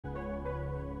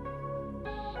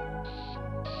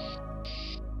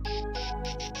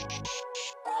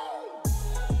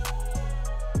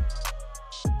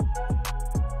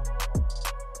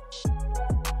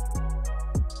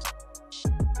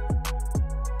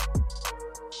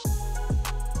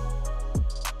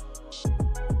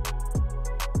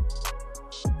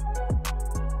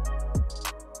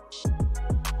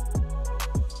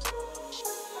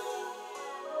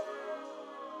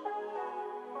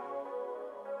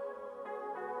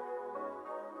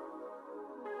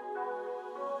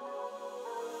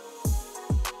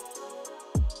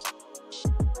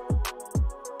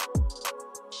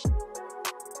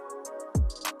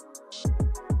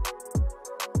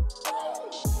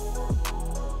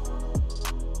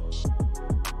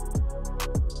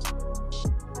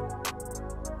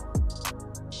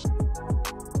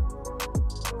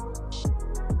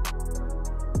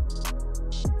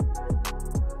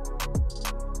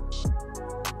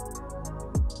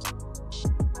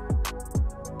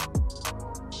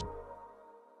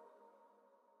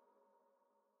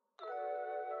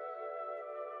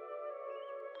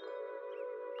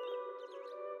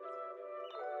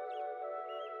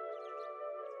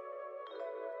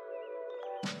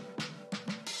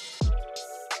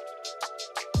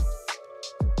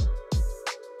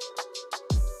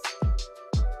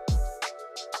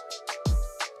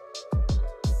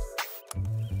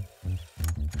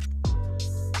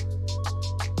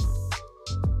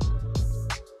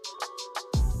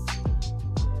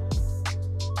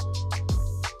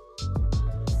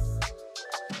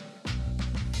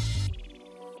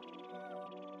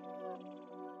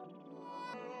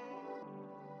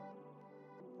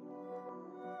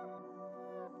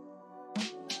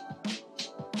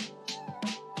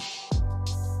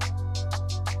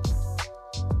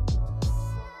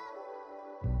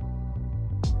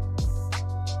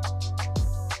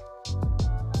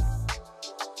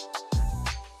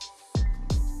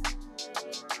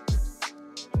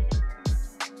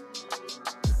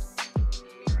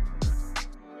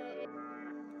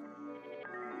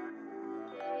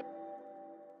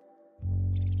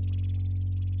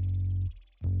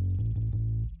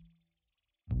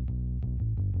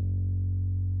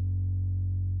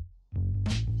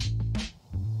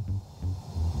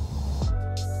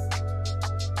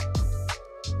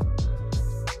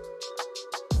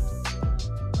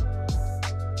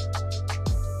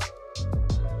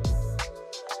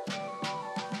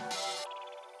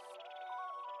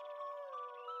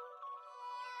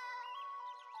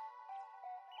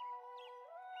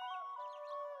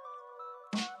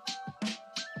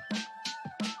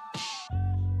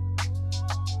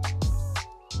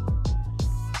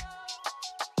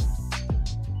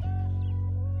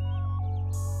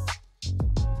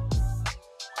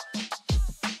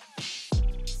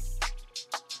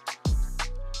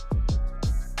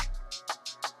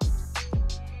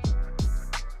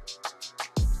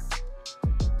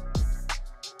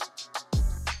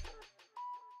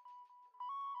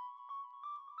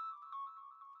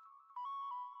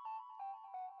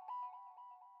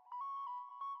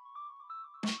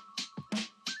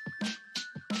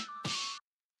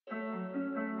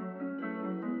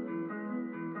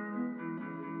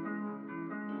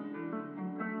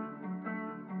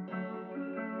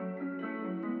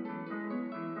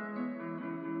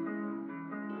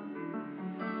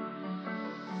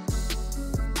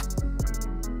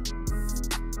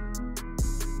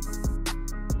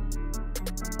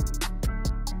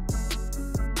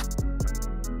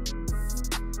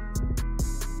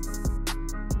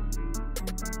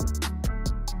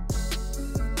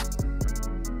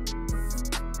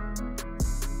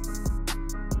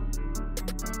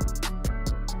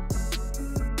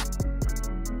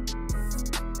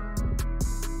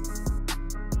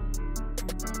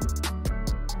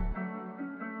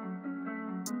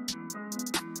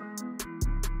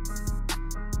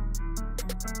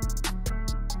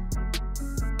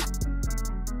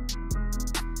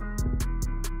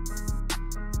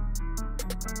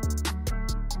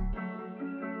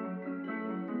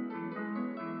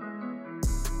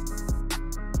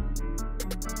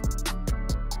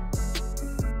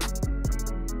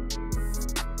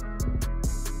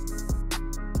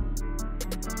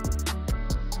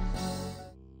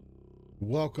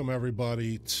Welcome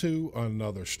everybody to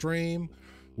another stream.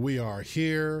 We are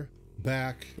here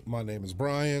back. My name is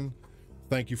Brian.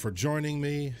 Thank you for joining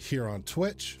me here on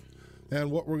Twitch.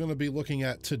 And what we're going to be looking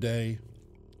at today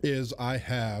is I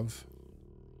have,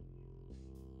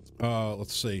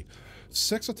 let's see,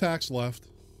 6 attacks left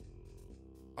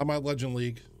on my Legend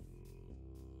League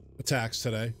attacks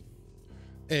today.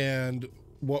 And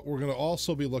what we're going to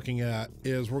also be looking at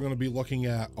is we're going to be looking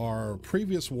at our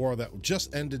previous war that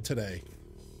just ended today.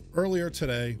 Earlier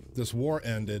today, this war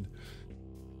ended,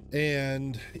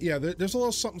 And yeah, there's a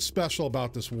little something special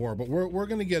about this war, but we're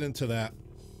going to get into that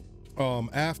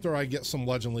after I get some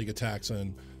Legend League attacks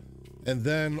in. And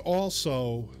then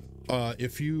also,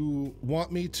 if you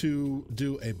want me to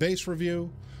do a base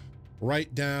review,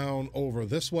 right down over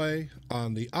this way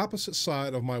on the opposite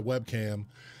side of my webcam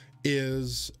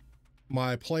is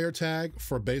my player tag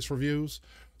for base reviews.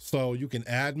 So you can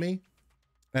add me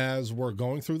as we're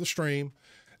going through the stream,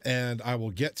 and I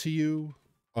will get to you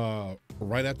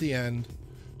right at the end,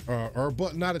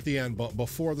 but not at the end, but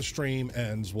before the stream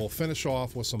ends. We'll finish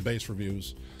off with some base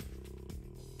reviews,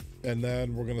 and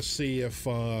then we're gonna see if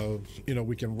you know,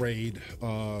 we can raid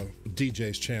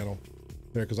DJ's channel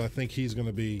there, because I think he's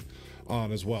gonna be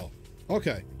on as well.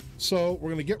 Okay, so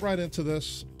we're gonna get right into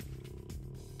this.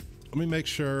 Let me make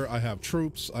sure I have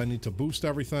troops. I need to boost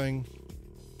everything.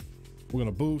 We're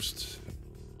gonna boost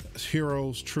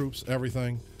heroes, troops,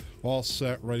 everything. All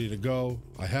set, ready to go.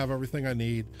 I have everything I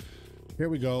need. Here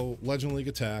we go, Legend League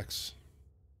attacks.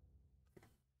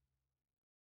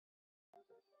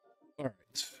 All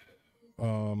right.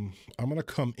 I'm gonna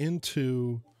come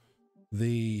into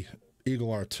the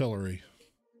Eagle Artillery.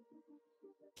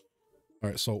 All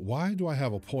right, so why do I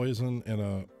have a poison and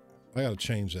a... I gotta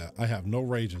change that. I have no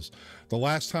rages. The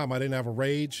last time I didn't have a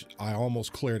rage, I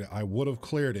almost cleared it. I would have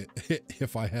cleared it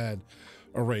if I had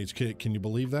a rage. Can you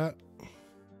believe that?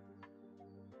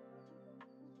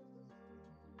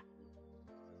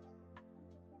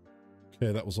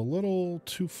 Okay, that was a little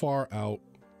too far out.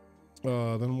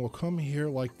 Then we'll come here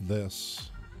like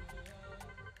this.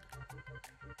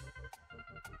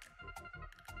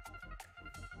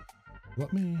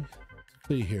 Let me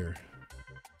see here.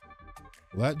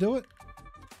 Will that do it?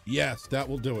 Yes, that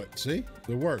will do it. See,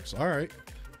 it works. All right,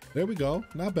 there we go.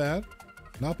 Not bad,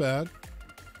 not bad.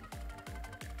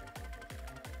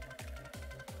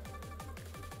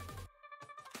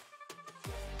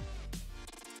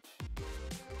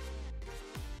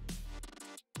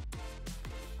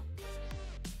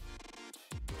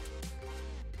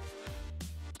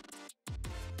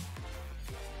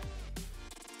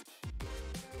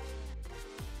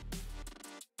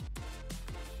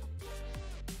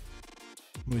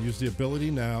 I'm gonna use the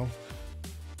ability now.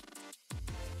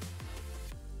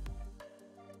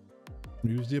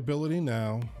 Use the ability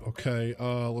now. Okay,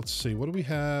 let's see. What do we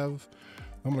have?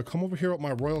 I'm gonna come over here with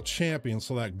my Royal Champion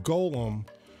so that Golem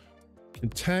can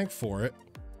tank for it.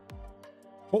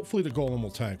 Hopefully the Golem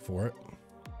will tank for it.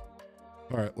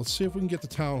 All right, let's see if we can get the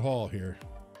Town Hall here.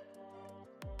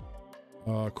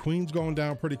 Queen's going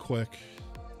down pretty quick.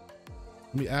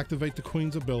 Let me activate the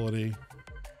Queen's ability.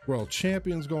 Royal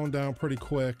Champion's going down pretty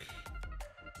quick.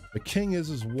 The King is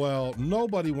as well.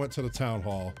 Nobody went to the Town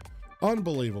Hall.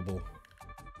 Unbelievable.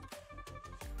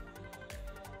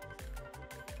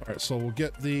 All right, so we'll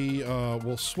get the,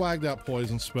 we'll swag that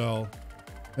poison spell.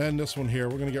 And this one here,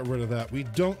 we're gonna get rid of that. We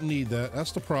don't need that,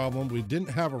 that's the problem. We didn't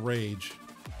have a rage.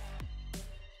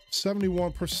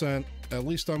 71%, at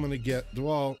least I'm gonna get,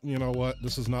 well, you know what?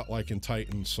 This is not like in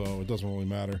Titan, so it doesn't really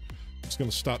matter. It's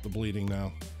gonna stop the bleeding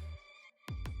now.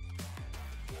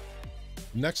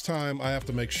 Next time I have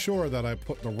to make sure that I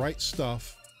put the right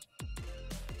stuff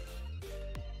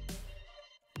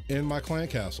in my clan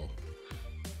castle.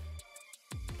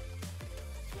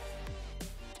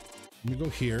 Let me go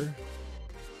here.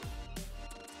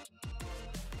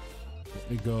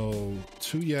 Let me go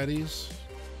 2 Yetis.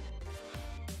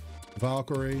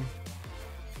 Valkyrie.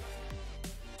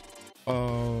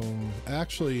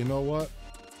 Actually, you know what?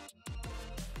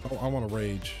 Oh, I want a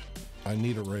rage. I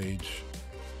need a rage.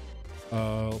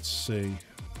 Let's see.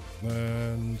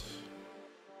 And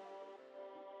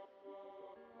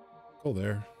go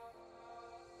there.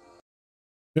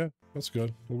 Yeah, that's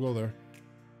good. We'll go there.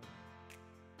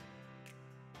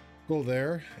 Go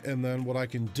there, and then what I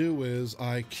can do is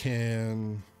I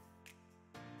can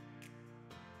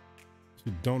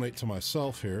donate to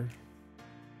myself here.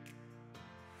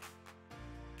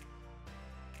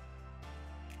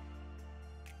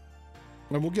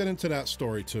 And we'll get into that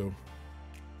story too.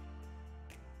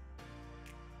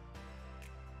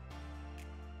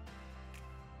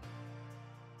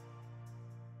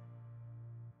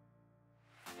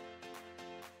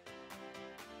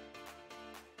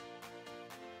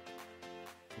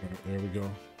 All right, there we go.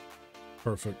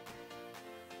 Perfect.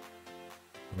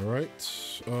 All right,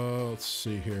 let's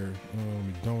see here. Let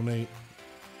me donate.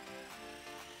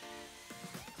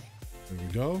 There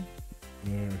we go.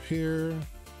 Here.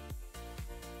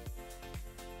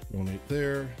 Donate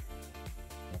there.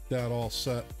 Got that all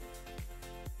set.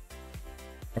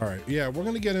 All right, yeah, we're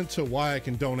gonna get into why I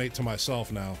can donate to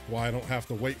myself now. Why I don't have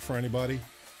to wait for anybody.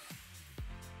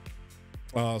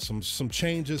 Some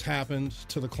changes happened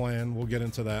to the clan. We'll get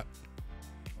into that.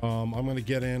 I'm going to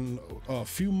get in a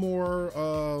few more,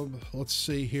 let's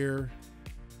see here.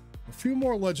 A few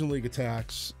more Legend League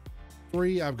attacks.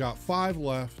 3, I've got 5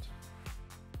 left.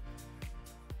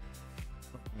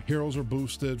 Heroes are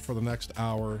boosted for the next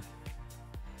hour.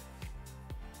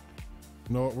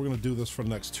 You know what? We're going to do this for the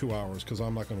next 2 hours because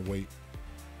I'm not going to wait.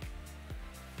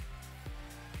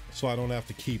 So I don't have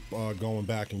to keep going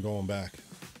back and going back.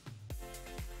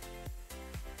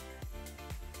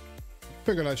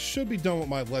 Figured I should be done with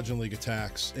my Legend League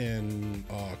attacks in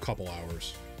a couple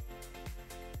hours.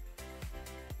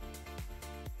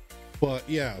 But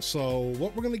yeah, so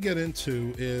what we're going to get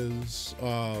into is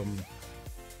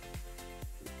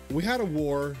we had a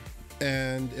war,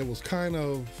 and it was kind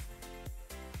of,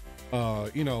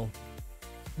 you know,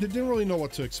 didn't really know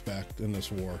what to expect in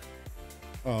this war.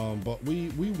 But we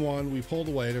won, we pulled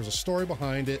away. There's a story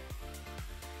behind it.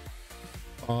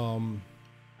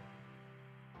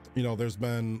 You know, there's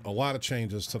been a lot of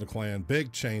changes to the clan,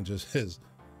 big changes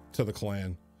to the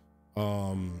clan.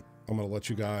 I'm going to let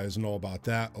you guys know about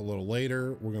that a little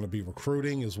later. We're going to be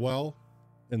recruiting as well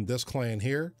in this clan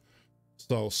here.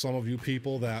 So some of you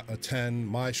people that attend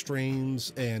my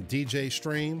streams and DJ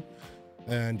stream,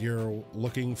 and you're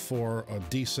looking for a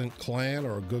decent clan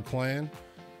or a good clan,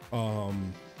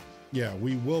 yeah,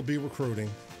 we will be recruiting,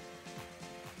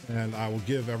 and I will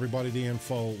give everybody the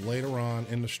info later on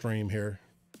in the stream here.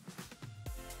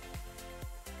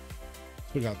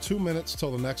 So we got 2 minutes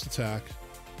till the next attack.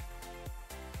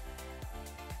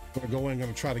 I'm gonna go in,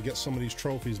 gonna try to get some of these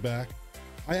trophies back.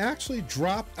 I actually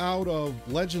dropped out of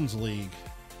Legends League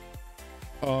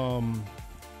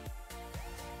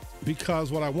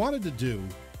because what I wanted to do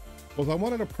was I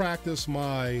wanted to practice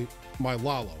my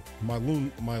Lalo, my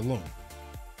loon.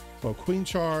 So Queen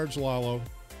Charge Lalo.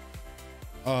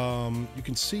 You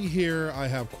can see here I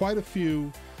have quite a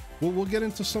few. We'll get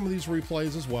into some of these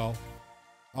replays as well.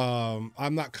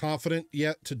 I'm not confident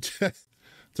yet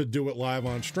to do it live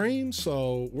on stream,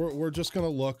 so we're just gonna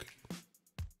look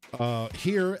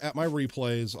here at my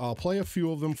replays. I'll play a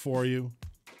few of them for you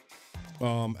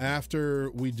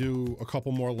after we do a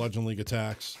couple more Legend League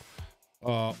attacks,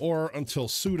 or until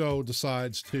Pseudo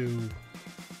decides to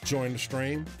join the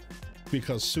stream,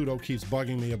 because Pseudo keeps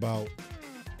bugging me about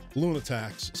loon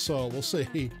attacks. So we'll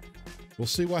see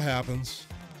what happens.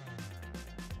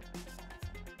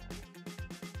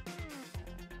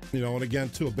 You know, and again,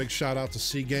 too, a big shout out to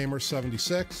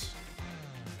CGamer76. If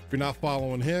you're not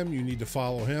following him, you need to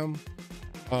follow him.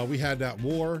 We had that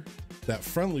war, that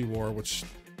friendly war, which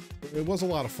it was a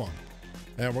lot of fun.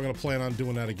 And we're going to plan on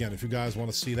doing that again. If you guys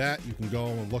want to see that, you can go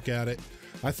and look at it.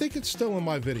 I think it's still in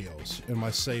my videos, in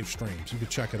my save streams. You can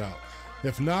check it out.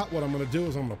 If not, what I'm going to do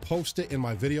is I'm going to post it in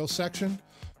my video section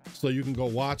so you can go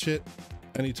watch it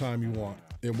anytime you want.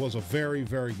 It was a very,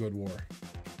 very good war.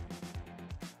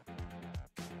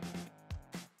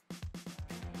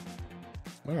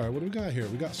 All right, what do we got here?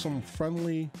 We got some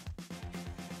friendly.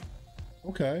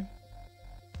 Okay.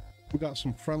 We got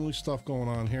some friendly stuff going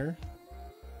on here.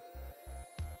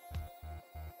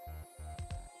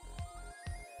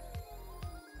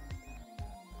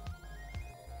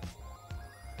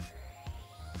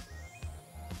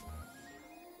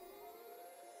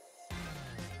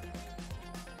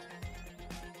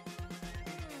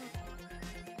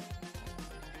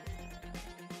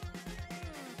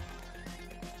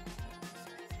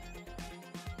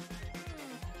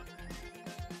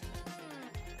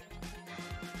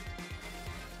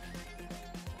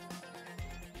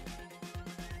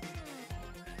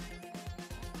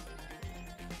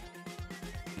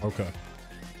 Okay.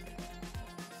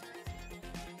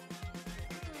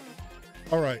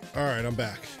 All right, I'm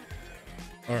back.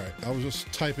 All right, I was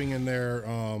just typing in there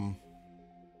on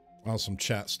some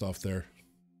chat stuff there.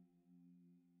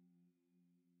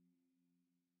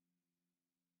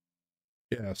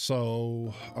 Yeah,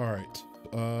 so all right.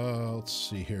 Let's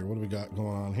see here. What do we got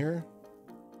going on here?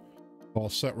 All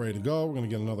set, ready to go. We're gonna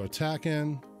get another attack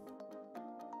in.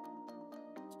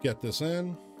 Let's get this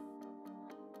in.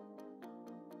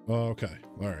 Okay,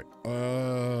 all right.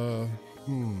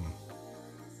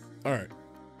 All right.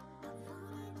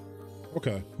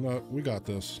 Okay, no, we got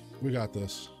this. We got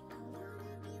this.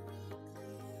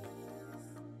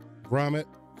 Gromit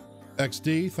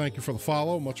XD, thank you for the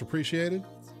follow. Much appreciated.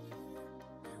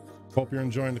 Hope you're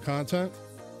enjoying the content.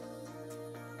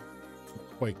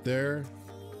 Quake there.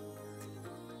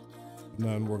 And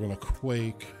then we're gonna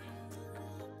Quake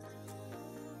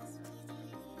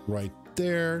right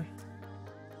there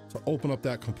to open up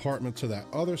that compartment to that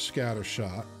other scatter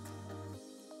shot.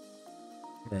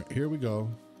 All right, here we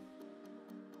go.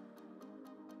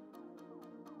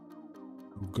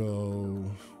 Go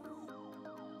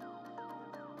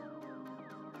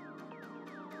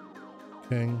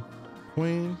king,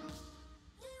 queen.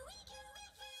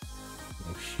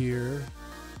 Go here.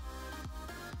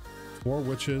 4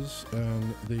 witches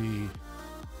and the...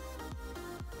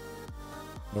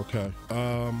 Okay.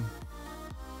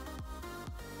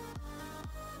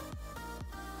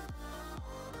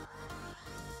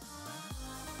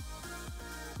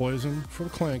 Poison for the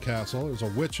clan castle. There's a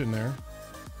witch in there.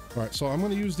 All right, so I'm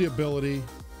going to use the ability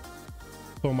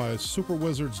so my super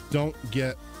wizards don't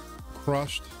get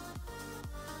crushed.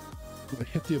 I'm going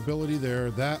to hit the ability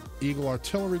there. That eagle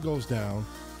artillery goes down.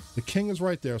 The king is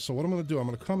right there. So what I'm going to do, I'm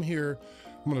going to come here.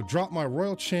 I'm going to drop my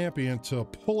royal champion to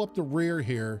pull up the rear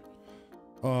here,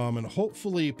 and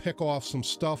hopefully pick off some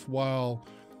stuff while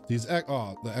these...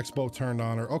 Oh, the expo turned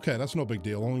on her. Okay, that's no big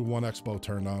deal. Only 1 expo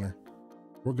turned on her.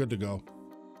 We're good to go.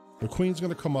 The queen's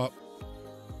going to come up.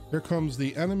 Here comes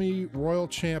the enemy royal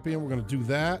champion. We're going to do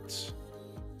that.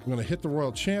 I'm going to hit the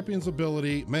royal champion's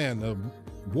ability. Man, the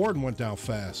warden went down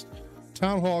fast.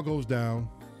 Town hall goes down.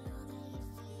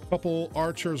 Couple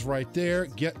archers right there.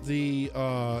 Get the,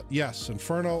 yes,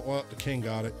 Inferno. Oh, the king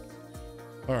got it.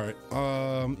 All right.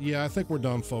 Yeah, I think we're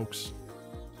done, folks.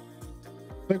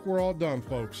 I think we're all done,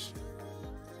 folks.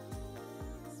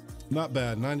 Not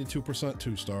bad. 92%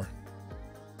 2-star.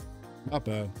 Not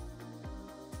bad.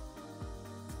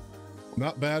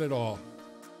 Not bad at all.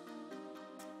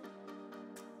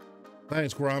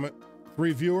 Thanks, Gromit.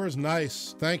 3 viewers,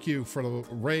 nice. Thank you for the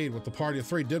raid with the party of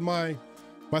 3. Did my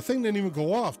thing didn't even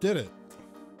go off, did it?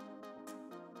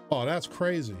 Oh, that's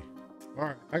crazy. All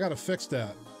right, I gotta fix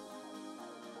that.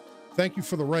 Thank you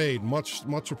for the raid. Much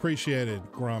appreciated,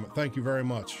 Gromit. Thank you very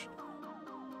much.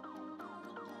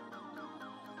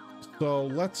 So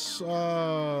let's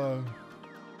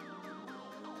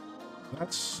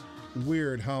that's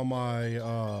weird how my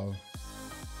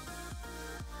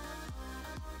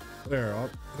there,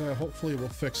 yeah, hopefully we'll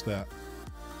fix that.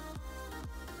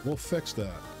 We'll fix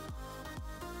that.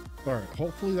 All right,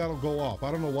 hopefully that'll go off.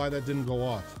 I don't know why that didn't go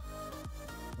off.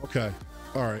 Okay,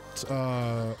 all right.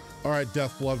 All right,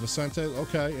 Death Blood Vicente.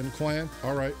 Okay, in the clan.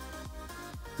 All right.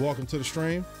 Welcome to the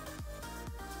stream.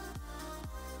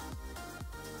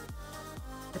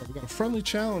 Right, we got a friendly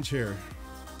challenge here.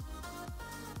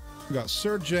 We got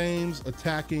Sir James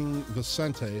attacking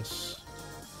Vicentes.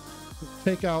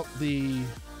 Take out the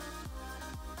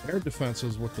air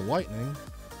defenses with the lightning.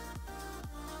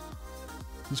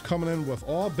 He's coming in with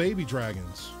all baby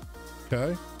dragons.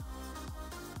 Okay.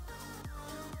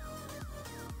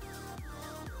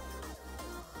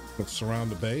 Let's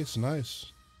surround the base.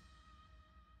 Nice.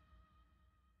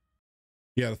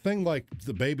 Yeah, the thing like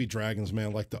the baby dragons,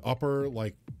 man, like the upper,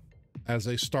 like as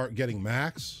they start getting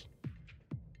max,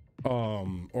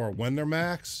 or when they're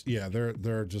max, yeah,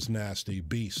 they're just nasty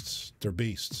beasts. They're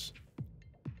beasts.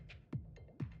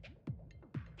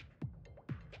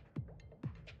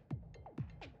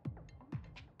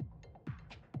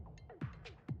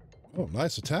 Oh,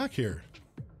 nice attack here.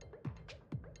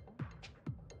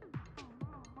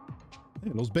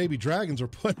 Man, those baby dragons are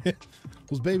putting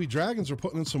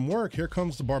in some work. Here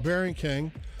comes the Barbarian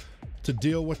King to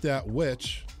deal with that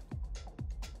witch.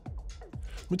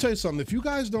 Let me tell you something. If you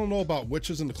guys don't know about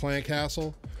witches in the clan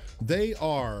castle, they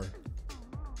are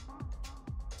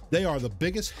the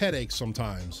biggest headache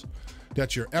sometimes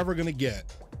that you're ever gonna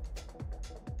get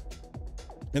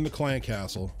in the clan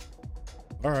castle.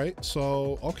 All right,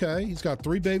 so okay, he's got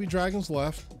 3 baby dragons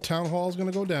left. Town hall is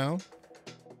gonna go down.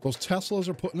 Those Teslas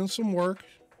are putting in some work.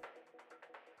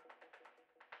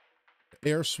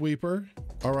 Air sweeper.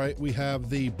 All right, we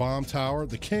have the bomb tower.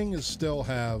 The king is still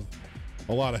have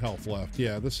a lot of health left.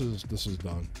 Yeah, this is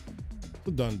done. It's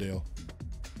a done deal.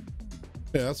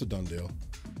 Yeah, that's a done deal.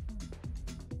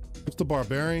 It's the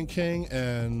Barbarian King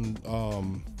and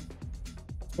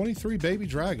 23 baby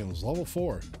dragons, level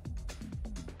 4.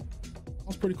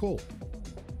 That's pretty cool.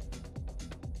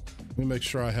 Let me make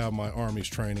sure I have my armies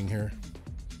training here.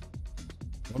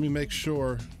 Let me make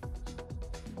sure.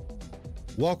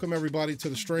 Welcome everybody to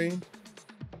the stream.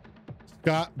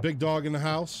 Scott, big dog in the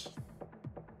house.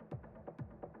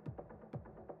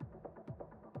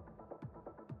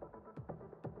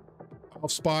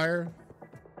 Spire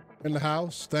in the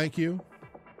house. Thank you.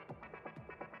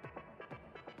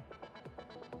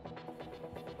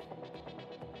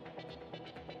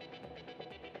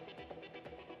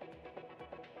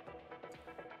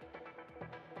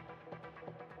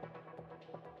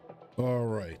 All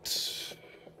right.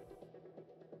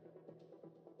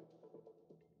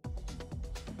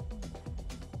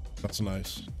 That's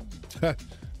nice.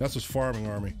 That's his farming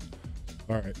army.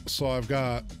 All right, so I've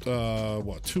got,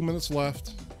 what, 2 minutes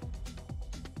left.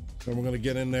 Then we're going to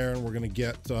get in there and we're going to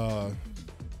get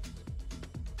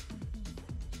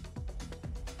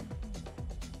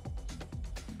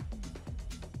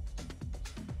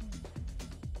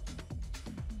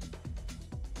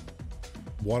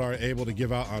what are able to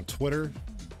give out on Twitter.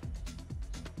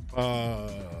 I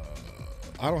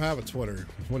don't have a Twitter.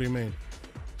 What do you mean?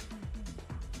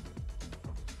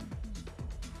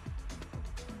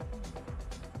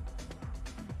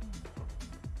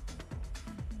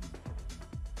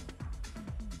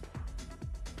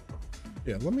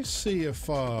 Yeah, let me see if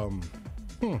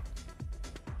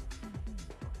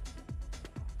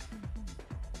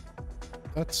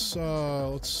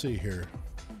let's see here.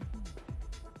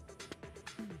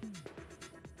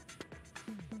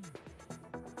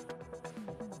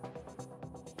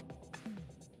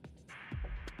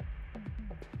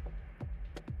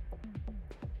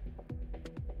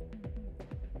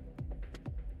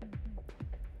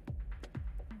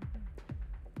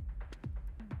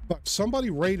 Somebody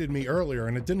rated me earlier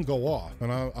and it didn't go off,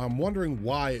 and I'm wondering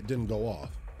why it didn't go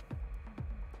off.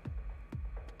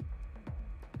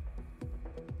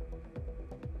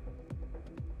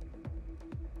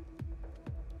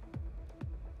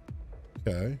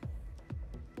 Okay.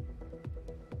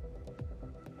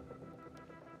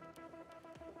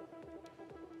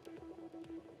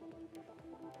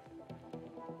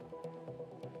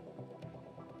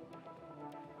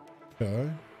 Okay.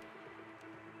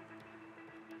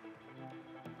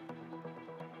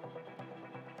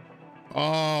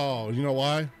 Oh, you know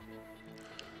why?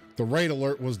 The raid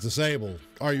alert was disabled.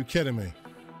 Are you kidding me?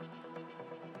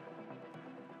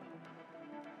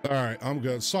 All right, I'm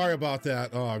good. Sorry about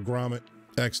that, Gromit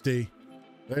XD.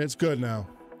 It's good now.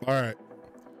 All right.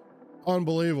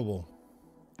 Unbelievable.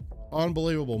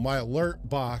 Unbelievable. My alert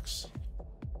box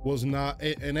was not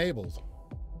enabled.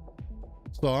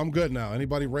 So I'm good now.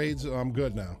 Anybody raids, I'm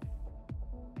good now.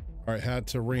 All right, had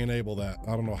to re-enable that.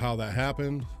 I don't know how that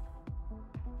happened.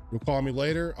 You'll call me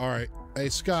later. All right. Hey,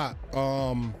 Scott.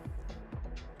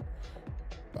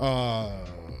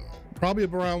 Probably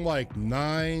around like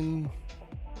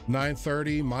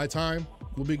 9:30 my time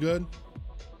will be good.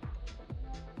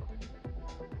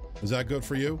 Is that good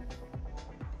for you?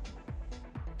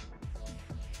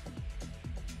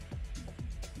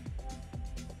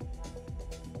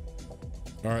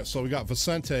 All right, so we got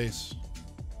Vicentes.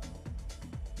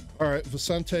 All right,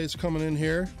 Vicentes coming in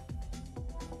here.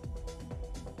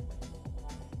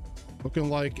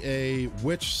 Looking like a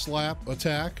witch slap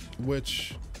attack,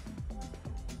 which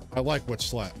I like witch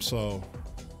slap. So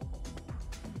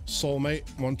Soulmate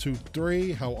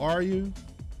 123, how are you?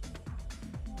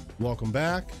 Welcome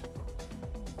back.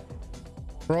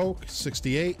 Broke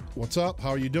 68, what's up? How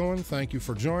are you doing? Thank you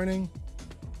for joining.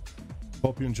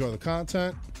 Hope you enjoy the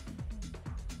content.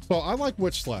 So I like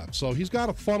witch slap. So he's got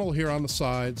a funnel here on the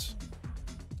sides.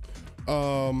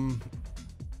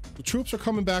 The troops are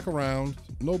coming back around.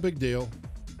 No big deal.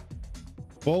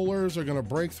 Bowlers are going to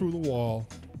break through the wall.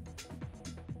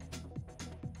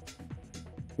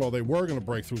 Well, they were going to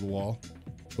break through the wall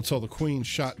until the queen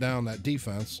shot down that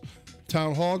defense.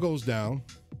 Town hall goes down.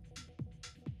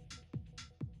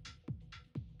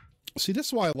 See, this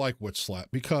is why I like witch slap,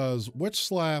 because witch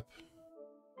slap,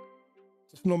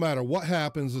 no matter what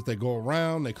happens, if they go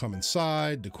around, they come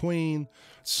inside, the queen,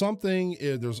 something,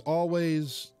 there's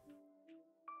always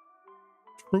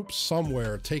troops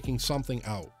somewhere taking something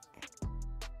out.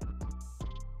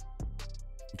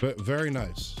 But very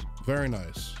nice. Very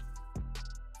nice.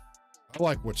 I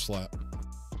like witch slap.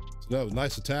 So that was a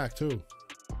nice attack too.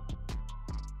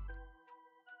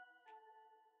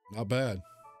 Not bad.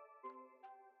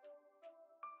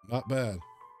 Not bad.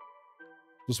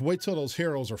 Just wait till those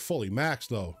heroes are fully maxed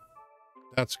though.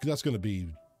 That's going to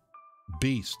be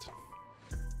beast.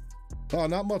 Oh,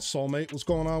 not much, Soulmate. What's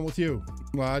going on with you?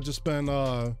 Well, I just been,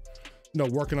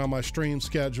 working on my stream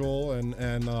schedule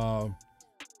and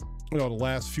the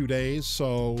last few days.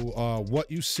 So what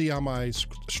you see on my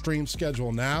stream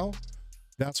schedule now,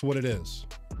 that's what it is.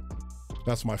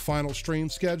 That's my final stream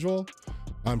schedule.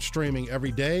 I'm streaming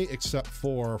every day except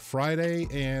for Friday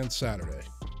and Saturday.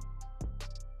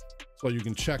 So you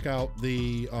can check out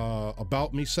the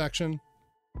About Me section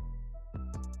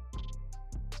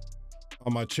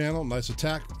on my channel. Nice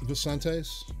attack, Vicentes.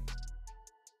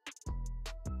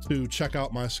 To check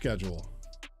out my schedule.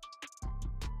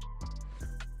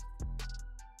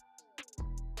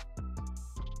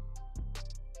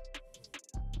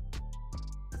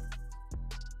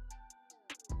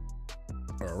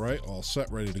 All right, all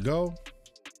set, ready to go.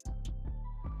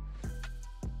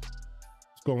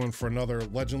 Let's go in for another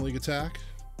Legend League attack.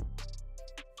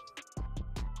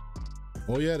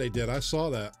 Oh yeah, they did. I saw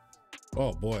that.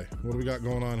 Oh boy, what do we got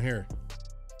going on here?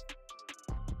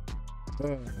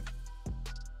 All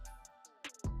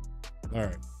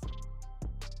right.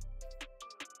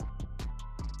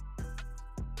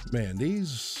 Man,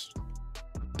 these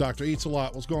Dr. Eats a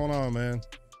Lot. What's going on, man?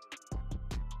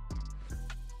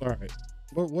 All right.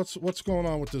 What's going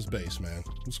on with this base, man?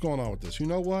 What's going on with this? You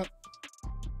know what?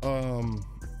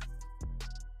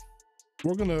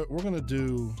 We're gonna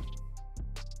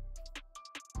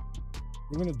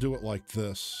do it like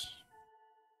this.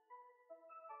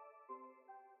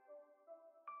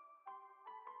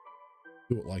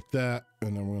 Do it like that,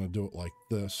 and then we're gonna do it like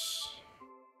this.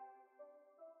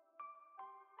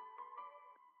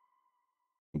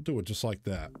 We'll do it just like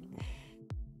that.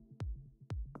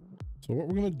 So what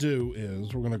we're gonna do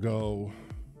is we're gonna go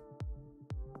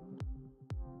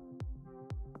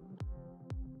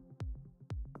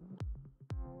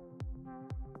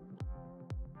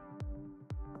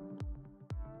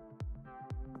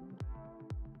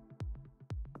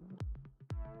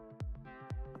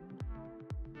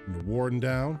the warden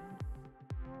down.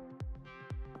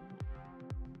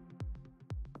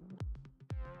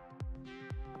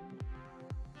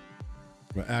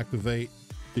 I'm gonna activate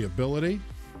the ability.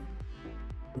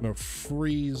 I'm gonna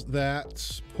freeze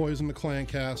that, poison the clan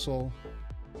castle.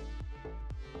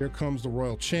 Here comes the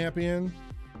royal champion.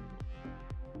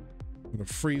 I'm gonna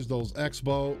freeze those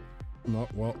X-bow. No,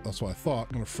 well, that's what I thought.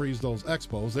 I'm gonna freeze those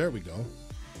X-bows. There we go.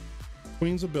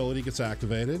 Queen's ability gets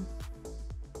activated.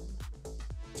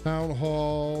 Town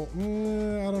hall, I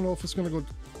don't know if it's gonna go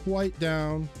quite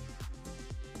down.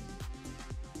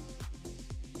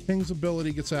 King's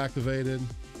ability gets activated.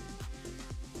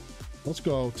 Let's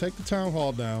go, take the town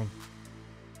hall down.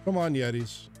 Come on,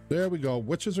 Yetis. There we go.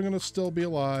 Witches are gonna still be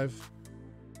alive.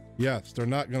 Yes, they're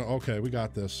not gonna, okay, we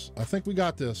got this. I think we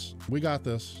got this. We got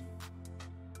this.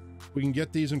 We can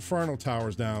get these Inferno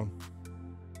towers down.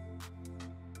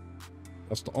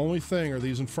 That's the only thing, are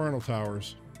these Inferno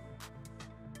towers.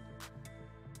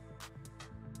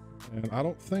 And I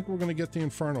don't think we're going to get the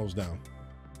Infernos down.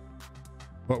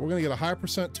 But we're going to get a high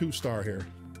percent 2-star here.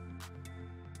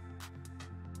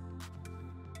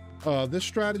 This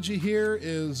strategy here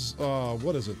is,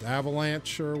 what is it?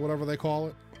 Avalanche or whatever they call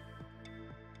it.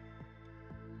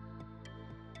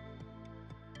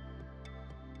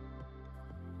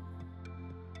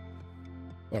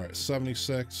 All right,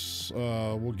 76.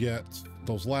 We'll get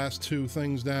those last 2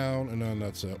 things down, and then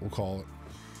that's it. We'll call it.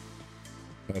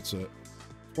 That's it.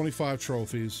 25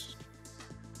 trophies.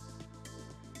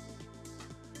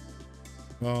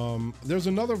 There's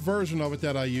another version of it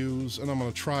that I use, and I'm going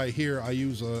to try here. I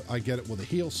get it with a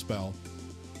heal spell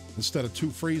instead of 2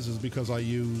 freezes because I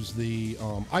use the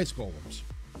ice golems.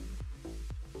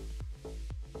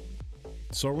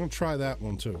 So we're going to try that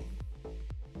one too.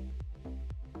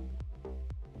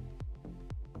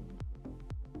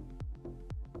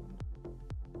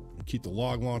 Keep the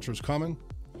log launchers coming.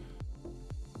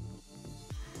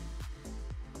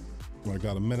 I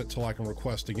got a minute till I can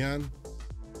request again.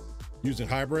 Using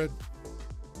hybrid.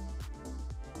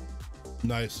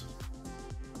 Nice.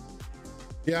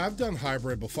 Yeah, I've done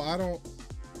hybrid before. I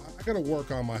gotta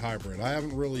work on my hybrid. I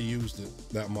haven't really used it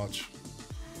that much.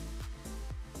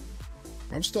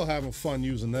 I'm still having fun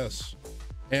using this.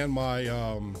 And my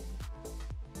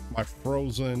my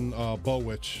frozen bow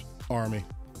witch army.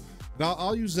 Now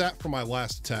I'll use that for my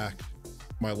last attack.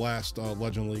 My last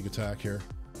Legend League attack here.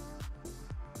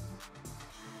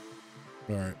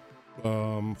 All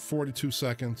right, 42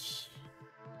 seconds.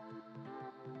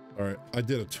 All right, I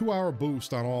did a 2-hour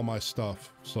boost on all my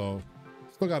stuff, so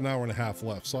still got an hour and a half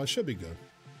left, so I should be good.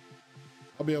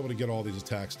 I'll be able to get all these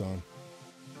attacks done.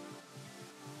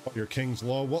 Oh, your king's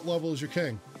low. What level is your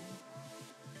king?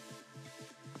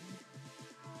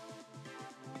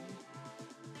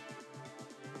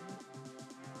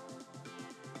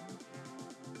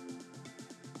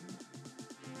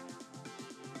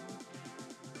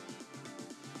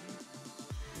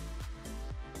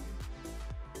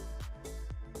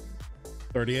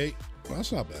 $38. Well,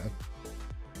 that's not bad.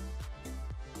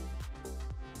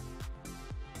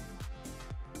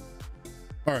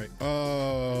 All right,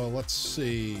 let's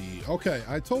see. Okay,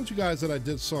 I told you guys that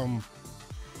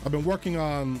I've been working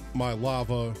on my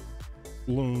lava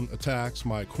loon attacks,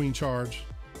 my queen charge.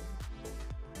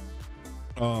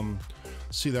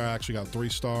 See there, I actually got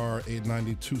 3-star,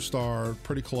 890, 2-star,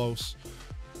 pretty close.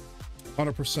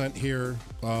 100% here.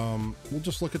 We'll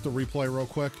just look at the replay real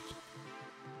quick.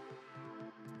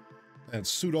 And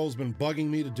Pseudo's been bugging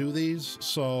me to do these,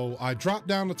 so I dropped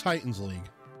down to Titans League.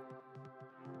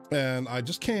 And I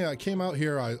came out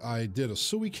here, I did a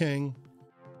Sui King,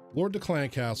 Lord to Clan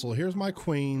Castle. Here's my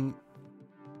queen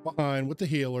behind with the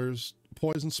healers,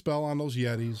 poison spell on those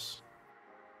Yetis.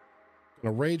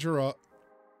 Gonna rage her up.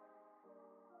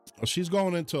 Well, she's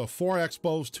going into 4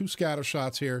 expos, 2 scatter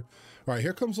shots here. All right,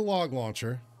 here comes the log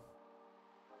launcher.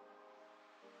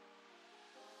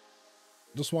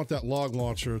 Just want that log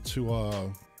launcher to,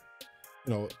 you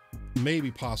know,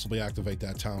 maybe possibly activate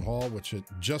that town hall, which it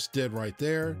just did right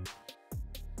there.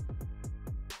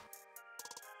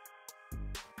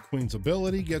 Queen's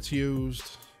ability gets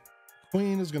used.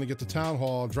 Queen is going to get the town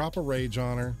hall, drop a rage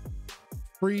on her,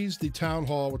 freeze the town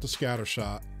hall with the scatter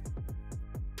shot.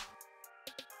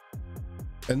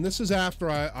 And this is after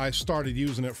I started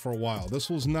using it for a while. This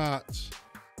was not,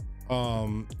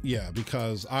 yeah,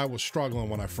 because I was struggling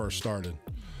when I first started.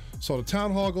 So the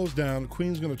town hall goes down. The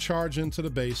Queen's going to charge into the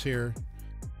base here.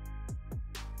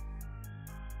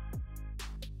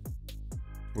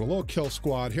 With a little kill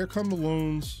squad. Here come the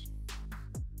loons.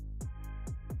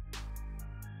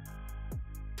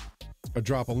 I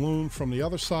drop a loon from the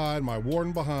other side. My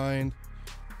warden behind.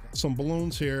 Some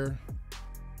balloons here.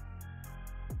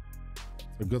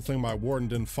 A good thing my warden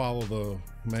didn't follow the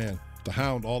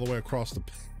hound all the way across the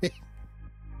pit.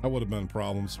 That would have been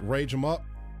problems. Rage him up.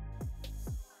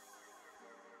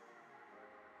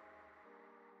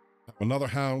 Another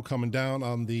hound coming down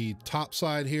on the top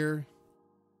side here.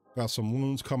 Got some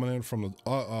loons coming in from the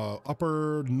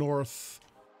upper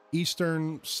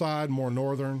northeastern side, more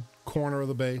northern corner of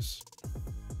the base.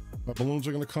 My balloons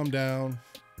are going to come down.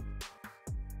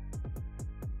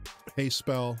 Haste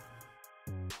spell.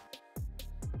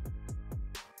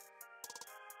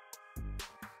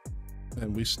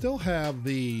 And we still have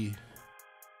the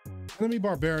enemy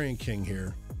barbarian king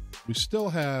here. We still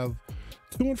have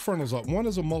 2 infernos up. One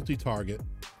is a multi-target.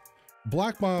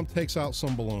 Black bomb takes out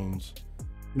some balloons.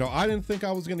 You know, I didn't think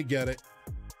I was going to get it.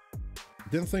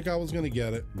 Didn't think I was going to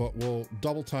get it, but we'll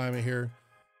double time it here.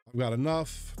 I've got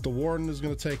enough. The warden is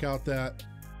going to take out that.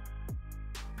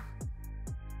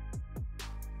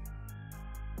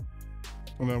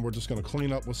 And then we're just going to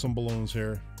clean up with some balloons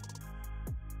here.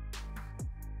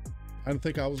 I didn't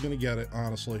think I was going to get it,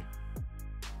 honestly.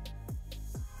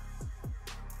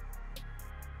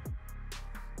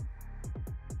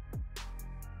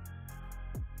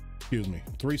 Excuse me.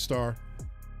 3-star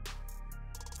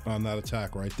on that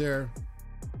attack right there.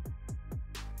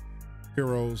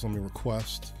 Heroes, let me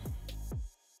request.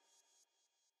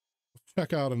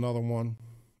 Check out another one.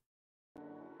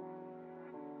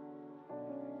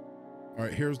 All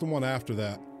right, here's the one after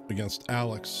that against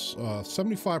Alex.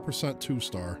 75%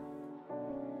 2-star.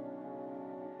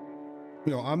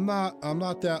 You know, I'm not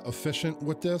that efficient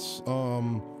with this.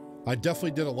 I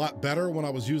definitely did a lot better when I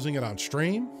was using it on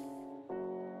stream.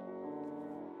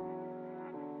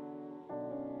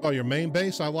 Oh, your main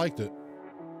base? I liked it.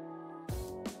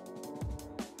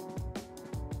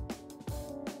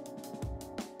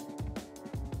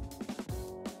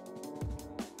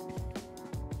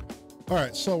 All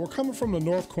right, so we're coming from the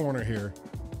north corner here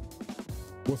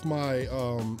with my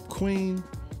queen,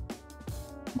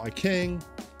 my king,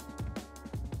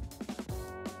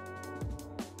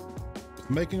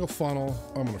 making a funnel.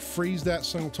 I'm gonna freeze that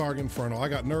single target inferno. I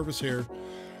got nervous here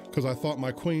because I thought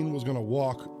my queen was gonna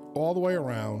walk all the way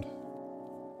around,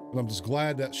 and I'm just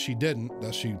glad that she didn't,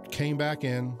 that she came back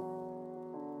in.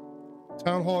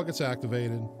 Town hall gets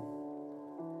activated.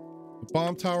 The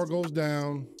bomb tower goes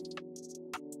down.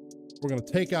 We're gonna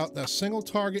take out that single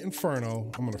target inferno.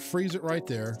 I'm gonna freeze it right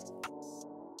there.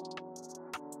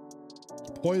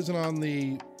 Poison on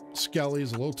the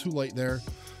skellies, a little too late there.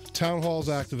 Town hall's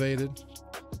activated.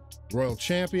 Royal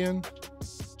champion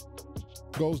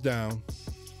goes down.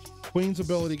 Queen's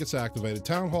ability gets activated.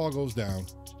 Town hall goes down.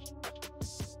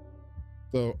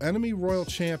 The enemy royal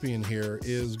champion here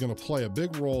is going to play a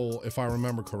big role, if I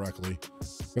remember correctly.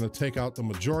 Going to take out the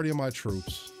majority of my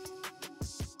troops.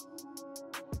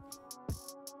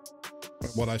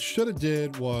 What I should have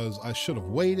did was I should have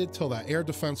waited till that air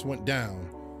defense went down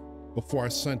before I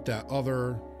sent that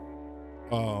other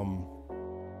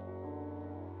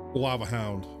lava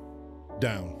hound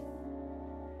down.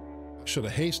 I should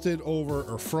have hasted over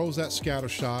or froze that scatter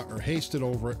shot or hasted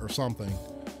over it or something.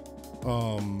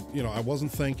 You know, I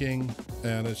wasn't thinking,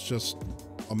 and it's just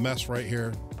a mess right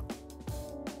here.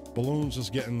 Balloons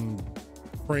just getting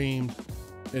framed.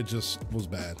 It just was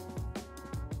bad.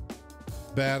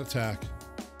 Bad attack.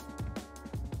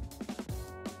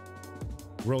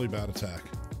 Really bad attack.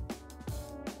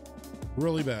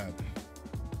 Really bad.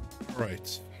 All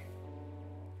right.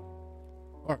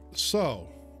 All right, so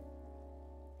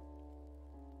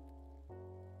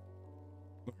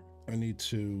I need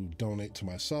to donate to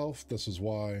myself. This is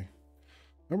why.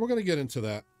 And we're going to get into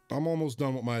that. I'm almost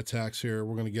done with my attacks here.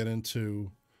 We're going to get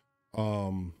into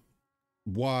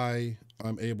why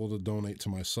I'm able to donate to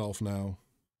myself now.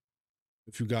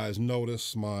 If you guys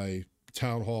notice, my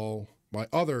Town Hall, my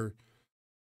other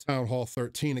Town Hall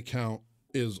 13 account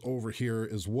is over here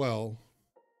as well.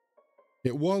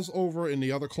 It was over in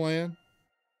the other clan,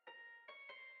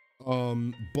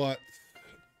 but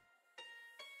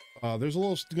there's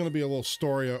going to be a little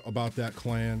story about that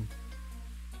clan.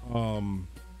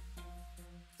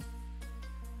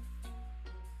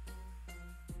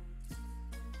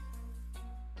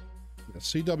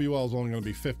 CWL is only going to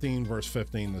be 15 versus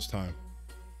 15 this time.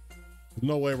 There's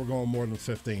no way we're going more than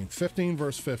 15. 15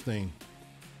 versus 15.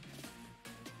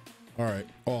 All right,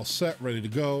 all set, ready to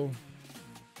go.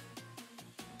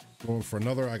 Going for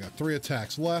another. I got 3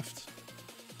 attacks left.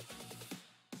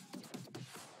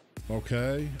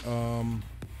 Okay. All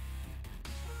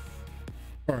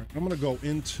right, I'm gonna go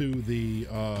into the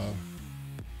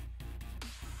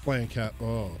clan cat.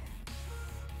 Oh.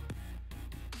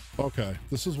 Okay,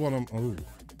 this is what I'm. Oh.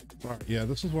 All right, yeah,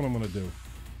 this is what I'm gonna do.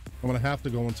 I'm gonna have to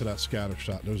go into that scatter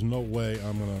shot. There's no way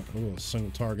I'm gonna. Oh,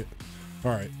 single target.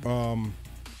 All right.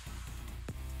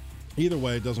 Either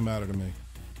way, it doesn't matter to me.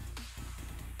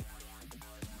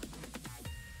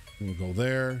 I'm gonna go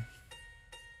there.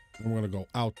 I'm gonna go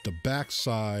out the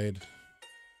backside.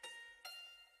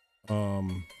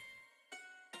 Gonna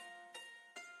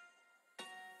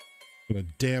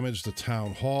damage the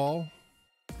town hall.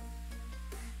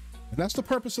 And that's the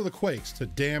purpose of the Quakes, to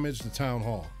damage the town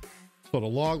hall. So the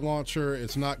log launcher,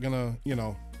 it's not gonna, you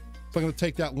know, it's not gonna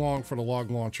take that long for the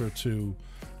log launcher to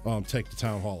take the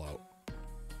town hall out.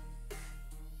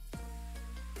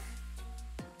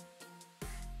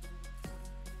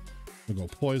 We'll go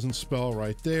poison spell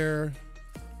right there.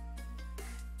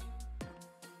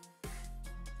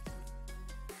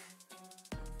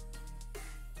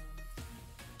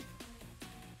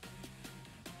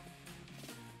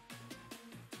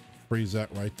 Freeze that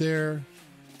right there.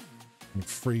 And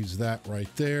freeze that right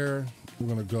there. We're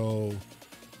gonna go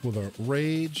with a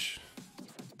rage.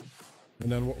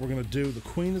 And then what we're gonna do, the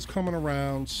queen is coming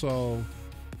around, so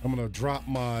I'm gonna drop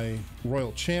my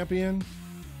royal champion.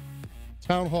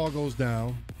 Town hall goes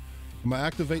down. I'm gonna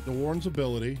activate the warden's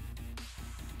ability.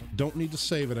 Don't need to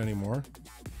save it anymore.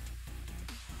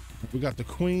 We got the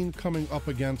queen coming up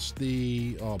against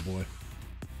the, oh boy.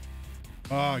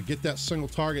 Get that single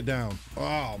target down.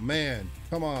 Oh man,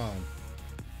 come on.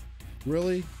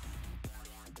 Really?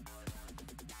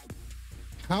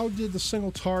 How did the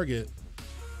single target?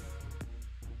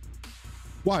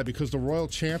 Why? Because the royal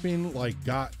champion like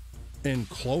got in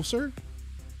closer?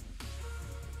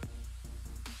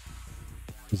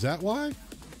 Is that why?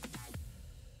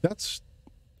 That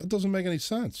doesn't make any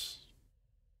sense.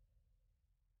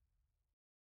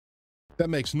 That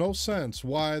makes no sense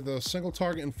why the single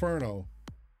target Inferno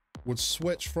would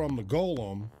switch from the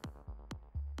golem.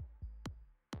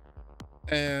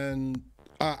 And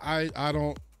I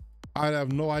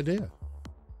have no idea.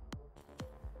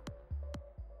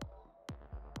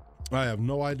 I have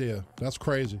no idea. That's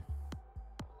crazy.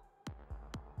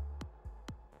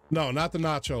 No, not the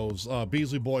nachos.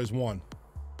 Beasley Boys won.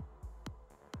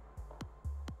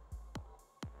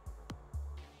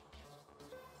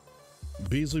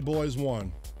 Beasley Boys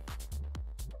won.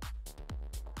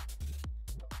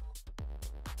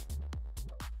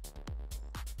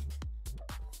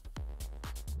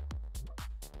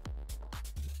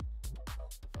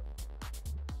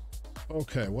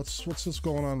 Okay, what's this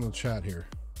going on in the chat here?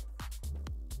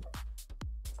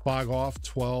 Fog off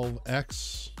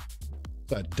 12x.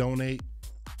 That donate.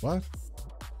 What?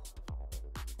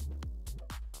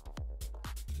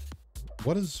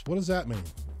 What does that mean?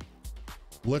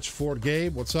 Litchford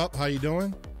Gabe, what's up? How you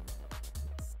doing?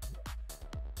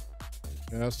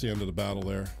 Yeah, that's the end of the battle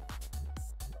there.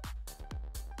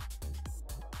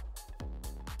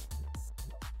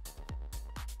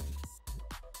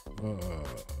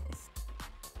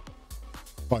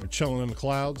 Probably chilling in the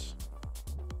clouds.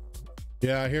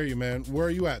 Yeah, I hear you, man. Where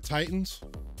are you at? Titans?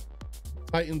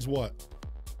 Titans what?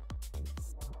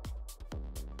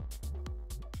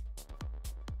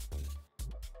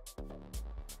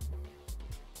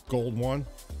 Gold 1.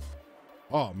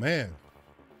 Oh man.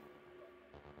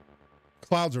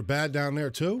 Clouds are bad down there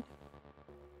too?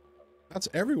 That's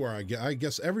everywhere. I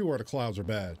guess everywhere the clouds are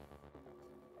bad.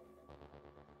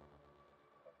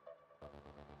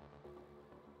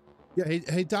 Yeah,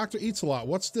 hey Dr. Eats a Lot.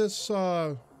 What's this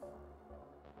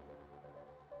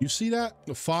you see that?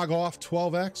 The fog off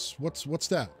 12x? What's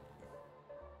that?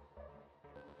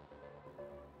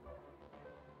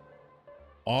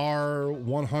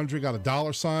 R100 got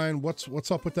a $sign.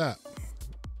 What's up with that?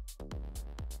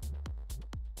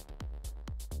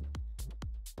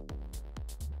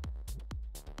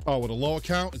 Oh, with a low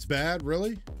account, it's bad?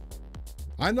 Really?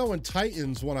 I know in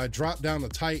Titans, when I dropped down to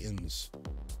Titans,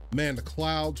 man, the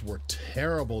clouds were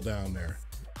terrible down there.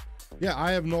 Yeah,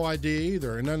 I have no idea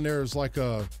either. And then there's like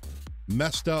a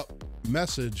messed up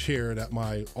message here that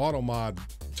my auto mod,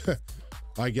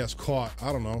 I guess, caught.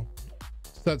 I don't know.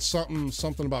 Said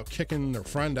something about kicking their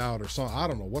friend out or something. I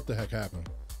don't know what the heck happened.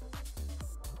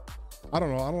 I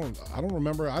don't know. I don't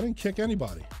remember. I didn't kick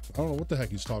anybody. I don't know what the heck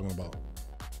he's talking about.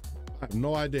 I have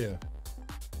no idea.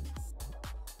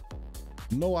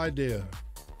 No idea.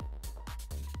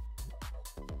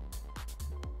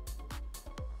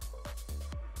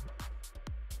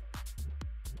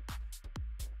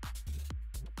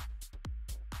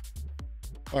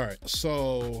 All right,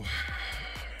 so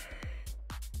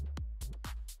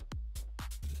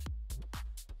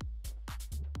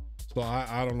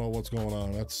I don't know what's going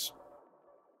on. That's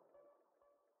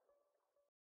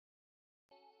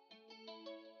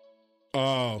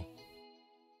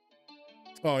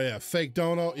oh yeah, fake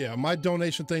dono. Yeah, my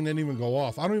donation thing didn't even go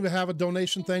off. I don't even have a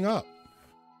donation thing up.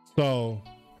 So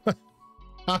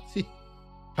how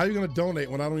are you gonna donate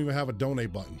when I don't even have a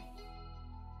donate button?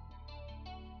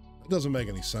 That doesn't make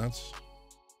any sense.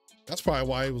 That's probably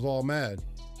why he was all mad.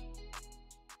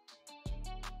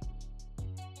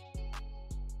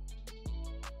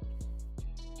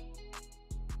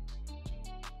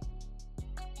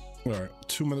 All right,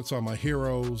 2 minutes on my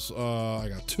heroes. I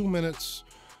got 2 minutes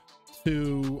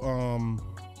to all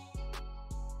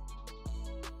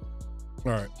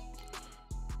right,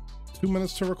 2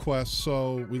 minutes to request.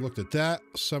 So we looked at that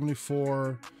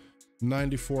 74,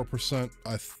 94%.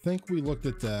 I think we looked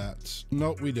at that.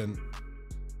 Nope, we didn't.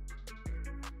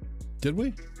 Did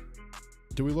we?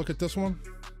 Did we look at this one?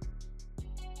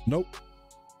 Nope.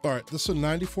 All right, this is a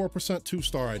 94%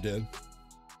 2-star I did.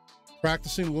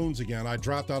 Practicing loons again. I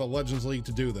dropped out of Legends League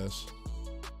to do this.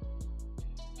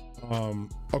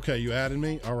 Okay, you added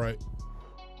me. All right.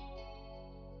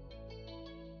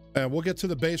 And we'll get to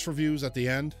the base reviews at the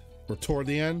end, or toward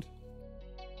the end.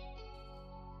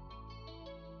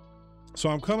 So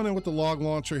I'm coming in with the log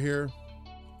launcher here.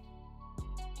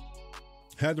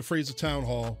 Had to freeze the town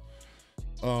hall.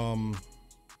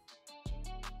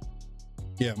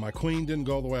 Yeah, my queen didn't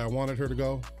go the way I wanted her to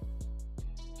go.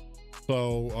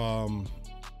 So,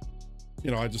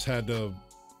 you know, I just had to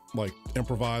like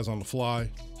improvise on the fly.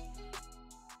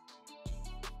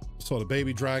 So the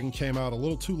baby dragon came out a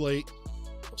little too late,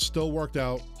 still worked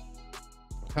out.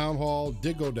 Town hall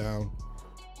did go down.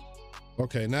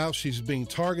 Okay, now she's being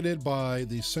targeted by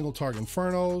the single target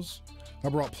infernos. I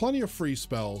brought plenty of free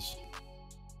spells,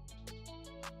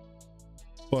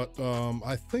 but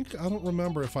I think, I don't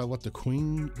remember if I let the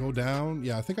queen go down.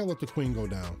 Yeah, I think I let the queen go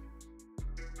down.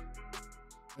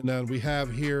 And then we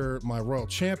have here my royal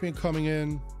champion coming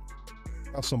in.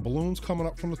 Got some balloons coming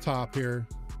up from the top here.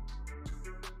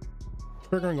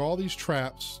 Triggering all these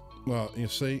traps. Well, you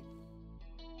see,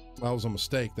 that was a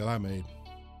mistake that I made.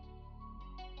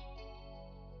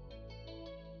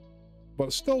 But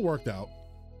it still worked out.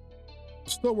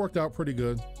 Still worked out pretty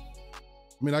good.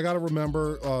 I mean, I got to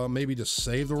remember maybe to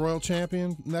save the royal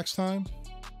champion next time.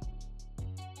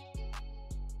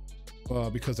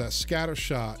 Because that scatter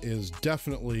shot is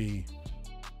definitely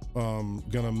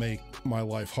gonna make my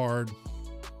life hard.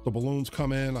 The balloons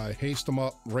come in, I haste them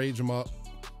up, rage them up.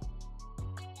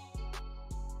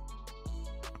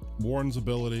 Warden's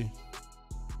ability.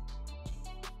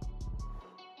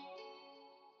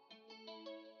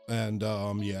 And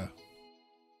yeah.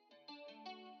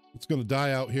 It's gonna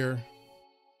die out here.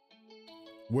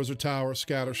 Wizard Tower,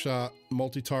 scatter shot,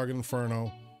 multi-target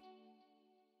inferno.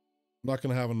 Not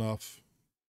gonna have enough.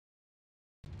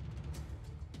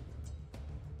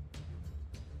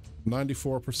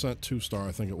 94% 2-star,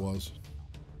 I think it was.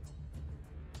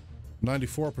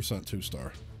 94%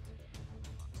 2-star.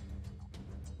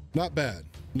 Not bad,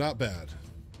 not bad.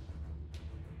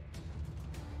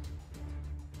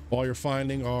 All you're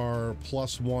finding are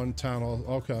 +1 town hall.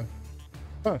 Okay.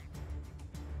 Huh.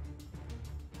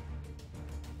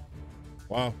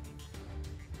 Wow.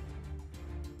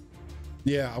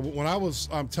 Yeah, when I was,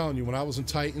 I'm telling you, when I was in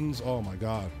Titans, oh my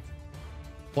God.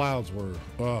 Clouds were,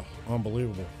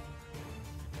 unbelievable.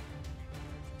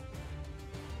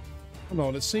 No,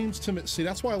 and it seems to me, see,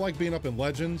 that's why I like being up in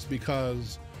Legends,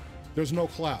 because there's no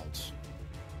clouds.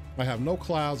 I have no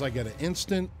clouds. I get an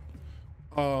instant,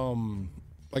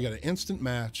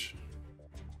 match.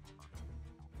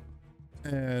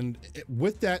 And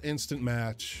with that instant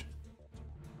match,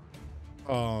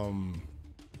 I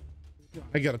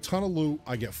get a ton of loot.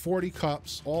 I get 40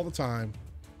 cups all the time.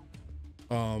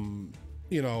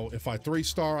 You know, if I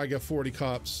 3-star, I get 40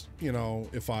 cups. You know,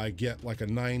 if I get like a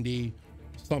 90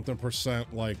 something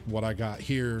percent like what I got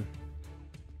here.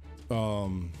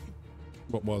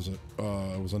 What was it?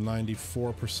 It was a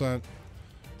 94%.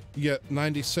 You get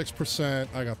 96%.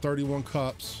 I got 31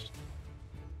 cups.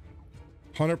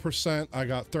 100%. I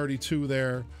got 32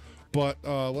 there. But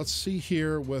let's see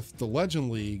here with the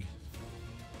Legend League.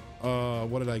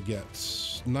 What did I get?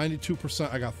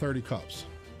 92%. I got 30 cups.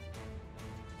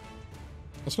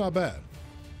 That's not bad.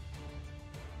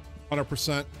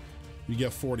 100%. You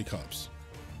get 40 cups.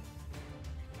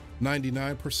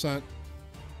 99%.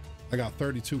 I got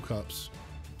 32 cups.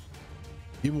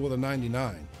 Even with a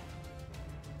 99.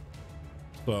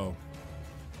 So.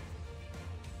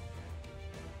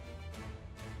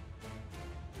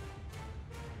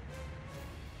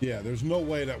 Yeah, there's no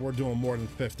way that we're doing more than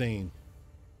 15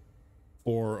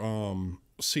 for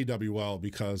CWL,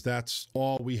 because that's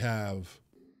all we have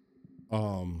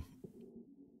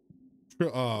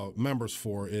members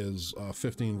for is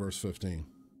 15 versus 15.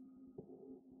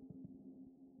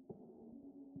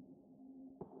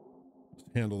 Let's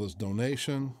handle this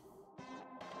donation.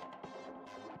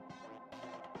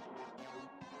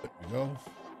 There we go.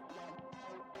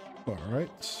 All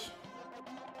right.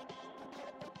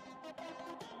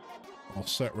 All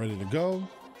set, ready to go.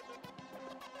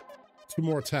 2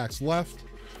 more attacks left.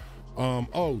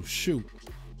 Oh shoot.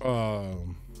 Let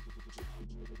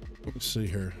me see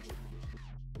here.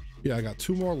 Yeah, I got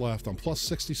 2 more left. I'm plus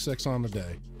 66 on the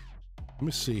day. Let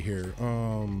me see here.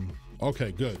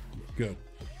 Okay, good.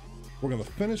 We're gonna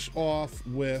finish off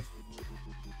with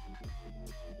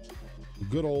the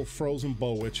good old Frozen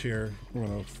Bow Witch here. We're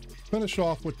gonna finish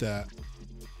off with that.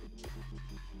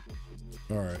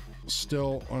 All right,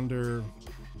 still under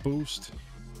boost.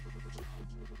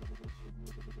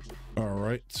 All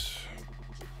right,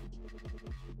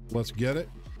 let's get it.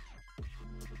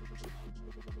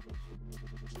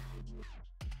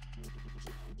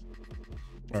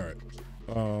 All right,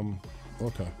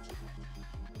 okay.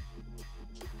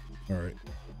 All right.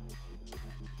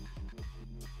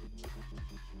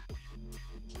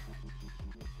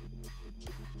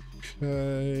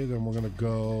 Okay, then we're gonna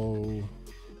go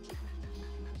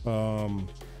all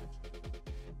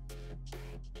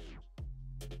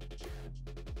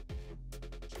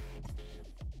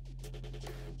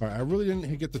right, I really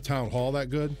didn't get the town hall that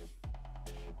good.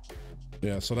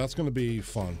 Yeah, so that's gonna be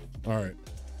fun. All right,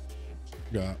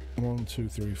 got 1, 2,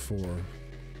 3, 4.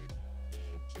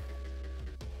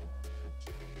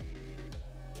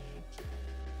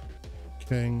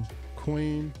 King,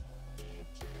 queen.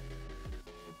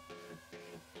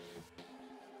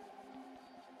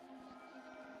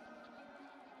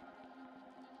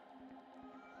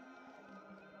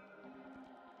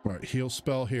 All right, heal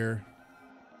spell here.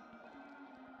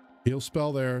 Heal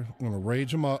spell there. I'm gonna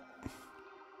rage him up.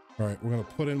 All right, we're gonna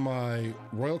put in my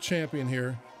royal champion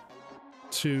here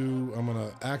I'm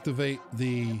gonna activate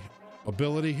the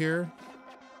ability here.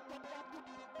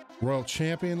 Royal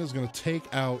champion is gonna take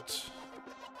out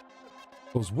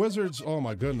those wizards. Oh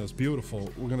my goodness, beautiful.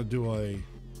 We're gonna do a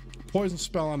poison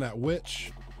spell on that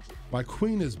witch. My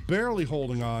queen is barely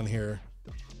holding on here.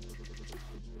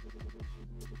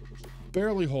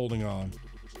 Barely holding on.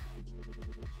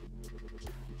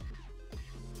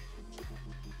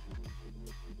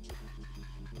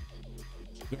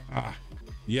 Ah,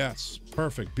 yes,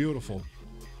 perfect, beautiful.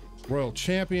 Royal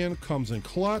champion comes in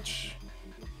clutch.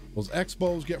 Those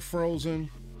Expos get frozen.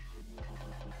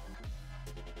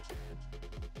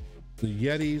 The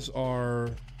Yetis are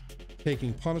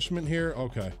taking punishment here.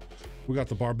 Okay, we got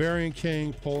the Barbarian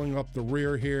King pulling up the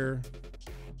rear here.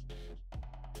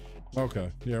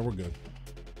 Okay, yeah, we're good.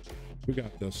 We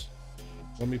got this.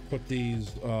 Let me put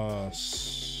these,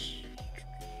 let's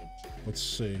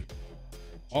see.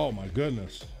 Oh my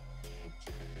goodness.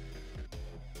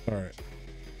 All right.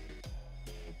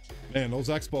 Man, those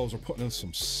Expos are putting in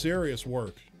some serious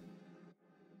work.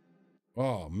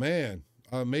 Oh man,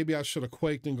 maybe I should have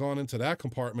quaked and gone into that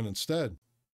compartment instead.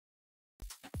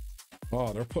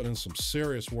 Oh, they're putting in some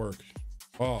serious work.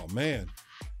 Oh man.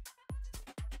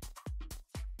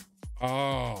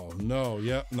 Oh no,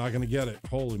 yep, not gonna get it.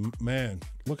 Holy man,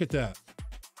 look at that.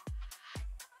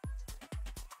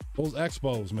 Those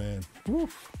Expos, man.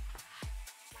 Woof.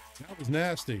 That was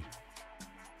nasty.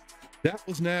 That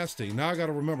was nasty. Now I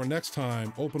gotta remember next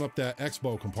time, open up that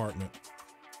Expo compartment.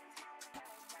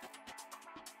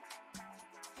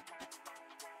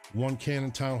 One cannon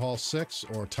Town Hall 6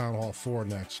 or Town Hall 4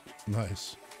 next.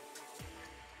 Nice.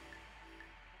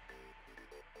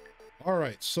 All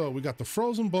right, so we got the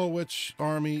Frozen Bow Witch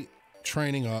army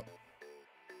training up.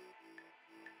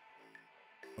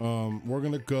 We're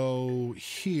gonna go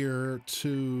here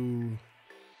to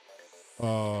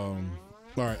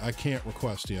All right, I can't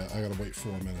request yet. I gotta wait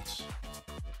 4 minutes.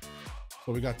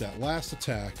 So we got that last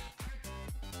attack.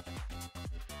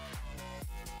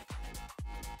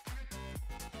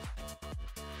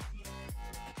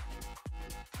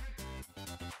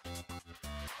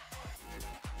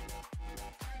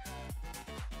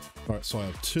 All right, so I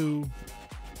have two.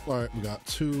 All right, we got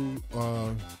two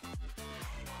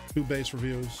base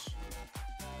reviews.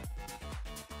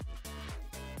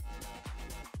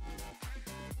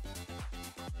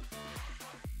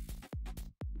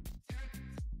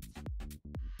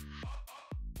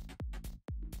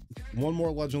 One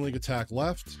more Legend League attack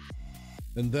left,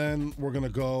 and then we're gonna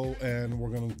go and we're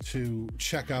going to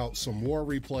check out some war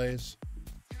replays,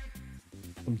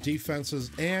 some defenses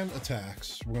and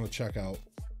attacks. We're gonna check out.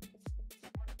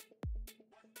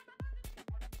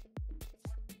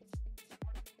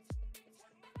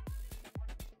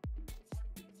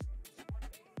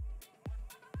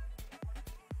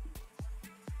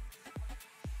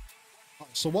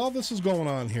 So while this is going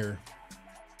on here,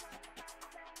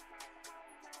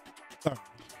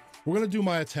 we're going to do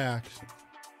my attack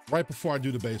right before I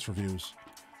do the base reviews.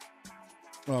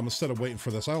 Instead of waiting for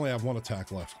this, I only have one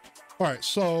attack left. All right,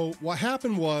 so what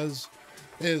happened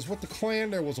is with the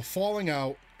clan, there was a falling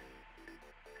out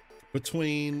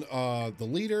between the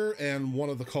leader and one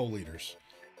of the co-leaders.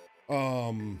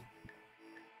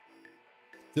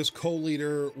 This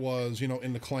co-leader was,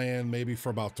 in the clan maybe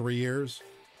for about 3 years.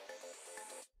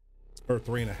 Or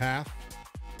 3.5,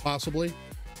 possibly.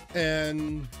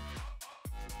 And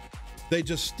they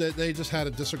just had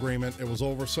a disagreement. It was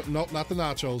over. So, nope, not the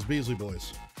Nachos, Beasley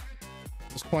Boys.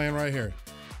 This clan right here.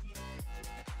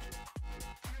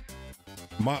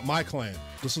 My clan.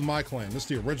 This is my clan. This is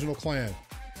the original clan.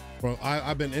 Well,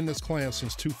 I've been in this clan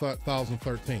since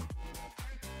 2013.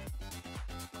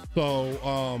 So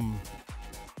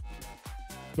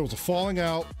there was a falling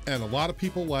out, and a lot of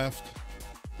people left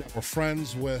that were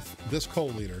friends with this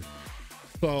co-leader.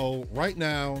 So right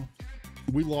now,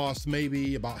 we lost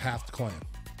maybe about half the clan.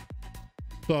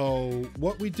 So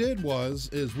what we did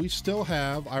is we still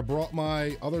have, I brought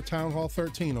my other Town Hall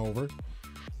 13 over.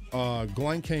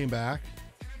 Glenn came back,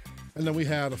 and then we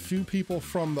had a few people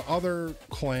from the other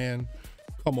clan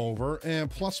come over,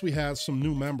 and plus we had some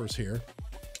new members here.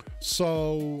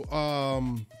 So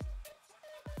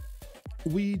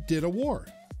we did a war.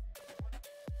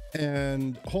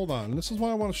 And hold on, this is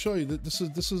what I want to show you. That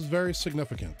this is very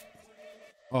significant.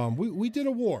 We did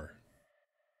a war,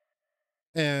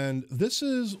 and this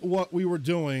is what we were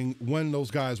doing when those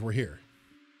guys were here.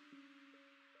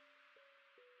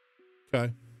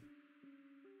 Okay,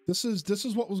 this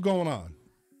is what was going on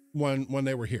when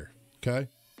they were here. Okay,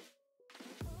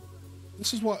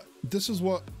 this is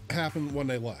what happened when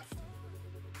they left.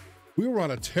 We were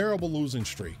on a terrible losing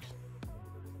streak.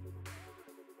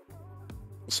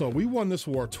 So we won this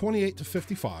war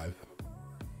 28-55.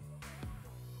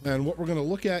 And what we're going to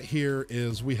look at here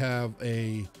is we have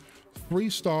a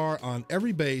 3-star on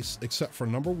every base except for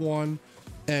number 1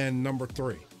 and number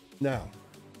 3. Now,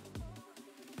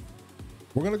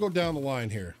 we're going to go down the line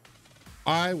here.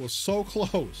 I was so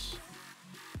close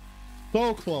to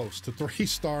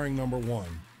 3-starring number 1.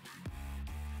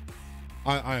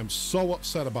 I am so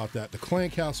upset about that. The Clan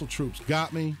Castle troops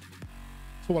got me.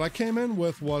 So what I came in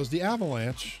with was the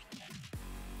Avalanche,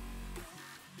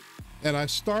 and I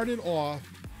started off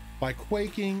by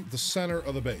quaking the center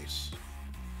of the base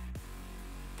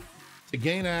to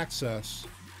gain access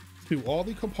to all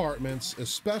the compartments,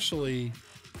 especially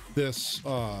this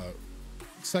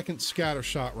second scatter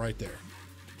shot right there.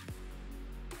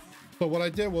 So what I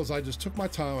did was I just took my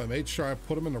time. I made sure I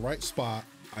put them in the right spot.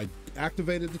 I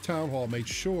activated the town hall, made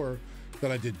sure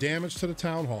that I did damage to the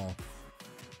town hall.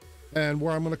 And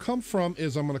where I'm going to come from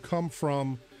is I'm going to come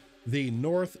from the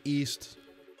northeast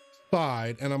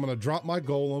side, and I'm going to drop my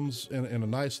golems in a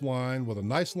nice line with a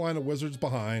nice line of wizards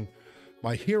behind,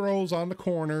 my heroes on the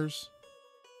corners,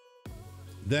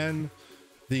 then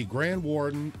the Grand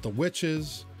Warden, the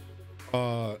witches,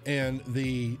 and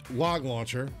the log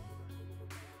launcher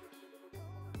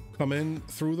come in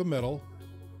through the middle.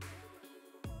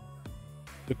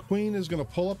 The queen is going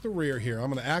to pull up the rear here. I'm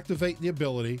going to activate the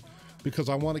ability because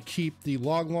I want to keep the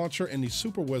log launcher and the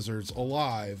super wizards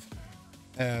alive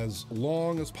as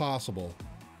long as possible.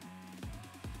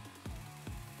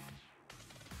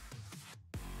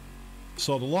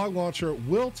 So the log launcher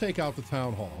will take out the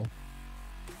town hall.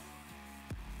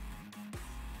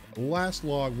 Last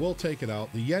log will take it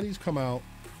out. The Yetis come out.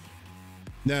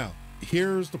 Now,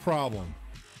 here's the problem.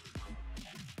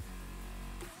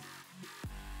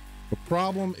 The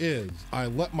problem is I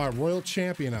let my royal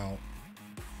champion out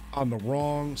on the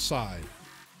wrong side.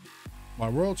 My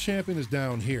Royal Champion is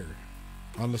down here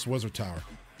on this Wizard Tower.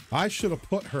 I should have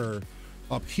put her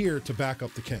up here to back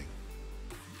up the king.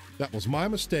 That was my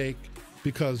mistake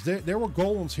because there were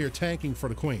golems here tanking for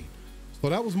the queen. So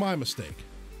that was my mistake.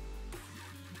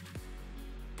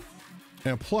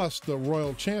 And plus, the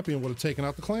Royal Champion would have taken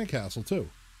out the clan castle too.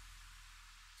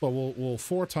 So we'll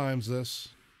 4 times this.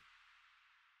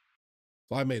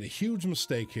 So I made a huge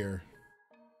mistake here.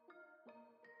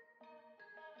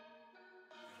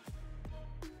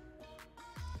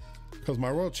 Because my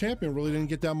Royal Champion really didn't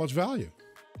get that much value.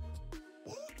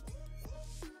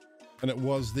 And it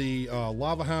was the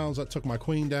Lava Hounds that took my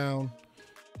queen down.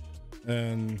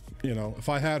 And, you know, if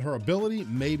I had her ability,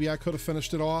 maybe I could have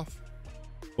finished it off.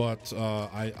 But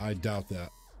I doubt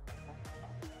that.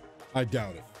 I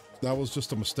doubt it. That was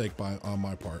just a mistake on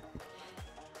my part.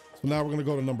 So now we're going to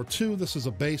go to number 2. This is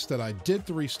a base that I did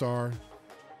 3-star.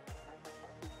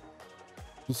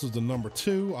 This is the number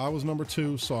 2. I was number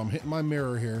 2, so I'm hitting my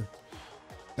mirror here.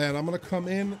 And I'm going to come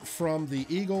in from the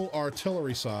Eagle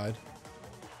artillery side.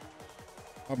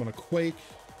 I'm going to quake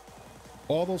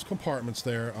all those compartments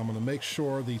there. I'm going to make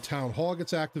sure the town hall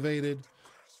gets activated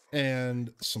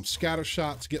and some scatter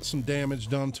shots get some damage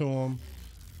done to them.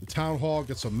 The town hall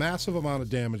gets a massive amount of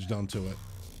damage done to it.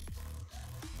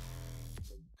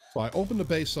 So I open the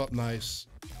base up nice,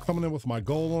 coming in with my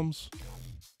golems,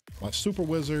 my super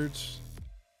wizards,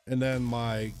 and then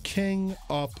my king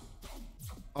up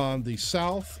on the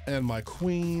south and my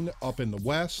queen up in the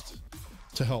west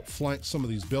to help flank some of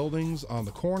these buildings on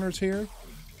the corners here.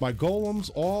 My golems,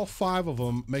 all 5 of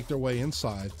them, make their way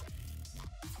inside,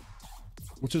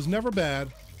 which is never bad,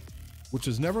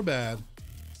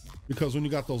 because when you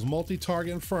got those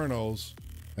multi-target infernos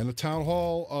and the town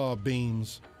hall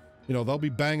beams, you know, they'll be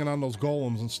banging on those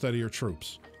golems instead of your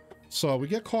troops. So we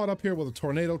get caught up here with a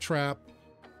tornado trap,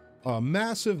 a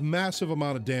massive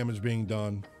amount of damage being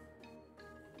done.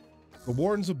 The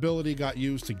warden's ability got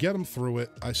used to get him through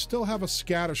it. I still have a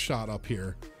scatter shot up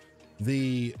here.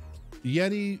 The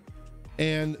Yeti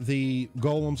and the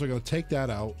golems are going to take that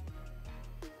out.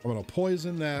 I'm going to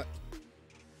poison that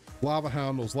Lava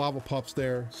Hound, those lava pups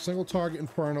there. Single target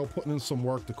inferno, putting in some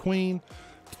work. The queen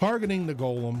targeting the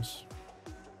golems.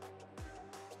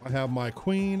 I have my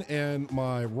queen and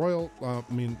my royal,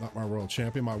 not my Royal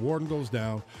Champion. My warden goes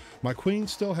down. My queen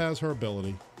still has her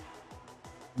ability.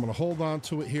 I'm going to hold on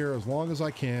to it here as long as I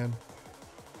can.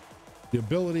 The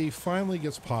ability finally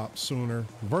gets popped sooner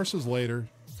versus later.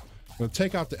 I'm going to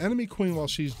take out the enemy queen while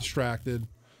she's distracted.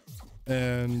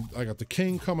 And I got the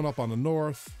king coming up on the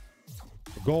north.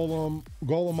 A golem,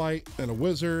 golemite, and a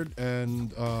wizard.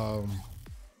 And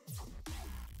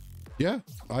yeah,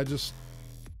 I just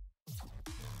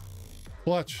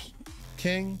clutch.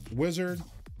 King, wizard.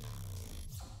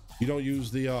 You don't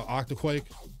use the Octaquake.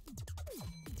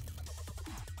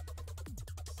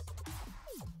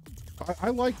 I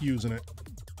like using it.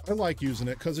 I like using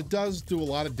it because it does do a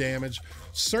lot of damage.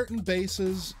 Certain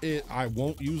bases, I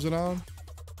won't use it on.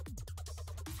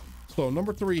 So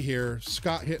number 3 here,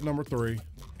 Scott hit number 3.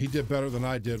 He did better than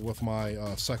I did with my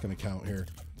second account here.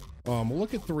 We'll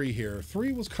look at 3 here.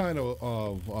 3 was kind of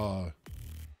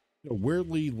you know,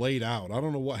 weirdly laid out. I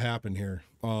don't know what happened here.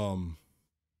 You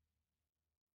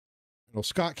know,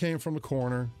 Scott came from the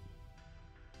corner.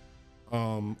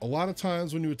 A lot of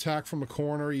times when you attack from the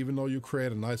corner, even though you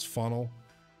create a nice funnel,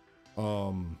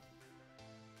 you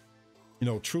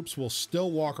know, troops will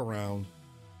still walk around.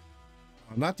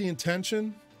 Not the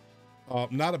intention,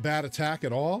 not a bad attack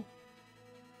at all.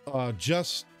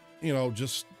 Just, you know,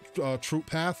 just troop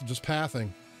path, just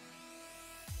pathing.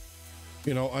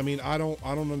 You know, I mean, I don't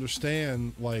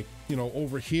understand, like, you know,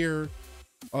 over here,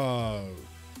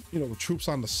 you know, the troops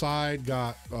on the side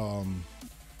got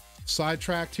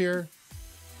sidetracked here.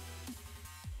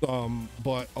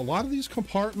 But a lot of these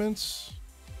compartments,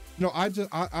 you know, I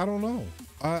don't know.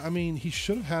 I mean, he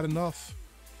should have had enough.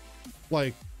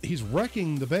 Like, he's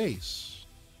wrecking the base.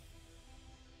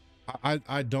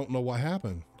 I don't know what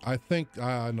happened. I think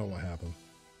I know what happened.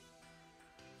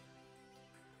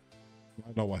 I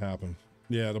know what happened.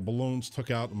 Yeah, the balloons took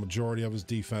out the majority of his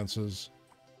defenses.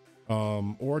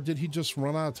 Or did he just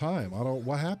run out of time?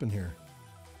 What happened here?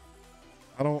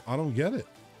 I don't get it.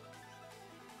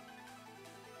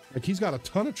 Like, he's got a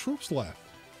ton of troops left.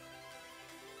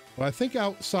 But I think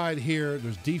outside here,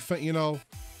 there's defense. You know,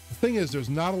 the thing is, there's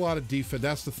not a lot of defense.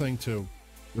 That's the thing, too.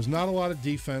 There's not a lot of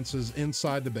defenses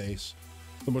inside the base.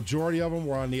 The majority of them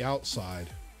were on the outside.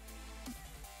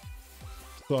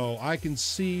 So I can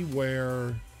see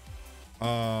where,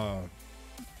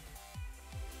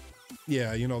 yeah,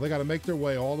 you know, they got to make their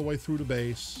way all the way through the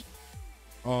base.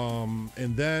 And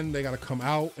then they got to come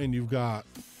out, and you've got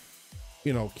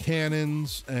you know,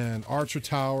 cannons and archer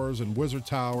towers and wizard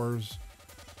towers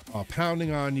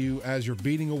pounding on you as you're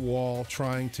beating a wall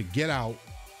trying to get out.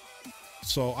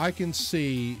 So I can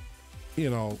see, you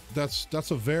know,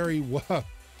 that's a very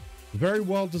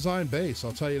well designed base,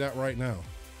 I'll tell you that right now.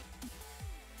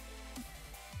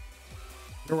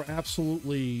 There were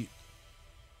absolutely,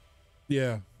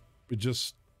 yeah, it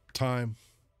just time.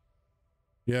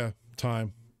 Yeah,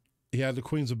 time. He had the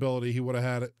queen's ability, he would have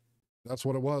had it. That's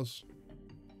what it was.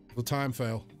 The time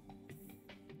fail.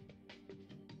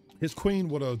 His queen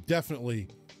would have definitely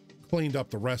cleaned up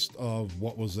the rest of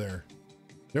what was there.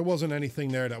 There wasn't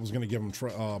anything there that was going to give him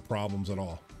problems at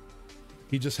all.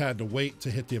 He just had to wait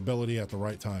to hit the ability at the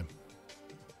right time.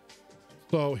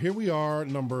 So here we are,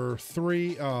 number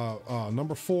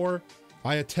 4.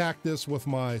 I attacked this with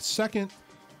my second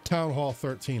Town Hall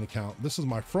 13 account. This is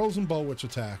my Frozen Bow Witch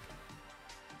attack.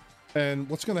 And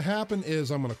what's going to happen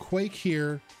is I'm going to Quake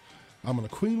here. I'm going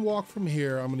to Queen Walk from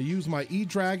here. I'm going to use my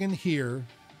E-Dragon here.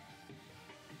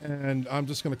 And I'm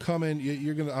just going to come in.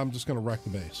 I'm just going to wreck the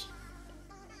base.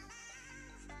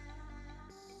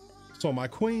 So my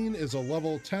queen is a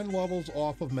level 10 levels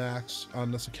off of max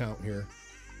on this account here.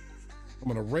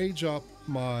 I'm going to rage up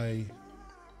my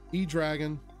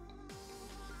E-Dragon,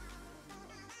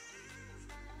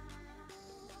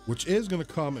 which is going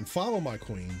to come and follow my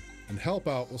queen and help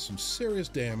out with some serious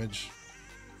damage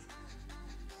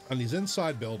on these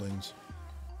inside buildings.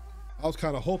 I was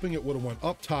kind of hoping it would have went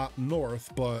up top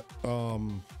north, but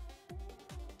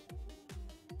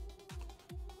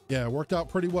yeah, it worked out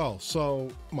pretty well. So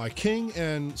my king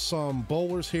and some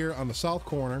bowlers here on the south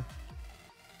corner,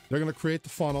 they're going to create the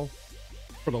funnel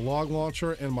for the log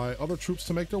launcher and my other troops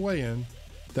to make their way in.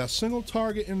 That single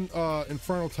target in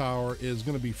Inferno Tower is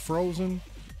going to be frozen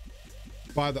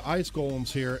by the ice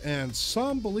golems here, and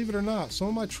some, believe it or not, some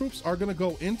of my troops are going to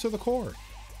go into the core.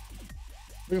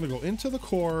 They're going to go into the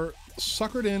core,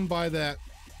 suckered in by that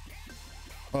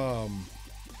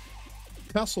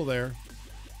pestle there.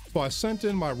 So I sent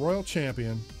in my Royal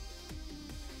Champion,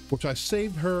 which I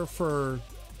saved her for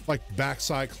like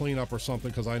backside cleanup or something,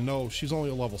 because I know she's only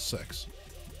a level 6.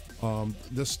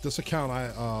 This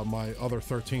account, my other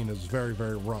 13 is very,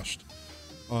 very rushed.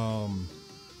 I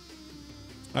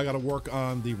got to work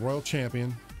on the Royal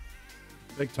Champion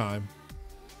big time.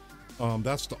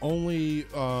 That's the only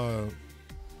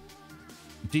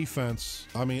defense,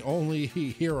 I mean, only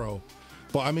hero.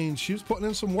 But I mean, she was putting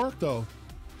in some work though.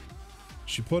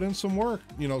 She put in some work,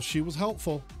 you know, she was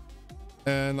helpful.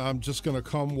 And I'm just gonna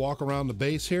come walk around the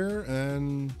base here,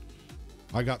 and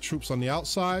I got troops on the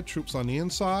outside, troops on the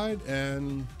inside,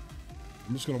 and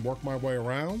I'm just gonna work my way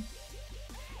around.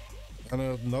 And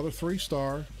another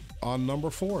 3-star on number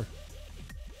 4.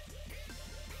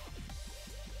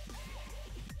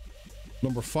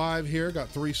 Number 5 here got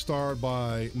 3-starred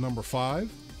by number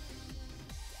 5.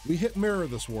 We hit mirror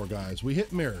this war, guys. We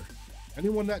hit mirror.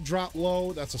 Anyone that dropped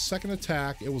low, that's a second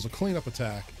attack. It was a cleanup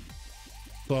attack.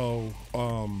 So,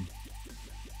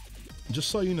 just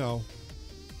so you know,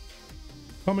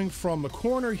 coming from the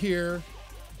corner here,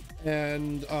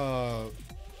 and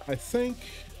I think,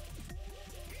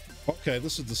 okay,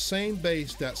 this is the same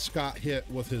base that Scott hit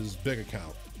with his big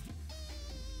account.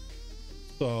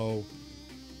 So,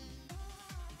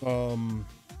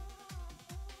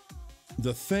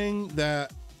 the thing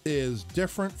that is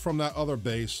different from that other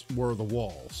base were the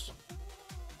walls.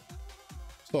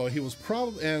 So he was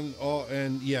probably,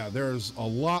 and yeah, there's a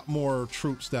lot more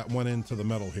troops that went into the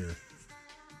middle here.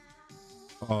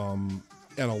 And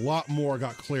a lot more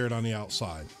got cleared on the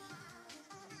outside.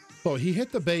 So he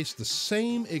hit the base the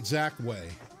same exact way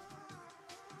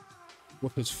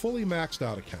with his fully maxed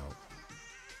out account.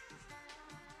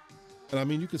 And I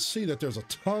mean, you can see that there's a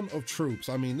ton of troops.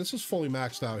 I mean, this is fully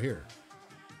maxed out here,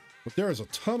 but there is a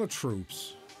ton of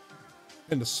troops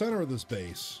in the center of this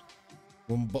base.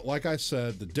 But like I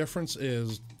said, the difference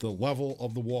is the level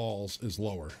of the walls is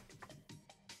lower.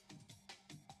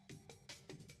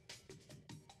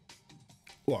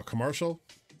 What, commercial?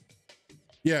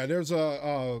 Yeah, there's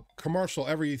a commercial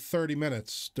every 30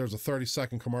 minutes. There's a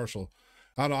 30-second commercial.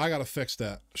 I don't know, I gotta fix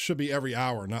that. Should be every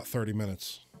hour, not 30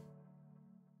 minutes.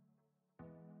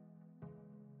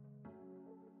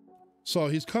 So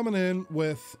he's coming in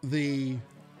with the,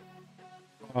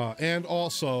 and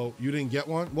also, you didn't get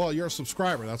one? Well, you're a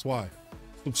subscriber, that's why.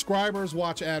 Subscribers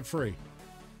watch ad-free.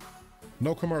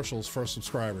 No commercials for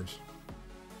subscribers.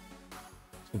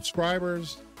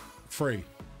 Subscribers, free.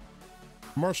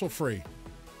 Commercial free.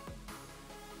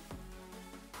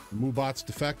 Moobot's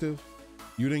defective.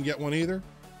 You didn't get one either?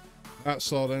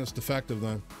 So then it's defective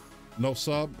then. No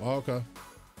sub? Oh, okay.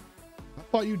 I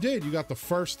thought you did. You got the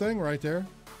first thing right there.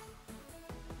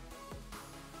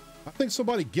 I think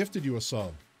somebody gifted you a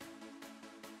sub.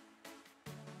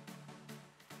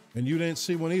 And you didn't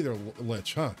see one either,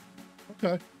 Lich, huh?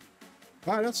 Okay.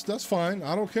 All right, that's fine.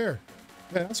 I don't care.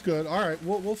 Yeah, that's good. All right,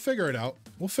 we'll figure it out.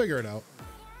 We'll figure it out.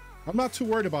 I'm not too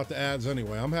worried about the ads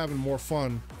anyway. I'm having more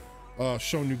fun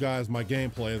showing you guys my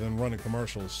gameplay than running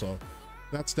commercials, so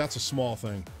that's a small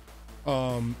thing.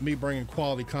 Me bringing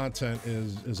quality content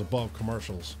is above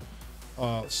commercials.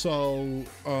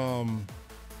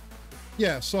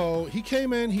 Yeah, so he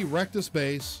came in, he wrecked this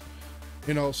base,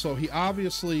 you know, so he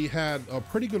obviously had a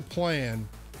pretty good plan.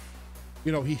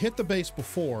 You know, he hit the base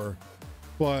before,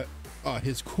 but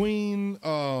his queen,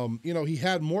 you know, he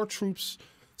had more troops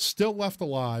still left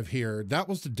alive here. That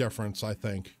was the difference, I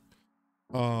think.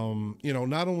 You know,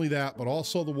 not only that, but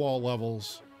also the wall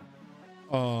levels.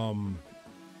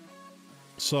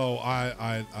 So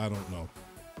I don't know.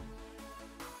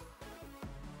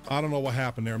 I don't know what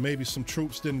happened there. Maybe some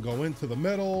troops didn't go into the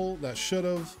middle that should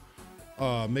have.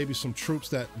 Maybe some troops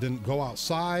that didn't go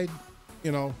outside,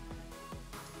 you know.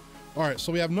 All right,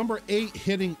 so we have number 8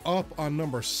 hitting up on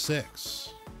number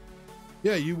 6.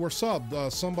 Yeah, you were subbed.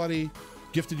 Somebody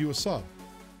gifted you a sub.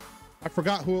 I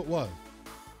forgot who it was.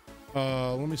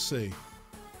 Let me see.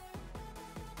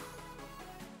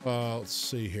 Let's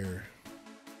see here.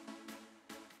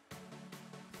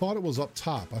 Thought it was up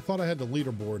top. I thought I had the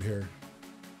leaderboard here.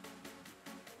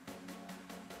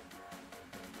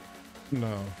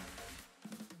 No.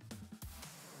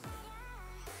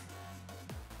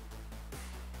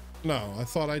 No, I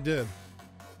thought I did.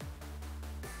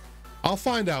 I'll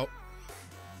find out.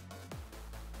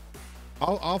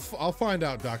 I'll find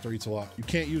out, Dr. Eats a Lot. You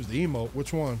can't use the emote.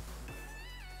 Which one?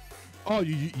 Oh,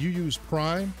 you use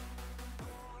Prime?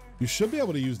 You should be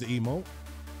able to use the emote.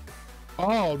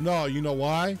 Oh no, you know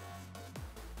why?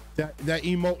 That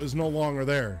emote is no longer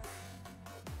there.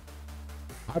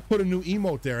 I put a new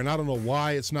emote there and I don't know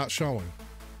why it's not showing.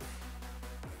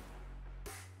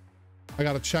 I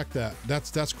gotta check that.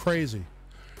 That's crazy.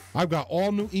 I've got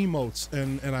all new emotes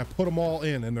and I put them all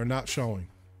in and they're not showing.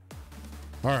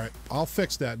 All right, I'll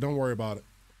fix that. Don't worry about it.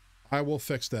 I will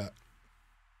fix that.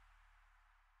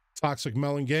 Toxic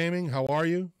Melon Gaming, how are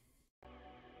you?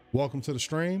 Welcome to the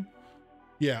stream.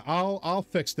 Yeah, I'll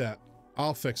fix that.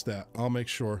 I'll fix that. I'll make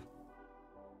sure.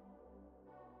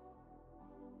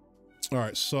 All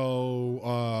right,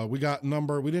 so we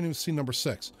didn't even see number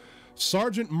 6.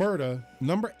 Sergeant Murda,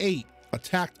 number 8,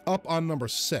 attacked up on number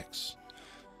 6.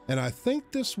 And I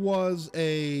think this was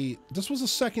a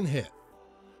second hit.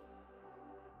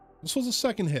 This was a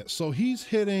second hit. So he's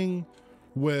hitting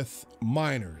with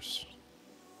miners,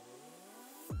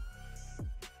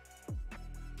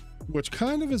 which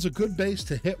kind of is a good base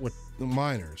to hit with the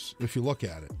miners if you look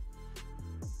at it.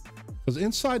 Because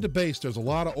inside the base, there's a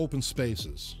lot of open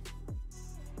spaces.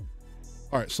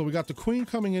 All right, so we got the queen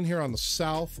coming in here on the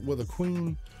south with a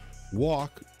queen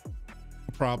walk,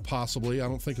 possibly. I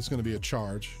don't think it's going to be a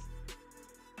charge.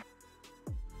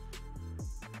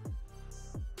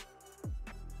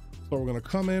 So we're going to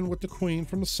come in with the queen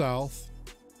from the south.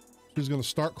 She's going to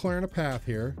start clearing a path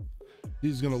here.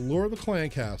 He's going to lure the clan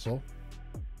castle.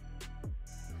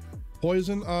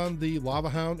 Poison on the lava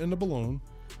hound and the balloon.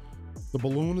 The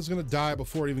balloon is going to die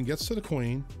before it even gets to the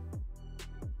queen.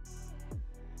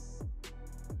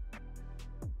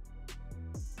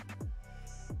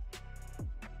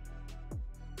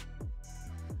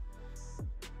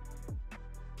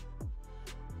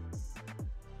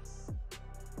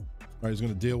 All right, he's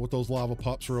going to deal with those lava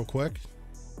pups real quick.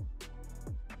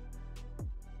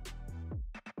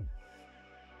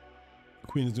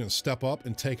 Queen is going to step up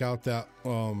and take out that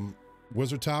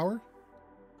wizard tower.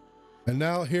 And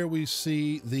now here we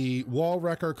see the wall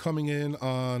wrecker coming in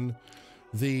on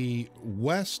the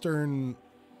western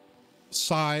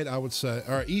side, I would say,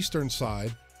 or eastern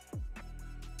side.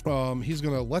 He's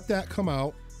going to let that come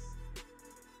out.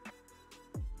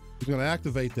 He's going to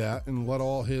activate that and let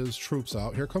all his troops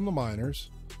out. Here come the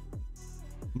miners.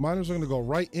 The miners are going to go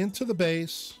right into the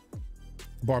base.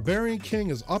 Barbarian King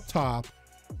is up top,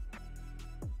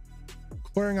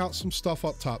 clearing out some stuff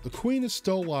up top. The queen is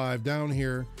still alive down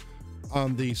here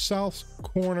on the south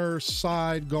corner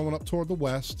side going up toward the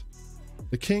west.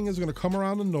 The king is going to come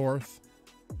around the north.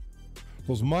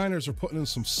 Those miners are putting in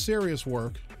some serious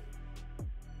work.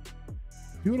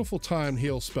 Beautiful timed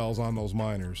heal spells on those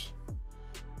miners.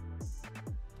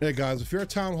 Hey guys, if you're at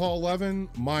Town Hall 11,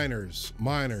 miners.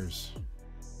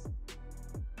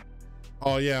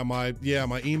 Oh yeah, my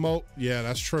emote. Yeah,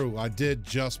 that's true. I did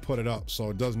just put it up, so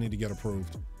it does need to get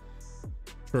approved.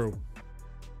 True.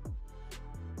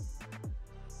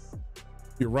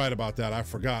 You're right about that. I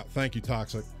forgot. Thank you,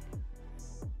 Toxic.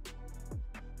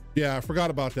 Yeah, I forgot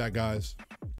about that, guys.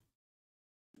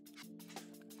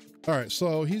 All right,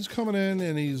 so he's coming in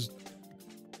and he's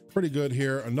pretty good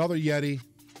here. Another Yeti.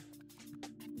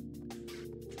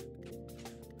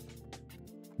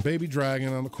 Baby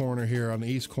Dragon on the corner here, on the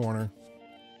east corner.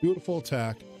 Beautiful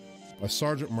attack by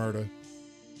Sergeant Murda.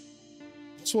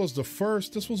 This was the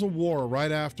first, this was a war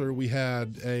right after we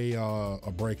had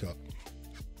a breakup.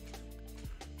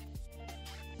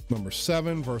 Number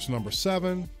 7 versus number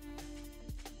 7.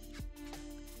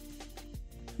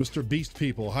 Mr. Beast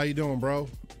People, how you doing, bro?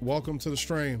 Welcome to the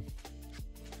stream.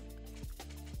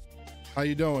 How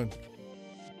you doing?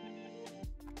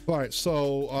 All right,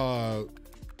 so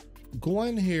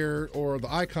Glenn here, or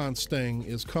the Icon Sting,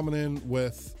 is coming in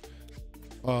with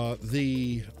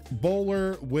the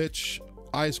Bowler Witch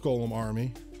Ice Golem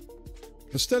army.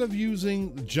 Instead of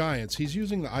using the giants, he's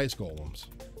using the ice golems.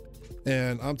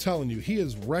 And I'm telling you, he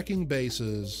is wrecking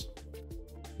bases,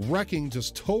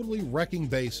 just totally wrecking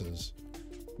bases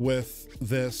with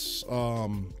this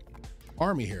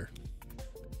army here.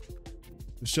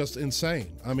 It's just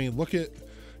insane. I mean, look at,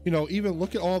 even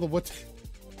look at all the,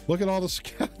 look at all the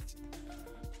scats.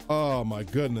 Oh my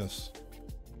goodness.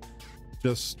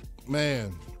 Just,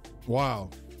 man, wow.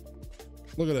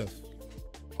 Look at this.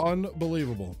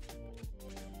 Unbelievable.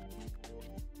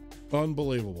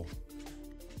 Unbelievable.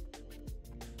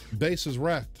 Base is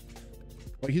wrecked.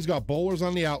 Like, he's got bowlers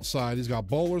on the outside. He's got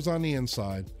bowlers on the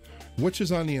inside.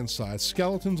 Witches on the inside.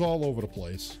 Skeletons all over the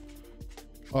place.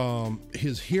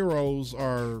 His heroes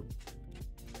are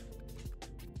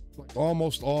like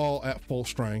almost all at full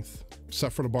strength,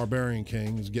 except for the Barbarian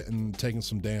King, who's taking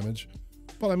some damage.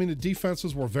 But I mean, the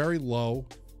defenses were very low,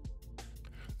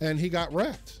 and he got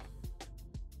wrecked.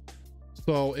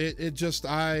 So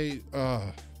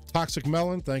Toxic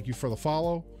Melon, thank you for the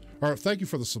follow, or thank you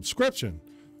for the subscription.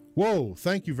 Whoa,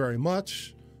 thank you very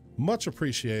much. Much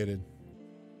appreciated.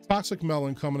 Toxic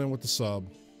Melon coming in with the sub.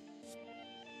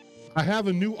 I have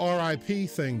a new RIP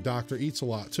thing, Dr. Eats a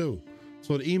Lot, too.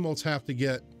 So the emotes have to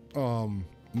get,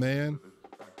 man.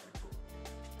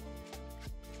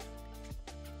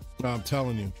 I'm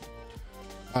telling you.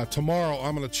 Tomorrow,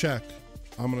 I'm going to check.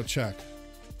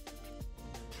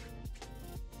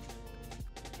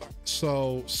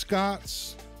 So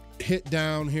Scott's hit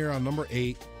down here on number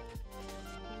 8.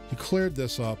 He cleared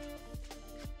this up.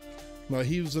 Now,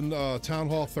 he was in Town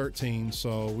Hall 13,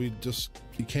 so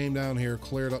he came down here,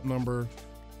 cleared up number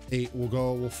 8.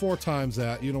 We'll 4 times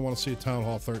that. You don't want to see a Town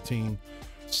Hall 13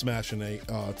 smashing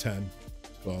 10.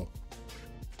 So,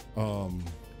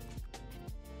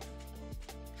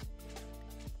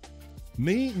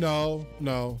 me? No.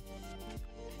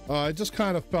 It just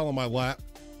kind of fell in my lap.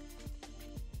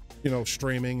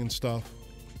 Streaming and stuff.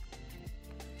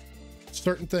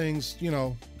 Certain things,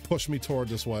 push me toward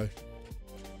this way.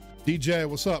 DJ,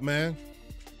 what's up, man?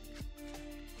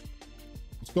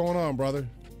 What's going on, brother?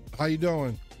 How you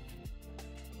doing?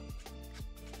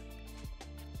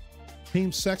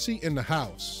 Team Sexy in the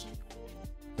house.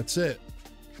 That's it.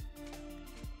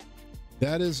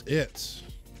 That is it.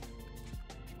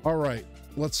 All right,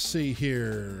 let's see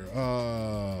here.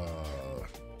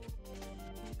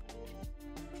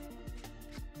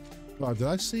 Did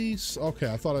I see?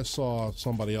 Okay, I thought I saw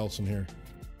somebody else in here.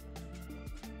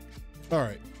 All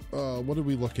right. What did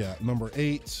we look at? Number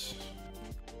 8.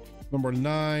 Number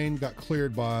 9 got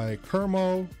cleared by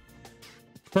Kermo.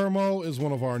 Kermo is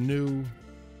one of our new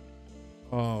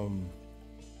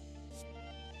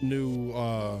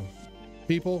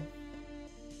people.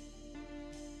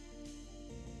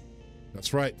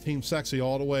 That's right. Team Sexy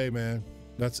all the way, man.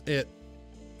 That's it.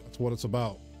 That's what it's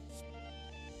about.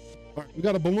 All right, we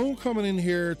got a balloon coming in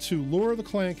here to lure the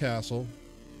clan castle.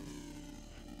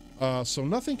 So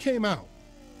nothing came out.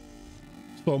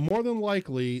 So more than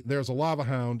likely, there's a lava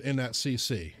hound in that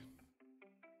CC.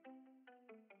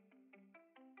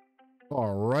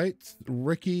 All right,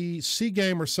 Ricky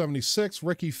C-Gamer 76,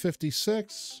 Ricky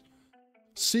 56,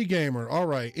 C-Gamer. All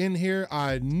right, in here,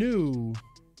 I knew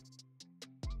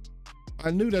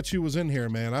that you was in here,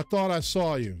 man. I thought I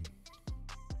saw you.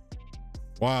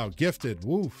 Wow, gifted.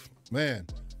 Woof, man.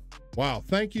 Wow,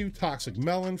 thank you, Toxic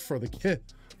Melon, for the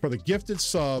gifted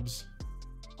subs.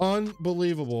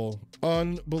 Unbelievable.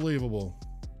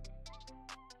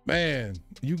 Man,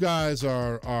 you guys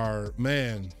are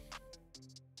man.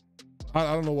 I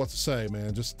don't know what to say,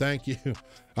 man. Just thank you.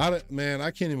 Man,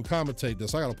 I can't even commentate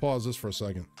this. I gotta pause this for a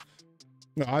second.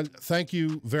 No, I thank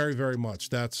you very, very much.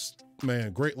 That's,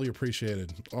 man, greatly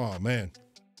appreciated. Oh man.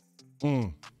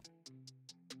 I'm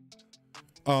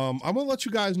gonna let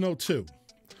you guys know too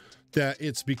that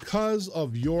it's because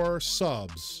of your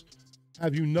subs.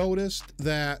 Have you noticed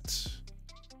that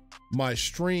my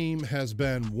stream has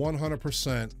been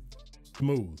 100%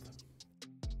 smooth.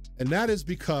 And that is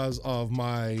because of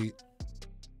my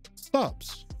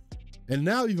subs. And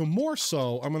now even more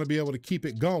so, I'm going to be able to keep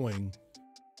it going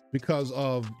because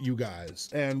of you guys.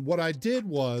 And what I did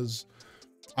was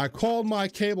I called my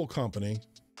cable company,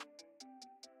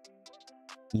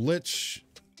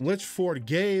 Litchford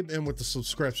Gabe, in with the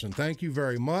subscription. Thank you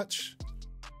very much.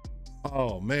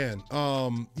 Oh man.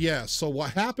 Yeah, so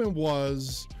what happened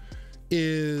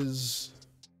is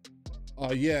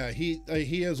yeah, he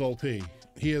is OP.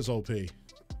 He is OP.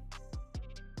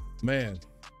 Man.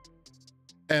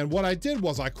 And what I did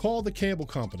was I called the cable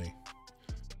company.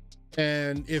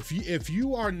 And if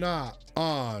you are not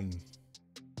on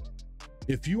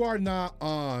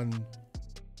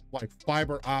like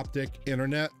fiber optic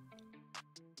internet,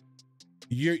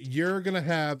 you're gonna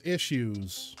have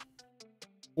issues,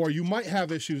 or you might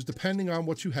have issues depending on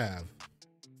what you have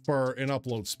for an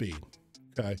upload speed.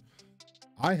 Okay,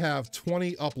 I have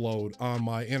 20 upload on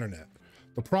my internet.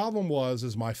 The problem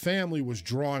is my family was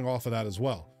drawing off of that as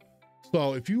well.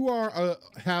 So if you are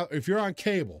if you're on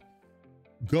cable,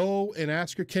 go and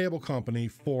ask your cable company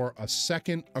for a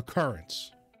second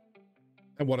occurrence.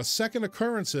 And what a second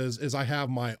occurrence is I have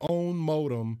my own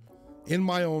modem in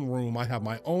my own room. I have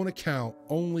my own account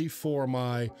only for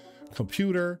my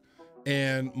computer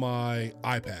and my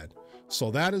iPad.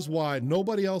 So that is why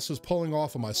nobody else is pulling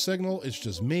off of my signal. It's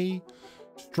just me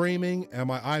streaming and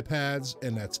my iPads,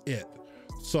 and that's it.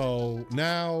 So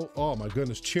now, oh my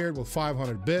goodness, cheered with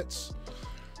 500 bits.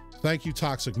 Thank you,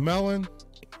 Toxic Melon.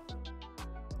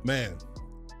 Man,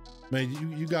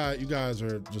 you guys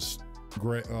are just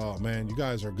great. Oh man, you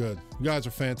guys are good. You guys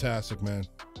are fantastic, man.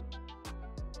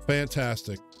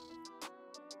 Fantastic.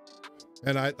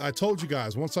 And I told you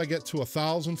guys, once I get to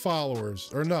 1,000 followers,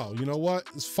 or no, you know what?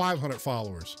 It's 500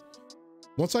 followers.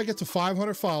 Once I get to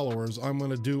 500 followers, I'm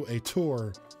going to do a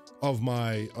tour of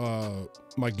my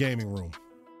my gaming room.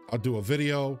 I'll do a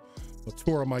video, a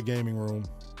tour of my gaming room.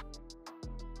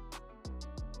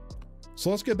 So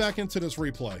let's get back into this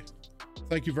replay.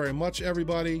 Thank you very much,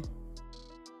 everybody.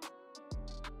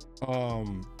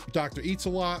 Dr. Eats a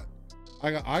Lot.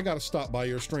 I got to stop by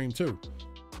your stream too.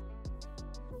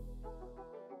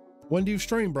 When do you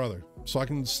stream, brother? So I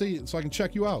can see, so I can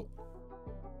check you out.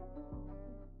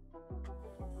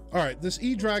 All right, this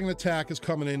E-Dragon attack is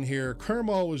coming in here.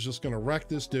 Kermo is just gonna wreck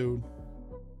this dude.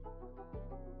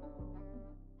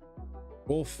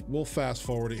 We'll fast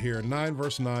forward it here. 9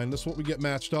 versus 9. This is what we get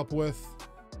matched up with.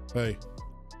 Hey,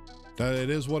 that it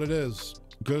is what it is.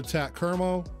 Good attack,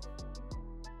 Kermo.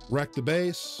 Wreck the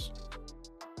base.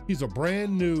 He's a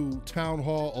brand new Town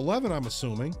Hall 11, I'm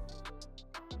assuming.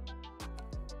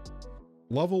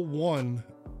 Level 1.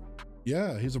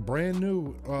 Yeah, he's a brand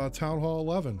new Town Hall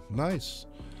 11. Nice.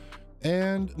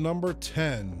 And number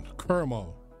 10,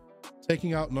 Kermo,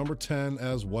 taking out number 10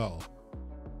 as well.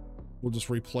 We'll just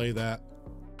replay that.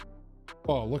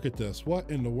 Oh, look at this. What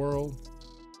in the world?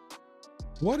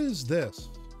 What is this?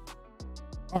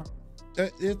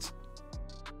 It's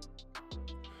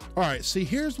all right. See,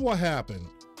 here's what happened.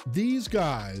 These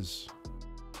guys.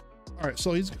 All right,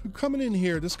 so he's coming in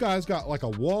here. This guy's got like a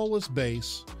wallless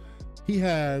base. He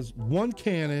has one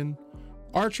cannon,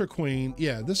 Archer Queen.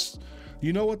 Yeah, this.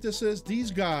 You know what this is? These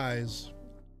guys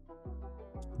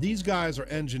are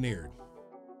engineered.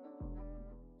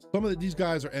 These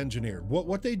guys are engineered.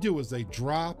 What they do is they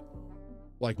drop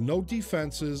like no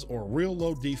defenses or real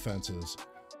low defenses.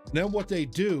 And then what they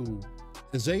do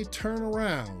is they turn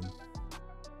around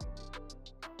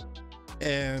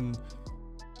and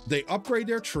they upgrade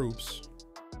their troops.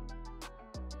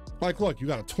 Like, look, you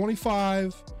got a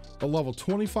 25, a level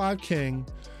 25 king,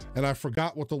 and I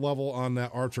forgot what the level on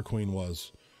that Archer Queen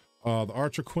was. The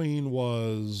Archer Queen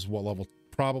was what level?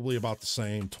 Probably about the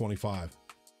same, 25.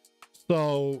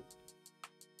 So,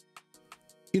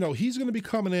 you know, he's going to be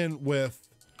coming in with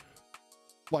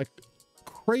like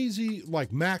crazy,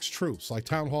 like max troops, like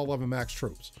Town Hall 11 max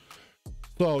troops.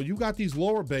 So you got these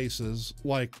lower bases,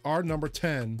 like our number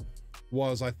 10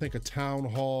 was, I think, a Town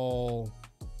Hall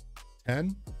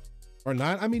 10 or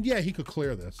 9. I mean, yeah, he could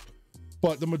clear this.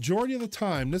 But the majority of the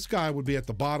time, this guy would be at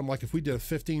the bottom. Like if we did a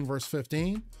 15 versus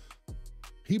 15,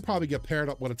 he'd probably get paired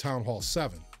up with a Town Hall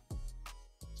 7.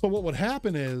 So what would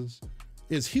happen is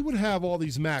he would have all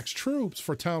these max troops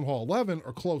for Town Hall 11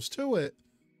 or close to it,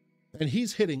 and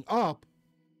he's hitting up,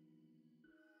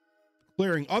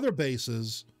 clearing other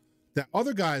bases that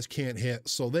other guys can't hit,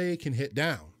 so they can hit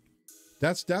down.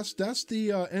 That's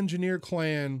the Engineer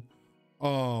Clan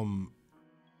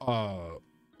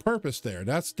purpose there.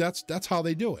 That's how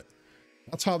they do it.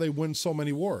 That's how they win so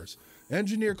many wars.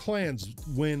 Engineer clans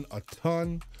win a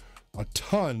ton a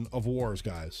ton of wars,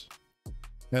 guys.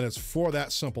 And it's for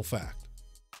that simple fact.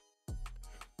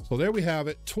 So there we have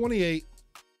it, 28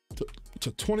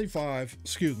 to 25,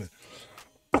 excuse me.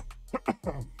 Oh,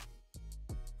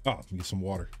 let me get some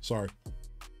water, sorry.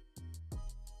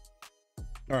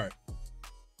 All right,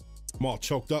 I'm all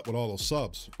choked up with all those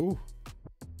subs. Ooh,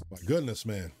 my goodness,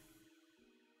 man.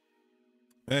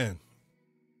 Man,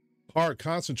 hard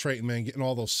concentrating, man, getting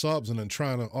all those subs and then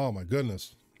trying to, oh my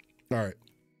goodness. All right.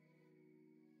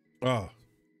 All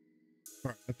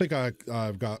right, I think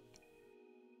I've got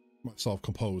myself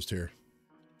composed here.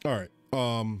 All right.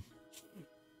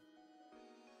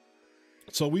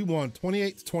 So we won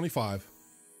 28 to 25.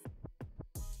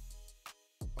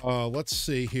 Let's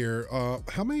see here.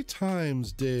 How many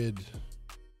times did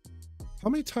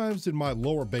my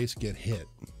lower base get hit?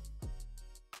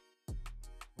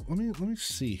 Let me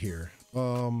see here.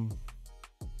 All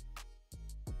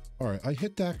right, I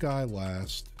hit that guy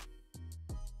last.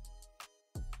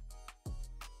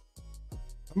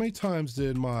 How many times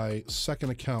did my second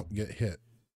account get hit?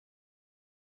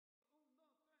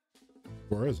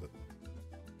 Where is it?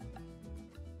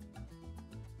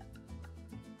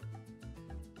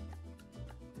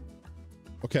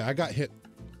 Okay, I got hit.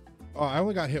 Oh, I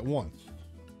only got hit once.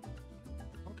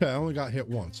 Okay, I only got hit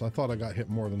once. I thought I got hit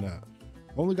more than that.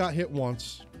 Only got hit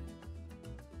once.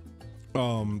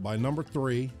 By number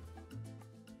 3.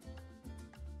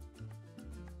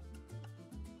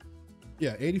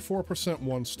 Yeah, 84%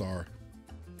 1-star.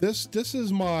 This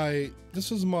is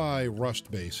my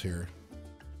rushed base here.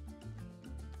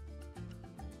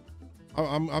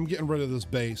 I'm getting rid of this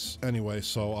base anyway,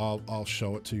 so I'll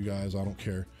show it to you guys. I don't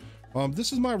care.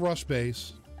 This is my rush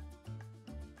base.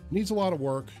 Needs a lot of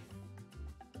work,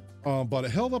 but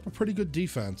it held up a pretty good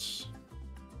defense.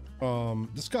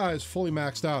 This guy is fully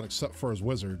maxed out except for his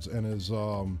wizards and his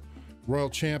royal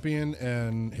champion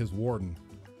and his warden,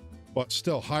 but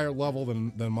still higher level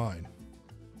than mine.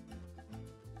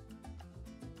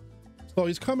 So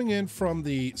he's coming in from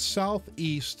the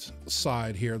southeast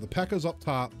side here. The P.E.K.K.A.'s up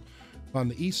top on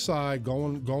the east side,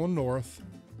 going north.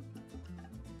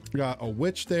 We got a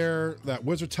witch there. That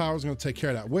wizard tower is going to take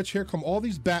care of that witch. Here come all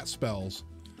these bat spells.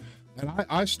 And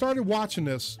I started watching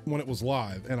this when it was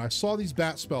live, and I saw these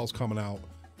bat spells coming out,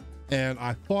 and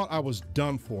I thought I was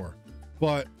done for.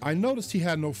 But I noticed he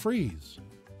had no freeze.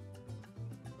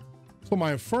 So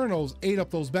my Infernos ate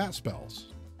up those bat spells.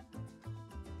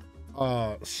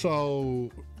 So,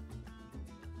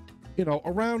 you know,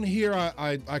 around here,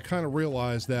 I kind of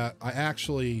realized that I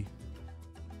actually,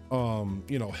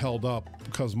 you know, held up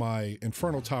because my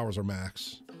Inferno towers are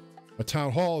max. My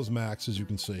Town Hall is max, as you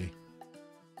can see.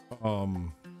 No,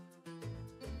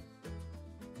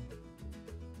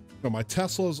 my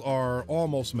Teslas are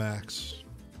almost max.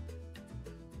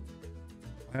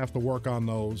 I have to work on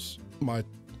those. My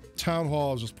Town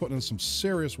Hall is just putting in some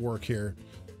serious work here.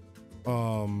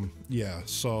 Yeah,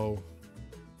 so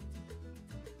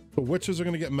the witches are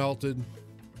going to get melted.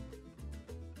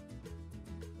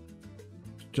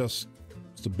 Just,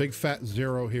 it's a big fat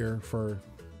 0 here for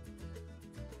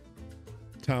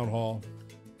Town Hall.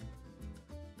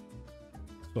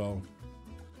 So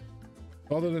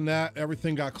other than that,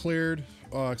 everything got cleared,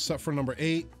 except for number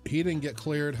 8. He didn't get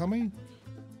cleared. How many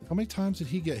times did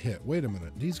he get hit? Wait a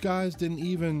minute. These guys didn't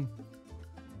even.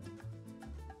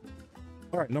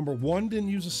 All right, number 1 didn't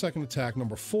use a second attack.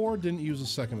 Number 4 didn't use a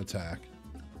second attack.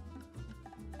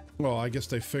 Well, I guess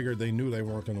they figured they knew they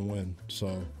weren't going to win.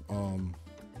 So,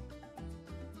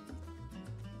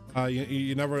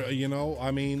 you never, you know,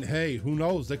 I mean, hey, who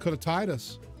knows? They could have tied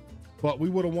us, but we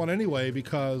would have won anyway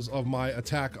because of my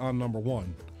attack on number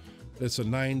 1. It's a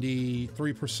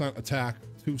 93% attack,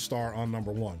 2-star on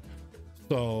number 1.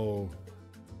 So,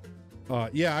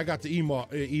 yeah, I got the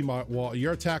emote wall.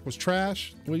 Your attack was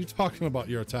trash? What are you talking about?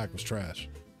 Your attack was trash.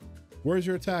 Where's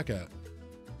your attack at?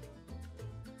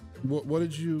 What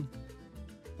did you?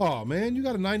 Oh man, you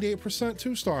got a 98%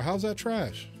 2-star. How's that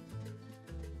trash?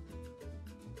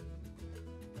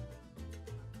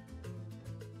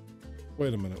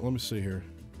 Wait a minute. Let me see here.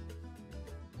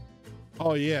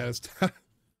 Oh yeah, it's all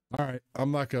right.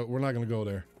 We're not gonna go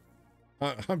there.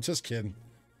 I'm just kidding.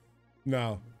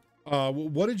 No.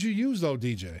 What did you use though,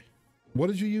 DJ? What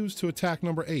did you use to attack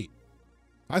number 8?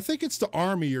 I think it's the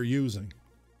army you're using.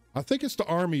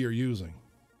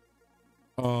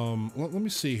 Let me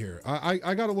see here.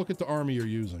 I got to look at the army you're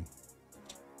using.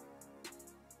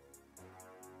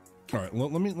 All right,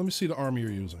 let me see the army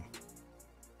you're using.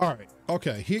 All right.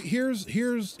 Okay. Here's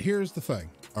the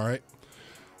thing. All right.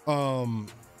 I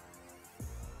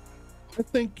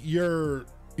think you're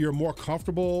more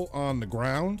comfortable on the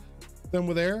ground than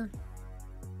with air.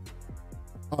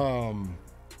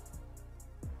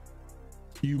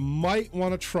 You might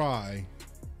want to try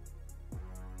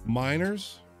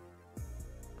miners,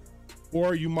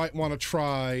 or you might want to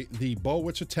try the Bow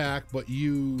Witch attack, but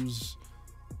use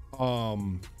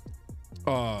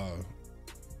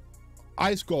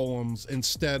ice golems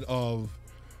instead of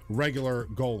regular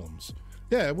golems.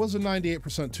 Yeah, it was a 98%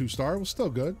 2-star. It was still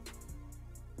good.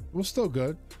 It was still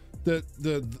good.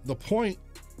 The point.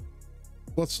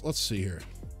 Let's see here.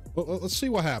 Let's see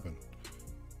what happened.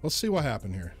 Let's see what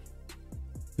happened here.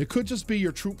 It could just be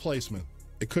your troop placement.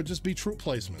 It could just be troop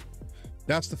placement.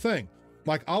 That's the thing.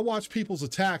 Like, I'll watch people's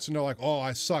attacks and they're like, oh,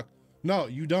 I suck. No,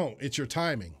 you don't. It's your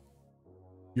timing.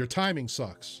 Your timing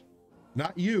sucks.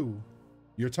 Not you,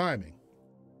 your timing.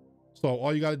 So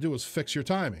all you got to do is fix your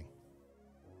timing.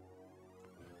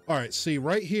 All right, see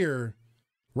right here,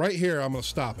 I'm going to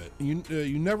stop it.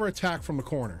 You never attack from the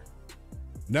corner.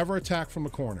 Never attack from the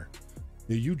corner.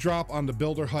 You drop on the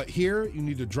builder hut here, you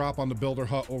need to drop on the builder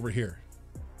hut over here.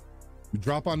 You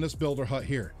drop on this builder hut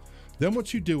here. Then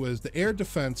what you do is the air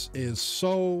defense is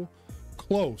so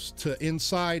close to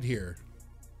inside here.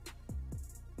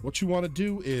 What you want to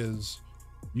do is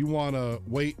you want to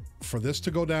wait for this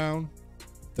to go down.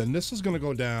 Then this is going to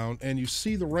go down, and you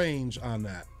see the range on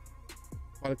that.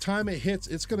 By the time it hits,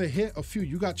 it's going to hit a few.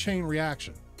 You got chain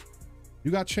reaction.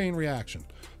 You got chain reaction.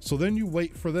 So then you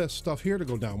wait for this stuff here to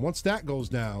go down. Once that goes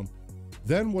down,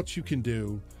 then what you can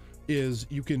do is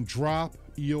you can drop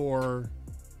your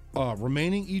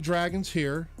remaining E-Dragons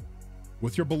here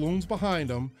with your balloons behind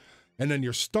them, and then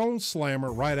your Stone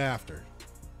Slammer right after.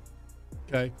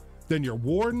 Okay? Then your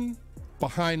Warden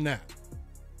behind that.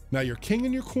 Now your King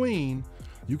and your Queen,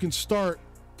 you can start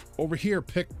over here,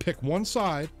 pick one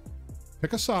side,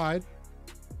 pick a side,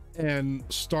 and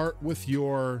start with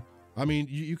your, I mean,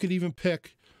 you could even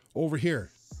pick over here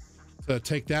to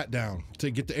take that down, to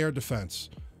get the air defense,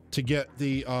 to get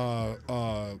the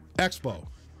Expo.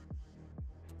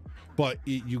 But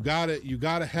you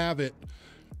gotta have it.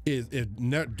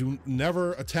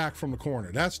 Never attack from the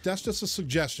corner. That's just a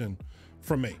suggestion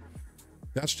from me.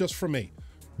 That's just for me.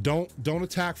 Don't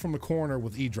attack from the corner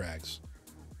with E-Drags.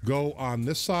 Go on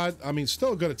this side. I mean,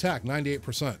 still a good attack,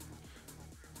 98%,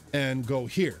 and go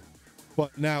here.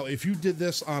 But now, if you did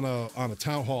this on a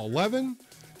Town Hall 11,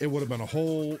 it would have been a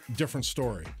whole different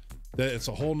story. It's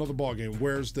a whole nother ballgame.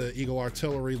 Where's the Eagle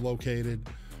Artillery located?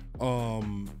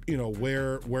 You know,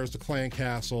 where's the Clan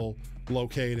Castle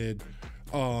located?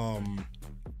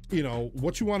 You know,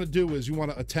 what you want to do is you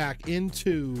want to attack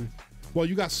into, well,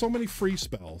 you got so many free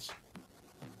spells,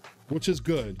 which is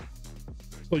good.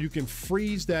 So you can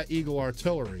freeze that Eagle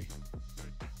Artillery.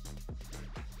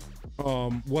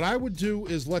 What I would do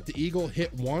is let the Eagle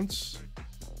hit once,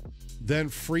 then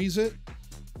freeze it,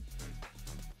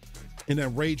 and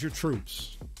then rage your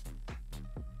troops.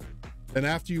 And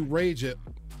after you rage it,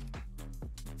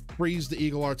 freeze the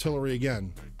Eagle Artillery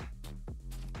again,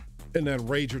 and then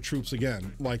rage your troops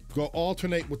again. Like, go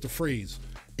alternate with the freeze.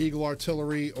 Eagle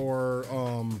Artillery, or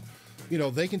you know,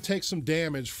 they can take some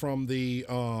damage from the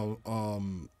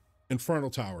Infernal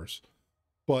Towers.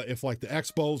 But if like the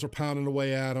Expos are pounding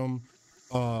away at them,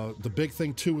 the big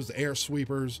thing too is the air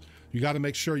sweepers. You got to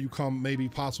make sure you come maybe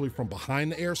possibly from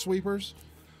behind the air sweepers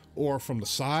or from the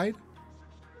side,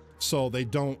 so they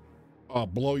don't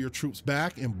blow your troops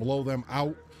back and blow them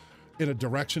out in a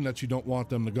direction that you don't want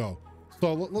them to go.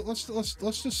 So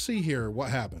let's just see here what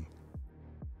happened.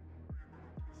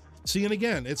 See, and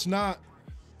again, it's not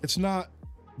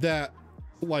that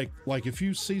like if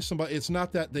you see somebody, it's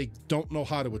not that they don't know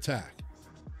how to attack.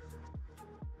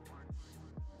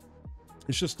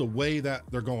 It's just the way that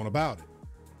they're going about it.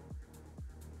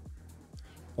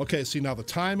 Okay, see, now the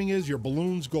timing is your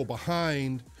balloons go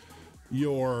behind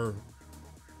your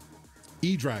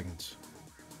E-Dragons.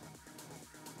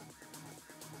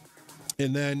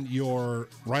 And then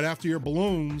right after your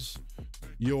balloons,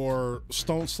 your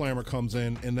Stone Slammer comes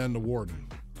in, and then the Warden.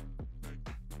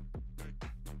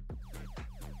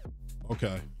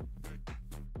 Okay.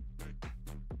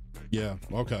 Yeah,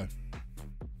 okay.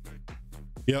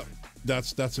 Yep,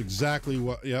 that's exactly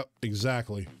what, yep,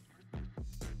 exactly.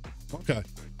 Okay.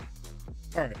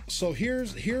 All right, so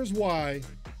here's why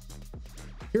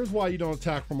you don't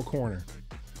attack from a corner.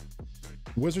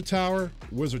 Wizard Tower.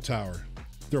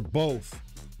 They're both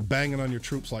banging on your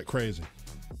troops like crazy.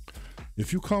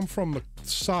 If you come from the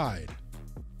side,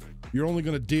 you're only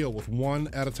going to deal with one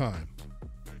at a time.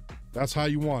 That's how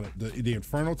you want it. The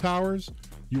Infernal Towers,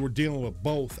 you were dealing with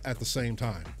both at the same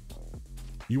time.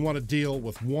 You want to deal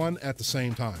with one at the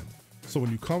same time. So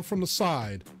when you come from the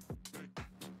side,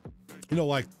 you know,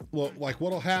 like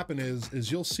what'll happen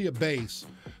is you'll see a base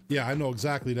Yeah, I know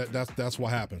exactly that's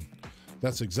what happened.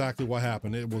 That's exactly what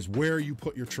happened. It was where you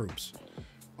put your troops.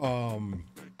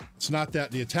 It's not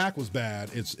that the attack was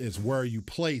bad, it's where you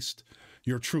placed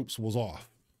your troops was off.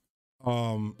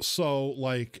 So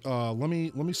like let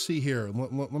me see here.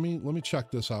 Let me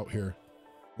check this out here.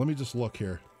 Let me just look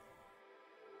here.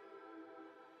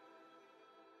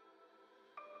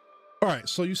 All right,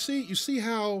 so you see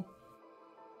how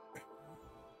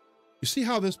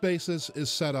this base is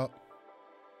set up.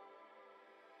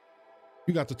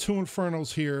 You got the two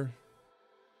infernos here,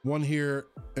 one here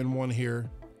and one here.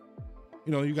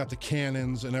 You know, you got the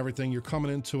cannons and everything. You're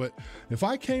coming into it. If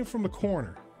I came from the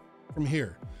corner from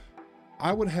here,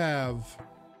 I would have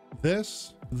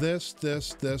this,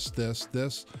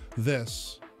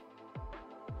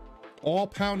 all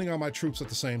pounding on my troops at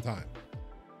the same time.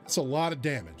 It's a lot of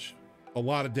damage, a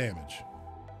lot of damage.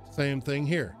 Same thing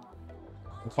here.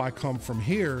 If I come from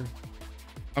here,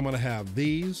 I'm gonna have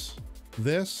these,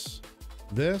 these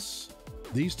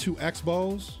two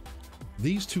X-bows,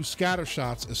 these two scatter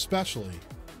shots especially.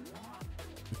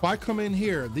 If I come in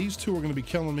here, these two are gonna be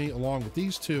killing me along with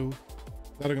these two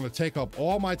that are gonna take up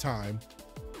all my time,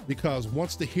 because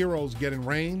once the heroes get in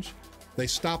range, they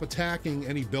stop attacking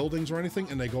any buildings or anything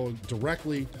and they go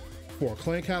directly for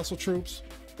clan castle troops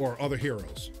or other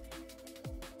heroes.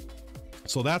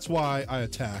 So that's why I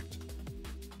attacked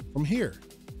from here,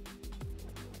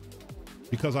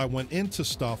 because I went into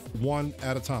stuff one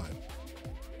at a time.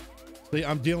 See,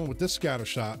 I'm dealing with this scatter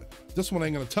shot. This one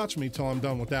ain't gonna touch me till I'm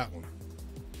done with that one.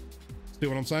 See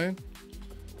what I'm saying?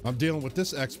 I'm dealing with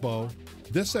this X-bow.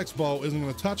 This X-bow isn't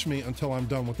gonna touch me until I'm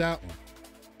done with that one.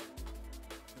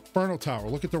 Inferno Tower,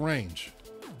 look at the range.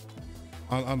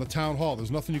 On the town hall,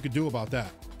 there's nothing you could do about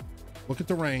that. Look at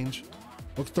the range.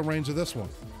 Look at the range of this one.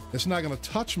 It's not gonna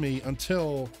touch me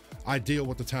until I deal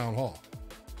with the town hall.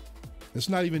 It's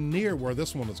not even near where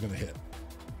this one is gonna hit.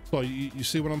 So you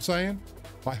see what I'm saying?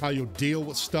 By how you'll deal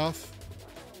with stuff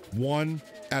one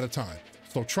at a time.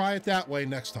 So try it that way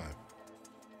next time.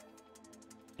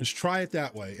 Just try it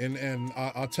that way. And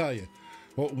I'll tell you,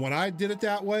 when I did it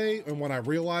that way and when I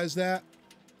realized that,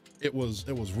 it was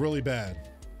really bad.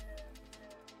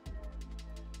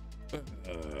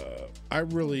 I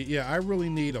really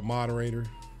need a moderator.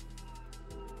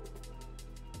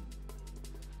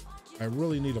 I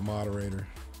really need a moderator.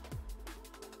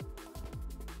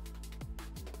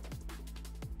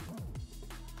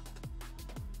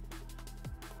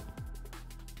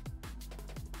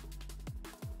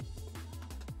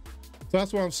 So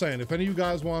that's what I'm saying. If any of you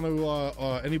guys want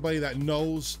to, anybody that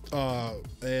knows,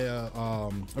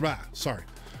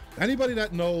 anybody that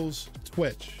knows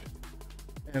Twitch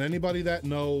and anybody that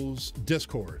knows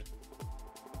Discord,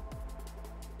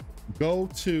 go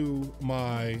to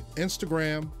my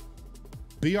Instagram,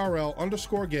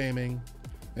 BRL_gaming,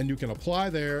 and you can apply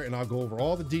there, and I'll go over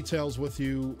all the details with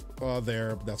you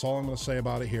there. That's all I'm going to say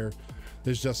about it here.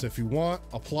 There's just, if you want,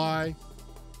 apply,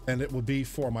 and it will be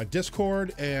for my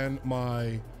Discord and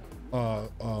my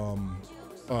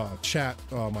chat,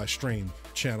 my stream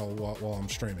channel while I'm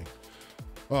streaming.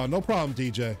 No problem,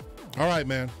 DJ. All right,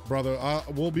 man, brother.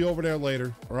 We'll be over there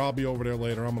later, or I'll be over there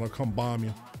later. I'm gonna come bomb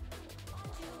you.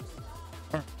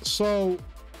 All right, so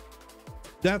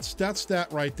that's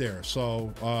that right there.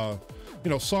 So you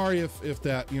know, sorry if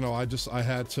that, you know, I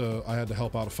had to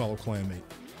help out a fellow clanmate.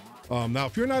 Now,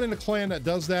 if you're not in a clan that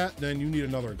does that, then you need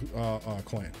another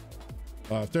clan.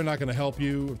 If they're not going to help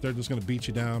you, if they're just going to beat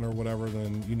you down or whatever,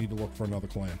 then you need to look for another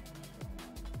clan.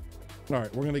 All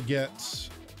right, we're going to get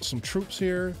some troops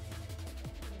here.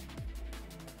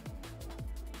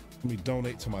 Let me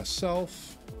donate to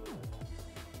myself.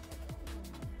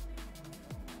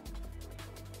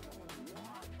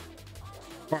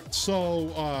 All right,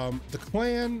 so the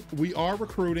clan, we are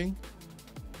recruiting.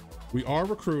 We are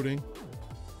recruiting.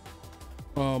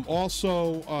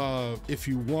 Also, if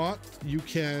you want, you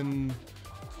can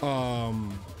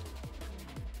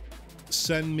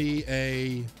send me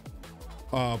a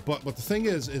but the thing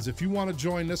is if you want to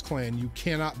join this clan, you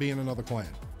cannot be in another clan.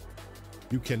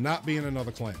 You cannot be in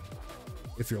another clan.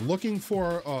 If you're looking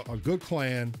for a good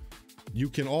clan, you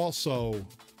can also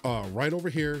right over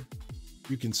here,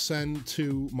 you can send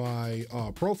to my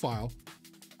profile,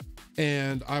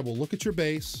 and I will look at your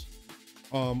base.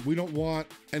 We don't want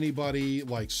anybody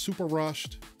like super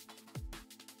rushed.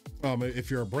 If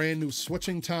you're a brand new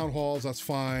switching town halls, that's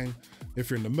fine. If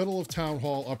you're in the middle of town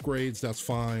hall upgrades, that's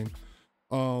fine.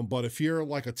 But if you're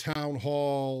like a town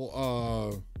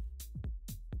hall,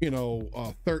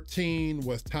 13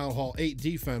 with town hall 8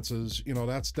 defenses, you know,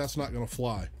 that's not gonna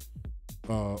fly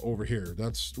over here.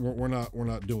 We're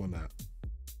not doing that.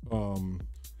 You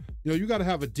know, you got to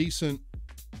have a decent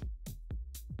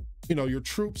you know, your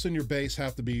troops and your base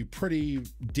have to be pretty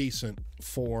decent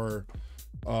for,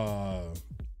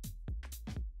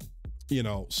 you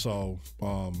know, so,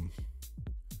 all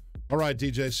right,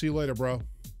 DJ, see you later, bro.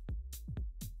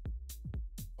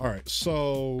 All right,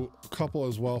 so a couple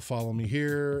as well follow me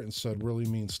here and said really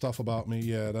mean stuff about me.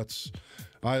 Yeah, that's,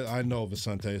 I know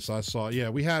Vicentes. I saw, yeah,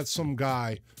 we had some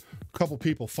guy, a couple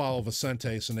people follow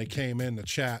Vicentes and they came in the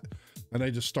chat and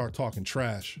they just start talking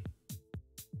trash.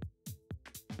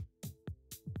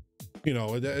 You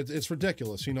know, it's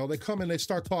ridiculous. You know, they come in, they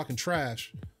start talking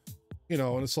trash, you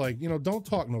know, and it's like, you know, don't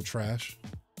talk no trash.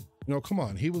 You know, come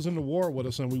on, he was in the war with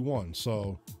us and we won.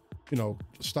 So, you know,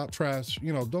 stop trash.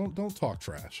 You know, don't talk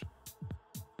trash.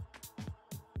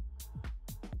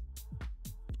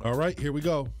 All right, here we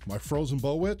go. My Frozen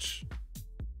Bow Witch.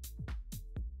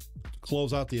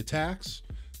 Close out the attacks.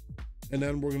 And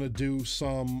then we're going to do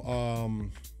some,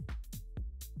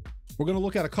 we're going to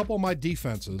look at a couple of my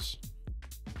defenses.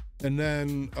 And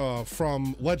then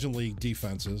from Legend League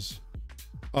defenses.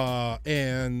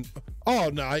 And,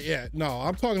 oh, no, yeah, no,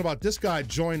 I'm talking about this guy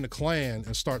joined the clan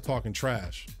and start talking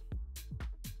trash.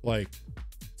 Like,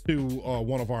 to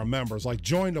one of our members. Like,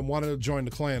 joined him, wanted to join the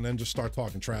clan, and then just start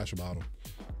talking trash about him.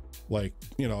 Like,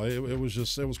 you know, it was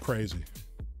just, it was crazy.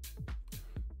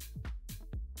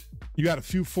 You got a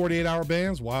few 48-hour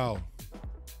bans? Wow.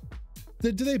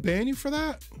 Did they ban you for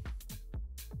that?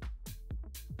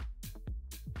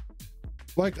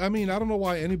 Like, I mean, I don't know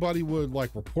why anybody would,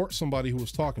 like, report somebody who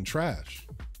was talking trash.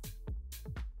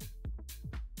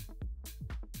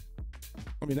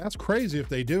 I mean, that's crazy if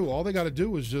they do. All they got to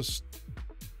do is just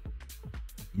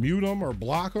mute them or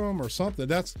block them or something.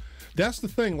 That's the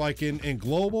thing. Like in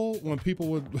global, when people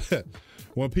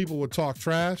would talk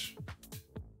trash,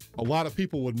 a lot of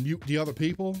people would mute the other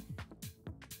people.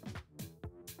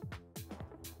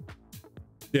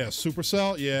 Yeah,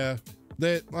 Supercell. Yeah,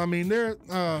 there's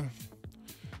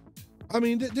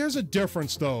a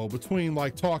difference though between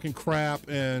like talking crap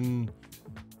and,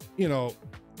 you know,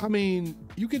 I mean,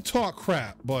 you can talk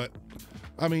crap, but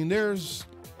I mean, there's,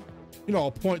 you know,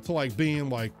 a point to like being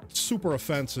like super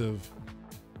offensive.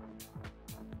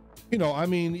 You know, I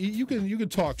mean, you can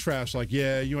talk trash like,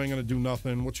 yeah, you ain't gonna do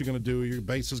nothing. What you gonna do? Your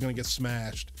base is gonna get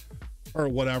smashed or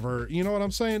whatever. You know what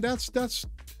I'm saying? That's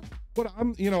what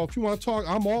I'm, you know, if you want to talk,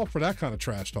 I'm all for that kind of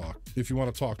trash talk. If you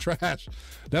want to talk trash,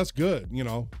 that's good, you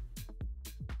know.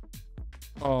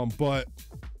 But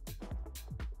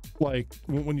like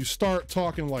when you start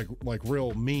talking like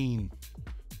real mean,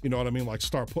 you know what I mean? Like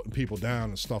start putting people down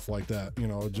and stuff like that, you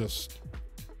know, it just,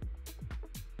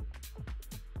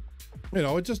 you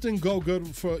know, it just didn't go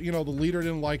good for, you know, the leader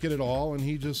didn't like it at all. And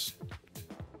he just,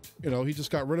 you know, he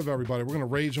just got rid of everybody. We're going to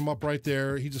rage him up right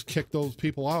there. He just kicked those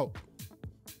people out.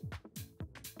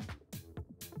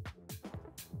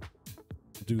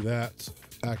 Do that,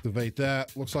 activate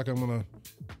that. Looks like I'm going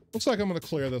to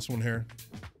clear this one here.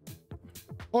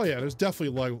 Oh yeah, there's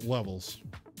definitely levels.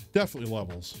 Definitely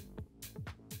levels.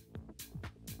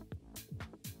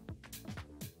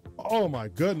 Oh my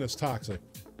goodness, toxic.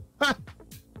 Ha!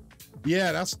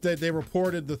 Yeah, they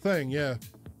reported the thing, yeah.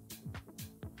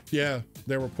 Yeah,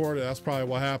 they reported, that's probably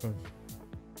what happened.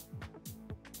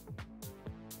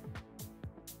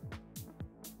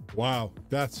 Wow,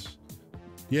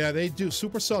 yeah, they do.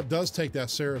 Supercell does take that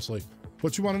seriously.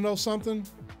 But you want to know something?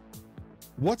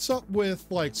 What's up with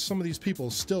like some of these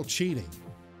people still cheating?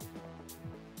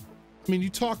 I mean, you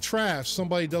talk trash,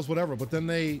 somebody does whatever, but then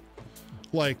they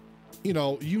like, you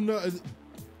know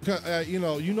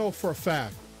for a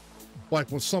fact, like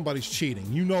when somebody's cheating,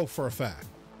 you know for a fact,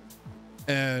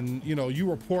 and you know, you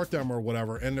report them or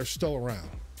whatever, and they're still around.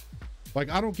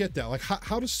 Like, I don't get that. Like,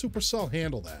 how does Supercell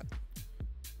handle that?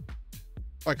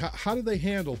 Like, how do they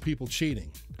handle people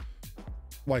cheating?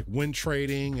 Like win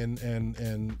trading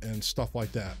and stuff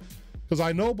like that. Because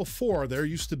I know before there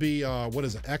used to be what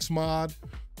is it, Xmod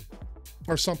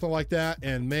or something like that,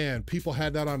 and man, people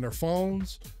had that on their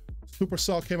phones.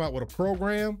 Supercell came out with a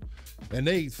program and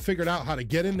they figured out how to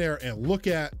get in there and look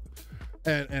at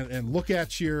and look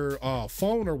at your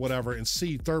phone or whatever and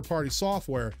see third-party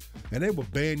software, and they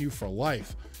would ban you for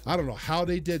life. I don't know how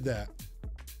they did that.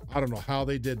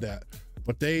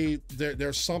 But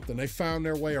there's something. They found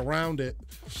their way around it.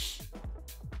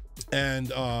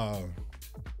 And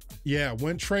yeah,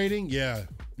 win trading, yeah.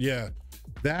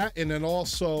 That, and then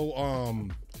also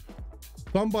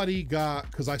somebody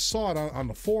got, because I saw it on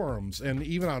the forums and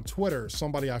even on Twitter,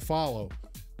 somebody I follow,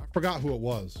 I forgot who it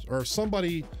was, or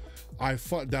somebody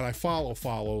that I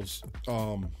follows.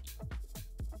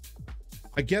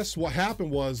 I guess what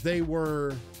happened was they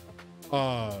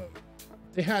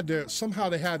had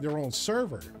their own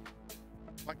server.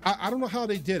 I don't know how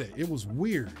they did it. It was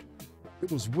weird.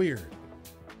 It was weird.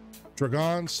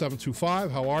 Dragon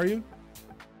 725, how are you?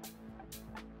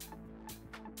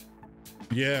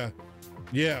 Yeah.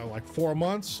 Yeah, like 4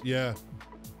 months. Yeah.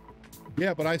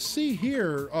 Yeah, but I see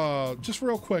here, just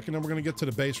real quick, and then we're going to get to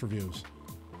the base reviews.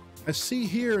 I see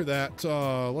here that,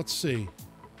 let's see,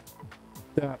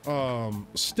 that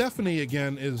Stephanie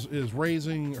again is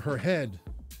raising her head.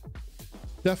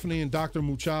 Stephanie and Dr.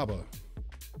 Muchaba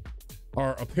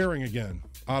are appearing again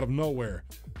out of nowhere.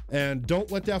 And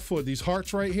don't let that fool, these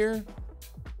hearts right here,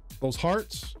 those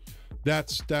hearts,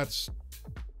 that's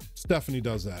Stephanie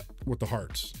does that with the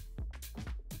hearts.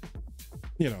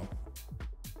 You know.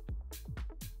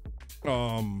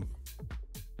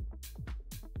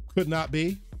 Could not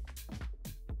be,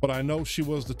 but I know she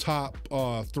was the top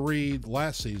 3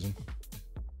 last season.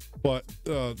 But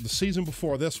the season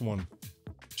before this one,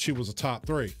 she was a top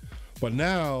 3. But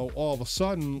now, all of a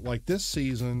sudden, like this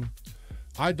season,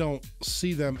 I don't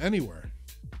see them anywhere.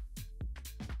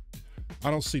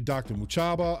 I don't see Dr.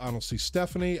 Muchaba. I don't see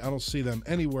Stephanie. I don't see them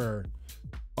anywhere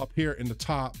up here in the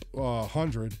top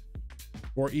 100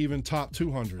 or even top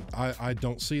 200. I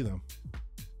don't see them.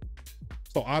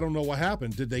 So I don't know what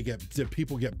happened. Did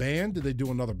people get banned? Did they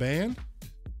do another ban?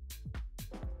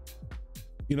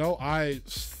 You know, I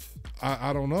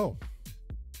don't know.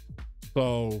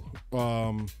 So,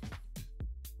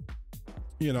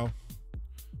 you know,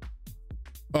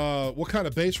 what kind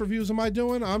of base reviews am I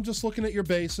doing? I'm just looking at your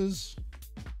bases.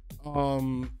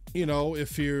 You know,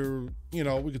 if you're, you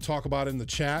know, we could talk about it in the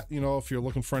chat, you know, if you're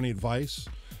looking for any advice.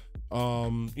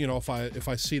 You know, if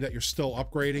I see that you're still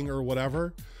upgrading or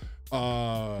whatever,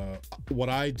 what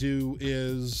I do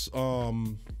is,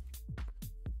 I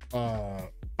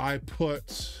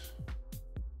put,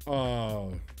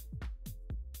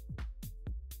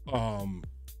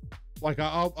 like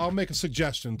I'll make a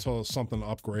suggestion to something to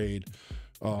upgrade.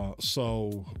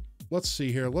 So let's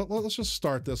see here. Let's just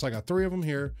start this. I got 3 of them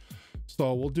here.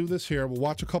 So we'll do this here. We'll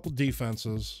watch a couple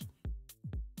defenses.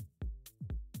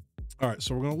 All right.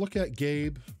 So we're going to look at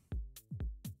Gabe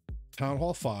Town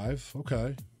Hall 5.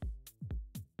 Okay.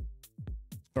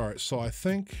 All right. So I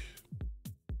think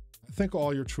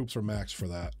all your troops are maxed for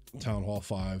that Town Hall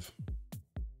 5.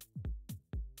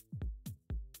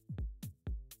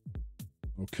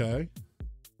 Okay.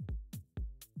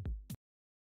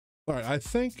 All right, I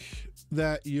think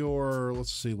that you're,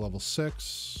 let's see, level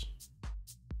 6. I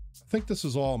think this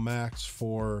is all max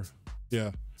for,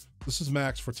 yeah, this is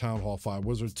max for Town Hall 5.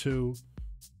 Wizard 2,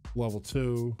 level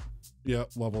 2, yep,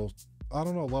 level, I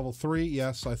don't know, level 3,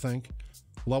 yes, I think.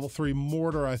 Level 3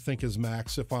 Mortar, I think, is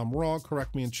max. If I'm wrong,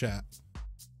 correct me in chat.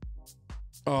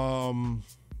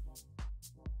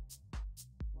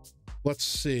 Let's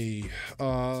see.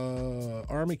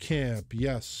 Army Camp,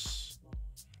 yes.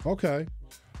 Okay.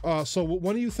 So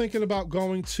when are you thinking about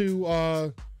going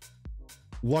to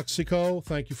Luxico?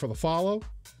 Thank you for the follow.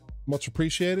 Much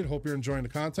appreciated. Hope you're enjoying the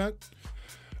content.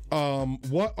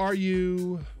 What are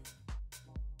you...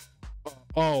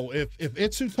 oh, if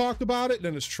Itsu talked about it,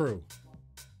 then it's true.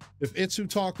 If Itsu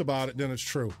talked about it, then it's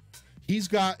true. He's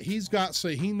got,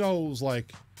 say, he knows,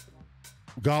 like,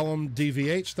 Gollum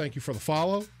DVH, thank you for the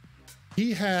follow.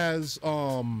 He has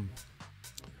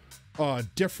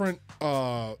different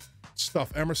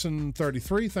stuff. Emerson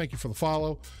 33, thank you for the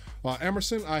follow.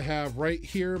 Emerson, I have right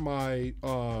here my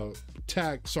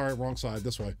tag. Sorry, wrong side,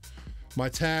 this way. My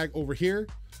tag over here.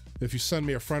 If you send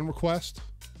me a friend request.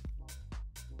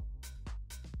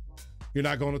 You're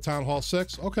not going to Town Hall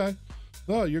 6? Okay.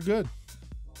 Oh, you're good.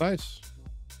 Nice.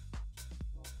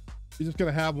 You're just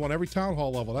gonna have one every Town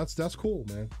Hall level. That's cool,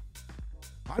 man.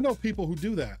 I know people who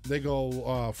do that. They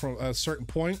go from a certain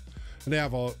point and they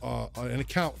have an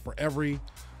account for every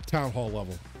Town Hall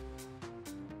level.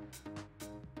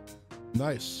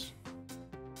 Nice.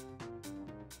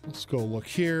 Let's go look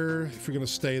here. If you're gonna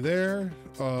stay there,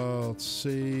 let's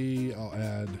see, I'll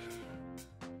add.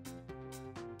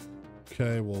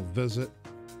 Okay, we'll visit.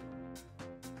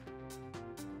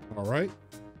 All right.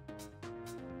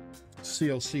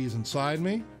 CLC's inside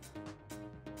me.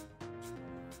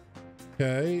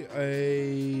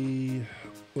 Okay,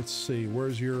 let's see,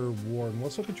 where's your warden?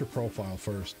 Let's look at your profile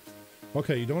first.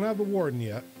 Okay, you don't have the warden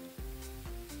yet.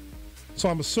 So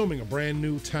I'm assuming a brand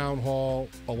new Town Hall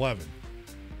 11.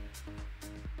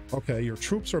 Okay, your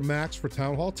troops are maxed for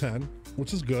Town Hall 10,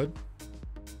 which is good.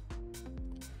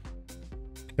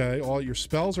 Okay, all your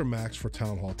spells are maxed for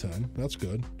Town Hall 10. That's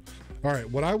good. All right,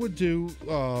 what I would do,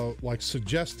 like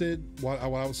suggested, what I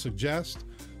would suggest,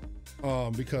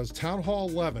 because Town Hall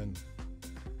 11,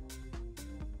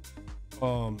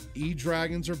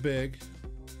 E-Dragons are big.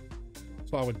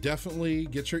 So I would definitely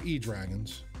get your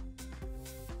E-Dragons.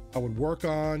 I would work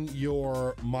on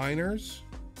your miners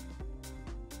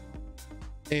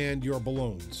and your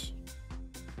balloons.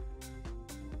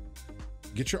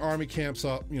 Get your army camps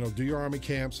up, you know, do your army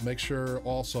camps, make sure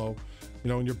also, you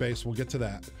know, in your base, we'll get to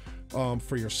that.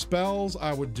 For your spells,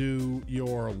 I would do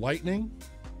your lightning,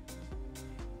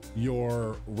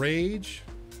 your rage,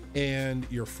 and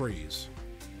your freeze.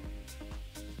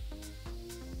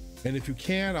 And if you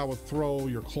can, I would throw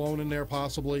your clone in there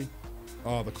possibly.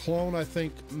 The clone, I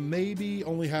think, maybe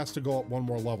only has to go up one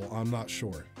more level. I'm not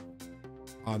sure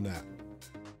on that.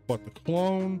 But the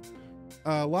clone,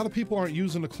 a lot of people aren't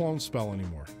using the clone spell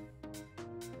anymore.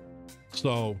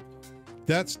 So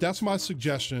that's my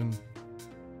suggestion.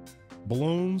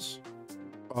 Balloons,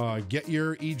 get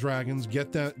your E-Dragons,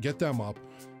 get them up.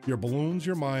 Your balloons,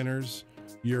 your miners,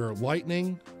 your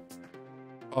lightning,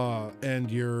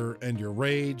 and your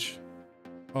rage,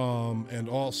 and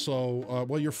also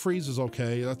well, your freeze is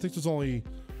okay. I think there's only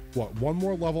what, one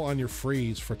more level on your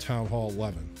freeze for Town Hall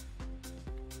 11,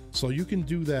 so you can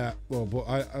do that. Well, but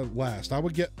I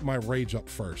would get my rage up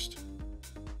first.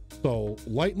 So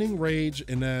lightning, rage,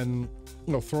 and then,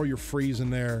 you know, throw your freeze in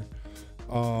there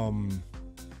on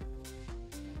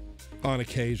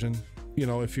occasion. You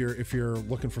know, if you're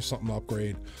looking for something to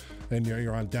upgrade and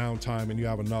you're on downtime and you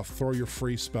have enough, throw your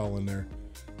free spell in there.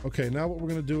 Okay, now what we're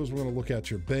gonna do is we're gonna look at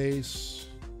your base.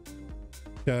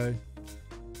 Okay.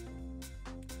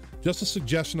 Just a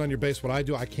suggestion on your base. What I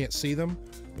do, I can't see them,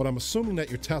 but I'm assuming that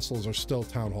your Teslas are still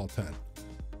Town Hall 10.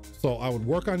 So I would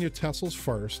work on your Teslas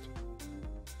first.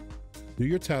 Do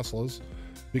your Teslas,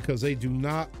 because they do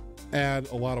not add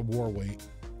a lot of war weight.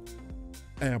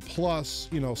 And plus,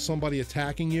 you know, somebody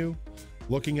attacking you,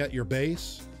 looking at your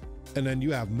base, and then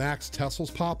you have max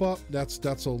Teslas pop up, that's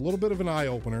a little bit of an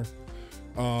eye-opener.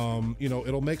 You know,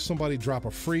 it'll make somebody drop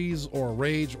a freeze or a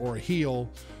rage or a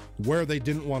heal where they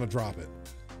didn't want to drop it,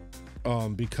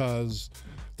 because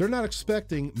they're not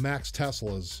expecting max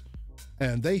Teslas,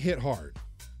 and they hit hard.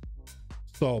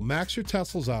 So max your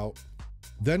Teslas out,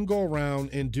 then go around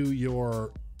and do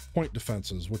your point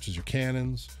defenses, which is your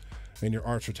cannons and your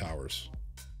archer towers.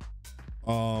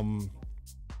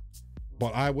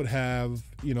 But I would have,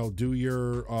 you know, do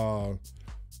your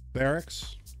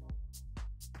barracks,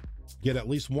 get at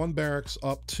least one barracks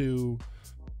up to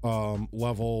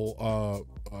level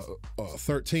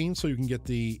 13, so you can get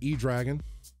the E-Dragon.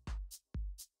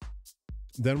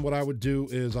 Then what I would do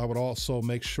is I would also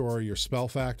make sure your spell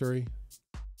factory,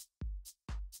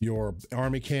 your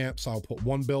army camps, I'll put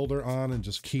one builder on and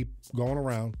just keep going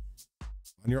around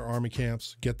on your army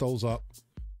camps, get those up,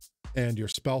 and your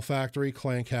spell factory,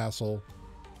 clan castle,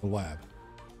 and lab.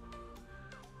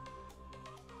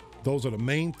 Those are the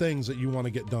main things that you want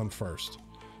to get done first,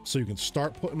 so you can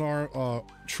start putting our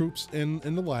troops in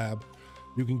the lab.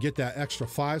 You can get that extra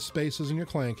 5 spaces in your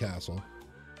clan castle,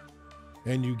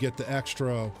 and you get the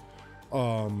extra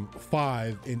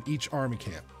 5 in each army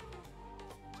camp.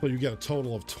 So you get a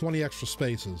total of 20 extra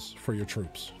spaces for your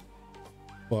troops.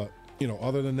 But, you know,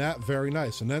 other than that, very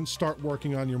nice. And then start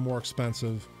working on your more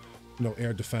expensive, you know,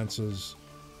 air defenses,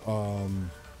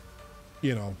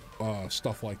 you know,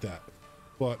 stuff like that.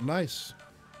 But nice,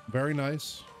 very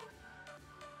nice.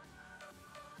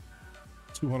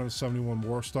 271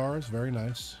 war stars, very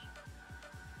nice.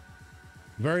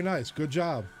 Very nice, good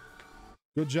job.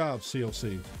 Good job,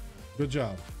 COC. Good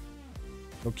job.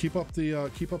 So keep up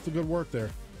the good work there.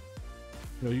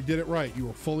 You know, you did it right. You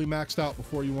were fully maxed out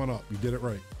before you went up. You did it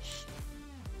right.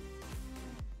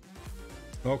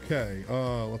 Okay,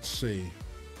 let's see.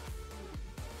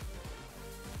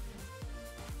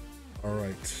 All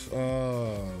right,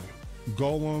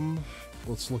 Golem,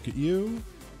 let's look at you.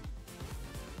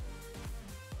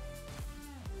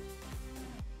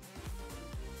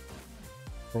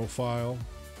 Profile.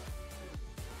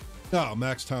 Oh,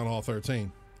 Max Town Hall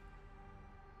 13.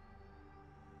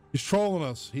 He's trolling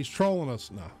us. He's trolling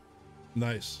us. Nah.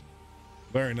 Nice.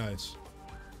 Very nice.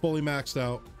 Fully maxed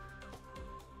out.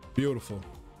 Beautiful.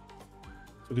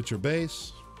 Look at your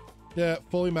base. Yeah,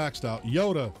 fully maxed out.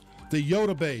 Yoda. The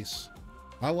Yoda base.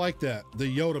 I like that. The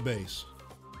Yoda base.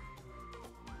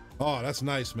 Oh, that's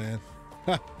nice, man.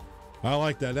 I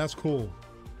like that. That's cool.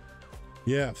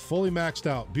 Yeah, fully maxed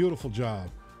out. Beautiful job.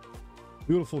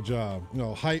 Beautiful job. You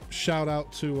know, hype shout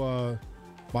out to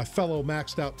my fellow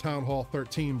maxed out Town Hall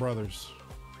 13 brothers.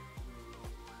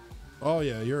 Oh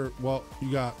yeah, you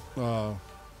got your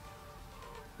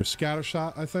scatter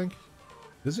shot, I think.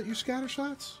 Is it your scatter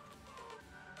shots?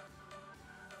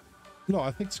 No,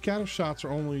 I think scatter shots are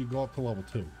only go up to level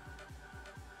 2.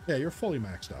 Yeah, you're fully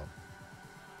maxed out.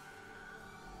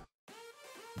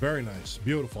 Very nice.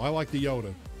 Beautiful. I like the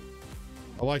Yoda.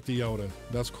 I like the Yoda.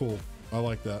 That's cool. I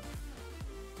like that.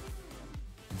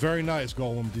 Very nice,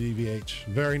 Golem DVH.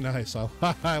 Very nice.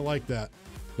 I like that.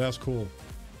 That's cool.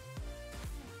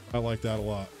 I like that a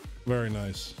lot. Very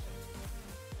nice.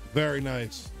 Very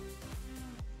nice.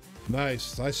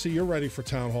 Nice. I see you're ready for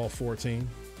Town Hall 14.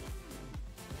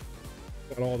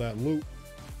 Got all that loot.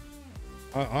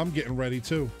 I'm getting ready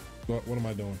too. What am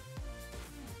I doing?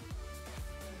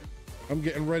 I'm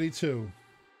getting ready too.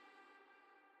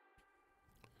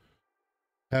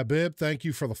 Habib, thank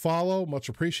you for the follow. Much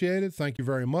appreciated. Thank you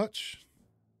very much.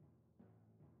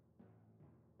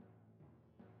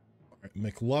 All right,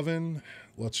 McLovin.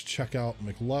 Let's check out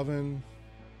McLovin.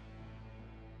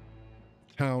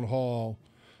 Town Hall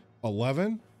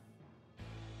 11.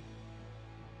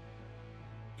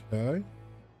 Okay.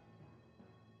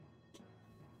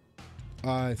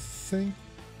 I think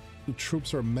the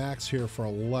troops are max here for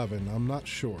 11. I'm not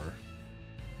sure.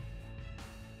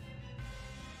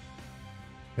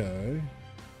 Okay.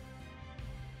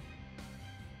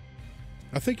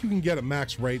 I think you can get a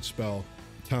max rate spell,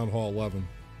 Town Hall 11.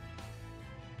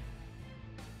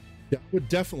 Yeah, would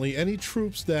definitely. Any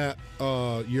troops that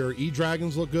your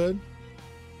E-Dragons look good.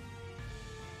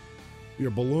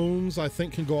 Your balloons, I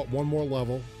think, can go up one more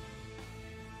level.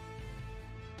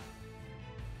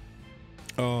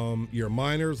 Your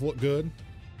miners look good.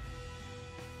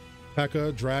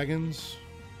 P.E.K.K.A, dragons.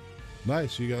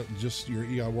 Nice. You got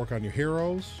you got to work on your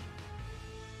heroes.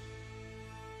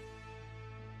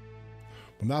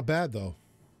 But not bad though.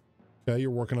 Okay,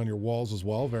 you're working on your walls as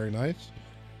well. Very nice.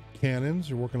 Cannons.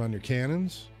 You're working on your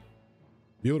cannons.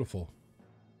 Beautiful.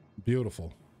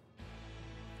 Beautiful.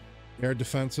 Air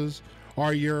defenses.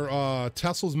 Are your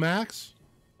Teslas max?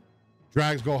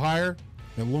 Drags go higher,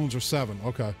 and loons are 7.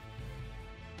 Okay.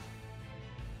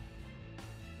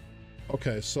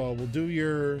 Okay, so we'll do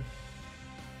your...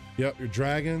 Yep, your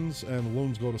dragons and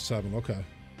loons go to 7. Okay.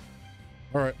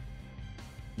 All right.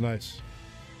 Nice.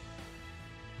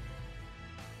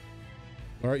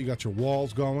 All right, you got your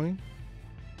walls going.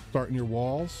 Starting your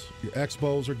walls. Your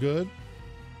X-bows are good.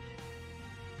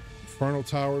 Inferno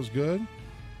Tower is good.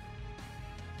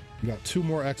 You got 2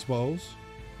 more X-bows.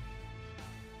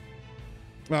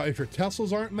 Now, if your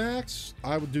Teslas aren't max,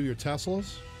 I would do your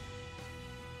Teslas.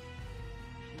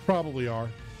 Probably are.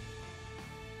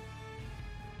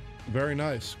 Very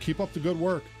nice. Keep up the good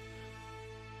work.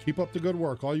 Keep up the good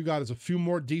work. All you got is a few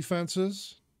more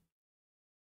defenses.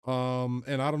 And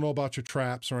I don't know about your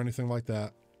traps or anything like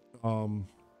that.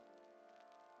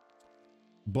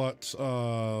 But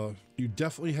you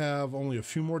definitely have only a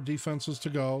few more defenses to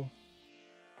go.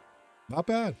 Not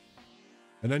bad.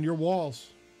 And then your walls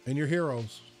and your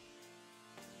heroes.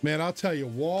 Man, I'll tell you,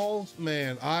 walls,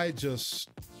 man,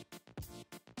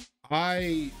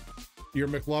 you're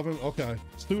McLovin? Okay.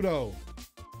 Studo.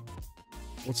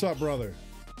 What's up, brother?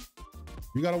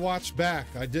 You gotta watch back.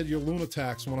 I did your loon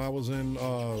attacks when I was in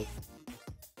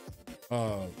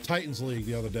Titans League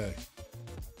the other day.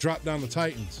 Dropped down the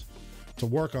Titans to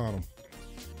work on them.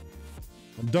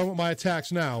 I'm done with my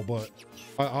attacks now, but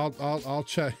I'll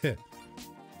check it.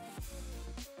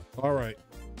 All right.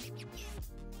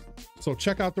 So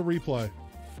check out the replay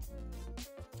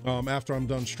after I'm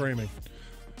done streaming.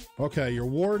 Okay, your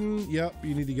Warden, yep,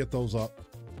 you need to get those up.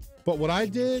 But what I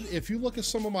did, if you look at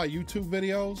some of my YouTube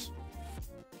videos,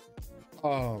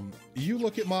 you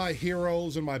look at my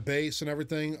heroes and my base and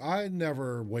everything, I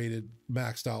never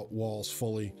maxed out walls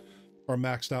fully or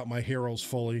maxed out my heroes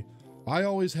fully. I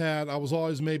was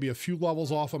always maybe a few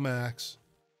levels off of max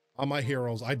on my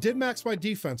heroes. I did max my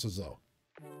defenses though.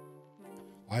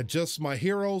 My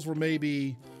heroes were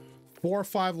maybe 4 or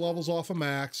 5 levels off of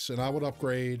max and I would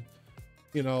upgrade,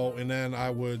 you know, and then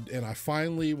I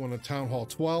finally, when at Town Hall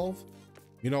 12,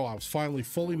 you know, I was finally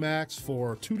fully maxed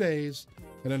for 2 days,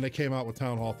 and then they came out with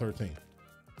Town Hall 13.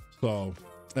 So,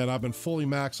 and I've been fully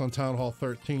maxed on Town Hall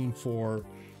 13 for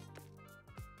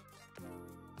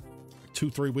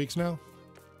 2-3 weeks now.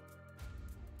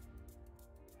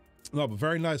 No, but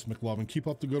very nice, McLovin. Keep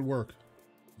up the good work.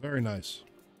 Very nice.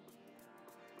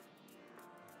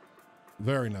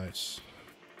 Very nice.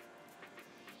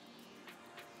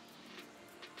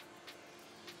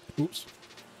 Oops.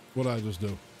 What did I just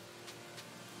do?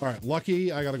 All right,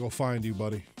 Lucky, I gotta go find you,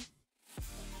 buddy.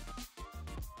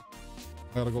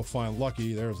 I gotta go find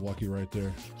Lucky. There's Lucky right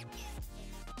there.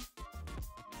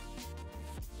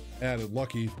 Added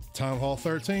Lucky. Town Hall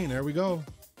 13. There we go.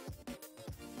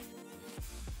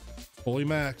 Fully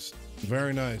maxed.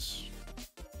 Very nice.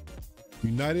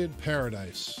 United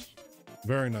Paradise.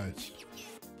 Very nice.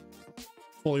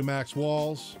 Fully maxed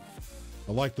walls.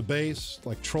 I like the base.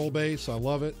 Like troll base. I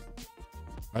love it.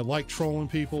 I like trolling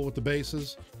people with the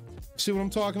bases. See what I'm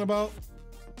talking about?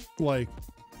 Like,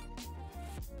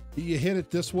 you hit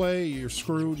it this way, you're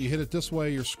screwed. You hit it this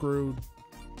way, you're screwed.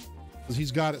 Because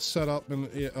he's got it set up and,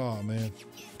 oh man.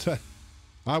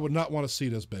 I would not want to see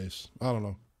this base. I don't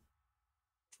know.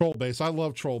 Troll base. I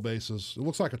love troll bases. It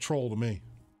looks like a troll to me.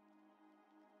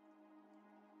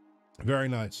 Very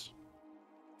nice.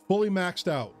 Fully maxed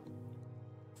out.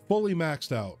 Fully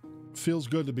maxed out. Feels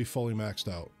good to be fully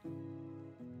maxed out.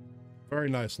 Very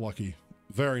nice, Lucky.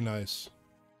 Very nice.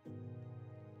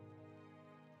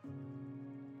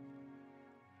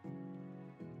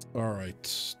 All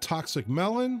right. Toxic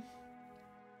Melon.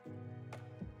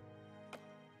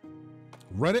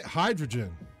 Reddit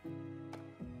Hydrogen.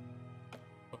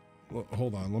 Well,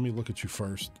 hold on. Let me look at you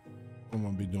first. I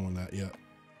won't be doing that yet.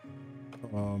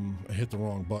 I hit the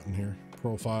wrong button here.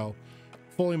 Profile.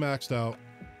 Fully maxed out.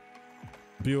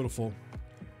 Beautiful.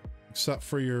 Except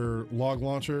for your log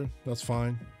launcher. That's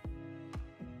fine.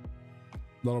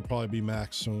 That'll probably be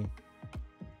maxed soon.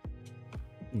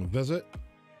 Visit.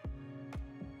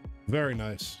 Very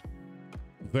nice.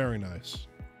 Very nice.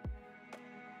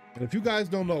 And if you guys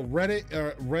don't know,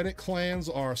 Reddit clans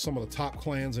are some of the top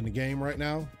clans in the game right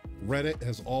now. Reddit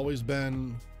has always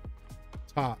been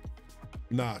top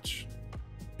notch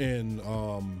in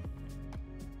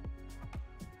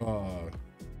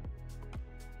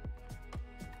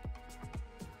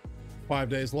 5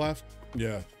 days left.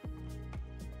 Yeah.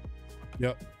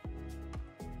 Yep.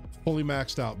 Fully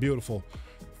maxed out. Beautiful.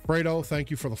 Fredo, thank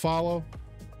you for the follow.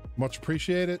 Much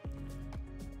appreciated.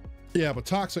 Yeah, but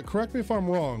Toxic, correct me if I'm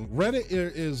wrong. Reddit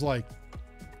is like,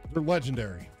 they're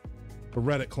legendary. The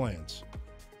Reddit clans.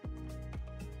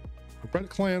 The Reddit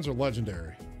clans are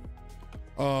legendary.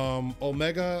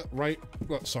 Omega, right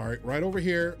over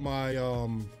here, my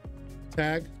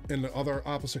tag in the other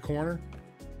opposite corner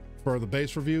for the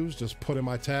base reviews. Just put in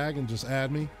my tag and just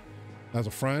add me as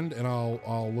a friend, and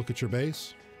I'll look at your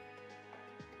base.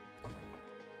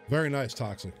 Very nice,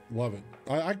 Toxic. Love it.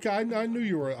 I knew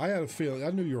you were. I had a feeling. I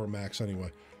knew you were max anyway.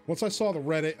 Once I saw the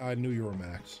Reddit, I knew you were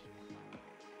max.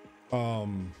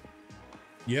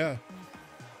 Yeah,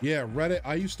 Reddit.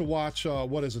 I used to watch.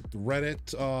 What is it?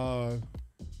 Reddit.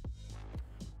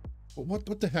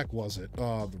 What the heck was it?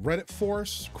 The Reddit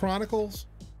Force Chronicles.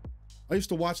 I used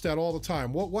to watch that all the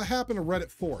time. What happened to Reddit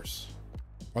Force?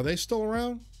 Are they still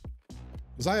around?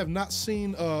 Because I have not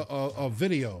seen a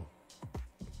video.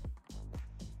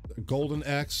 Golden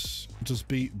X just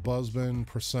beat Buzzman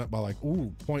 % by like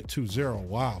 0.20.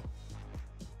 Wow,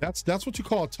 that's what you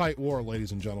call a tight war,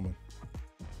 ladies and gentlemen.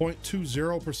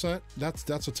 0.20%.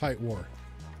 That's a tight war.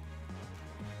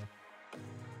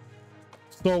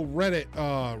 So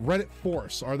Reddit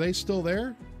Force, are they still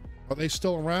there? Are they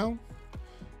still around?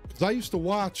 Because I used to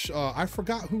watch. I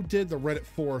forgot who did the Reddit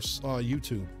Force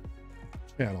YouTube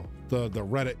channel, the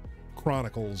Reddit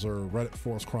Chronicles or Reddit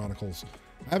Force Chronicles.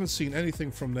 I haven't seen anything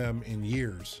from them in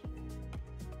years.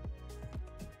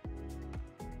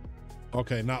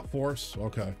 Okay, not Force.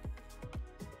 Okay.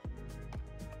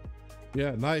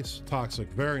 Yeah, nice,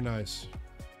 Toxic. Very nice.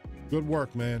 Good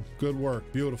work, man. Good work.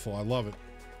 Beautiful. I love it.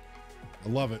 I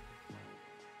love it.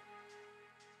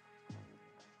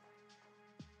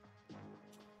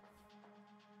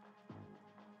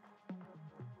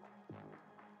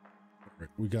 All right,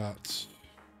 we got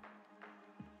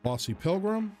Bossy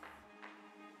Pilgrim.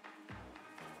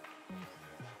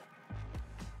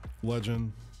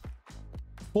 Legend.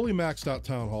 Fully maxed out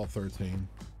Town Hall 13.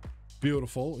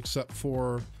 Beautiful, except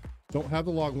for don't have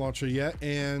the log launcher yet,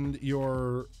 and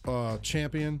your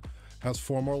champion has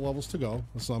 4 more levels to go,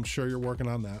 so I'm sure you're working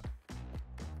on that.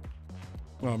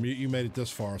 You made it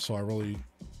this far, so I really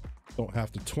don't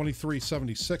have to.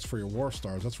 2376 for your War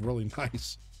Stars. That's really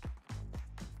nice.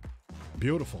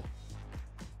 Beautiful.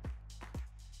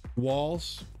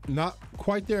 Walls, not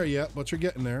quite there yet, but you're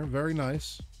getting there. Very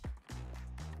nice.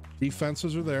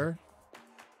 Defenses are there.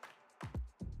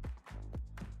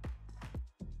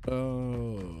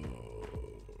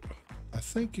 I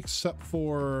think except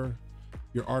for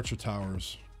your archer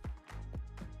towers.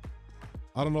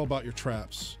 I don't know about your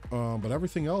traps, but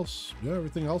everything else, yeah,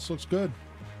 everything else looks good.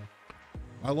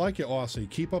 I like it, Aussie.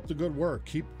 Keep up the good work.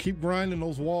 Keep grinding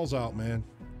those walls out, man.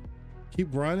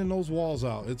 Keep grinding those walls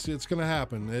out. It's gonna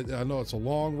happen. I know it's a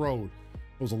long road.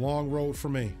 It was a long road for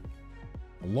me.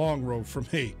 A long road for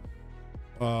me.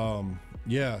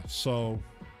 Yeah, so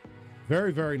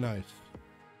very, very nice.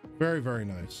 Very, very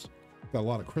nice. Got a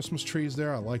lot of Christmas trees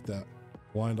there. I like that.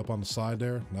 Lined up on the side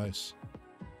there. Nice.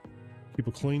 Keep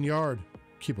a clean yard.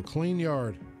 Keep a clean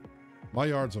yard. My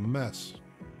yard's a mess.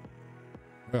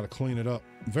 I gotta clean it up.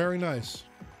 Very nice.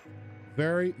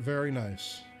 Very, very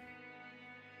nice.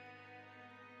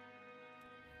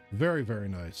 Very, very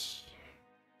nice.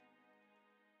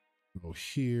 Go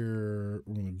here.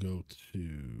 We're going to go to...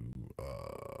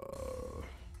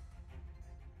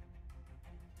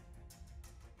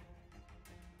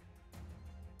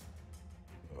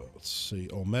 let's see,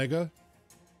 Omega.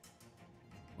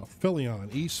 Philion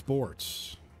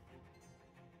Esports.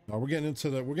 Now we're getting into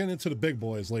the big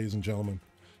boys, ladies and gentlemen.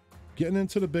 Getting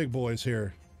into the big boys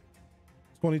here.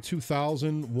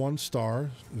 22,000 1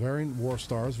 star, very war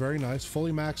stars, very nice,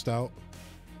 fully maxed out.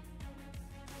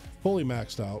 Fully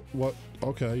maxed out. What?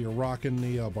 Okay, you're rocking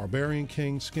the Barbarian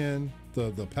King skin, the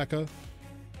P.E.K.K.A,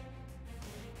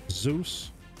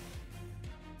 Zeus,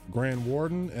 Grand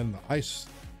Warden, and the Ice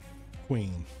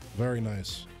Queen. Very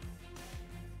nice.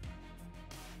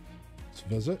 Let's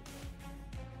visit.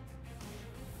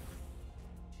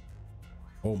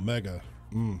 Omega.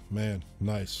 Man,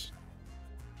 nice.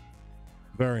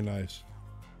 Very nice.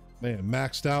 Man,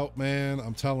 maxed out, man.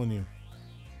 I'm telling you.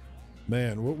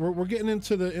 Man, we're getting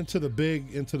into the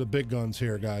big guns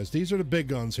here, guys. These are the big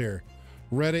guns here.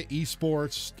 Reddit,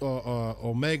 esports,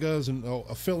 Omegas, and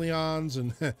Philions,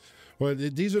 and well,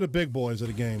 these are the big boys of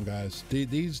the game, guys.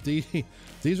 These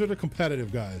are the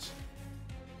competitive guys.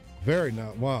 Very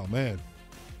nice. Wow, man.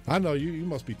 I know you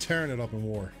must be tearing it up in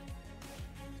war.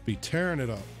 Be tearing it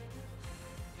up.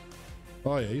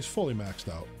 Oh yeah, he's fully maxed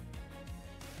out.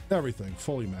 Everything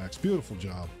fully maxed. Beautiful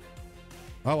job.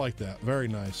 I like that. Very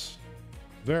nice.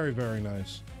 Very, very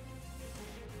nice.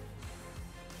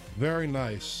 Very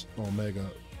nice, Omega.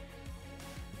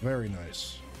 Very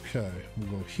nice. Okay,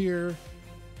 we'll go here.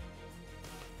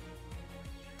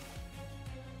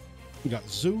 We got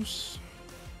Zeus.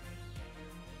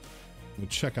 We'll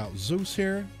check out Zeus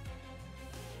here.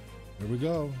 There we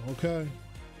go. Okay.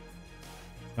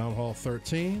 Town Hall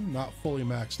 13, not fully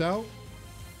maxed out,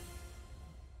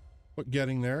 but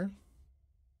getting there.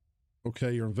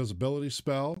 Okay, your invisibility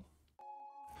spell.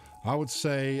 I would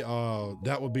say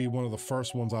that would be one of the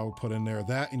first ones I would put in there.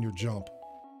 That and your jump.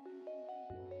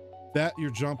 That,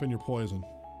 your jump, and your poison.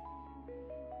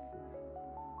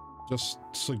 Just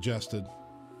suggested.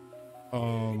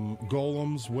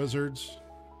 Golems, wizards,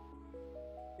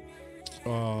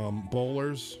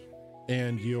 bowlers,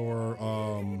 and your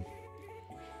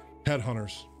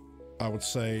headhunters, I would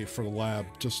say, for the lab.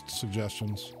 Just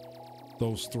suggestions.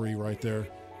 Those three right there.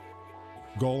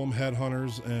 Golem,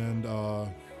 headhunters, and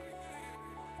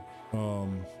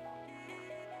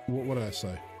what did I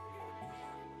say?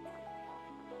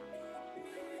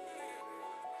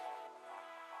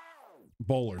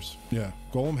 Bowlers. Yeah,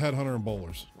 Golem, headhunter, and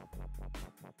bowlers.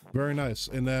 Very nice.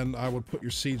 And then I would put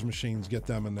your siege machines, get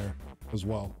them in there as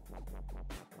well.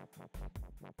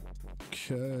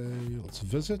 Okay, let's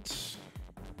visit.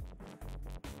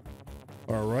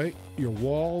 All right, your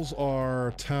walls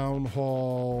are Town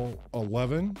Hall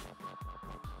 11.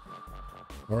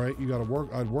 All right, you got to work.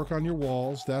 I'd work on your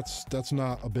walls. That's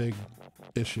not a big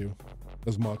issue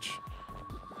as much.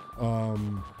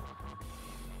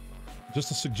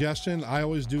 Just a suggestion. I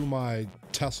always do my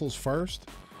Tessels first.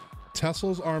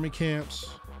 Tessels, army camps.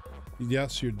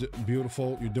 Yes, you're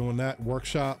beautiful. You're doing that.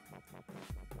 Workshop,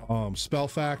 spell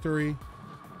factory,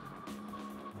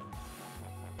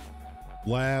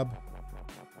 lab,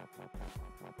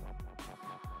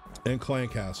 and clan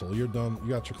castle. You're done. You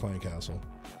got your clan castle.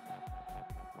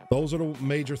 Those are the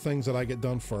major things that I get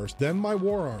done first. Then my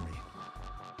war army.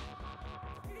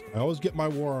 I always get my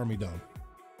war army done.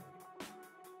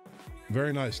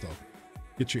 Very nice though.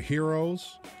 Get your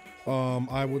heroes.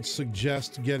 I would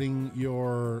suggest getting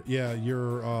your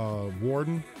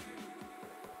warden.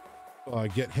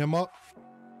 Get him up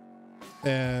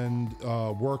and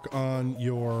work on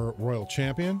your royal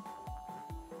champion.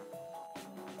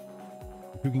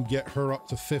 You can get her up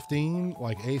to 15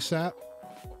 like ASAP.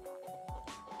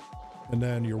 And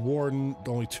then your warden,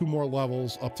 only 2 more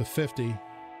levels up to 50.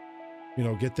 You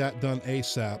know, get that done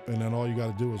ASAP. And then all you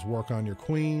got to do is work on your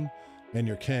queen and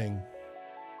your king.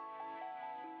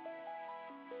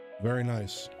 Very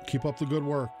nice. Keep up the good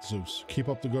work, Zeus. Keep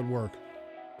up the good work.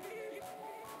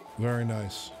 Very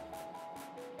nice.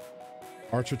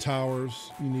 Archer towers,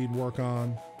 you need work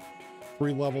on.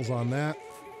 3 levels on that.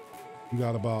 You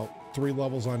got about 3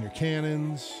 levels on your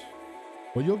cannons.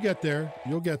 Well, you'll get there.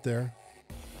 You'll get there.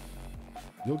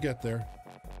 You'll get there.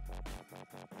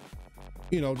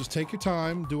 You know, just take your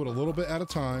time, do it a little bit at a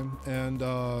time. And,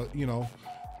 you know,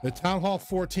 the Town Hall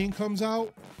 14 comes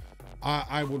out.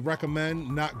 I would recommend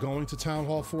not going to Town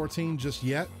Hall 14 just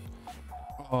yet.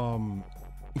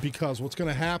 Because what's going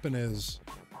to happen is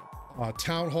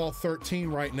Town Hall 13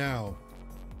 right now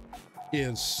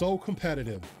is so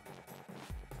competitive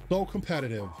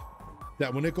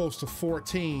that when it goes to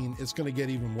 14, it's going to get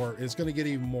even worse. It's going to get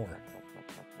even more.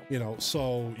 You know,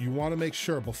 so you want to make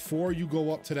sure before you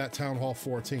go up to that Town Hall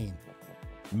 14,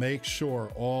 make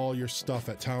sure all your stuff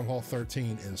at Town Hall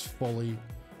 13 is fully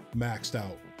maxed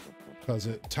out, because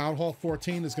Town Hall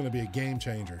 14 is going to be a game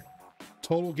changer,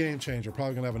 total game changer.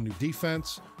 Probably going to have a new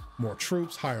defense, more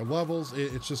troops, higher levels.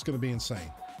 It's just going to be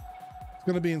insane. It's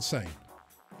going to be insane.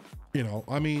 You know,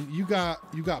 I mean, you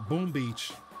got Boom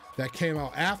Beach that came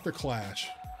out after Clash,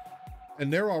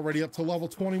 and they're already up to level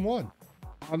 21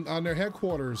 on their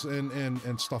headquarters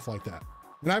and stuff like that.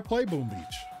 And I play Boom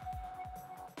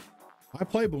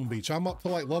Beach. I'm up to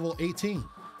like level 18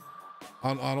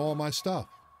 on all my stuff.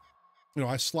 You know,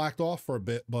 I slacked off for a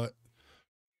bit, but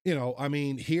you know, I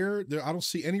mean, here, I don't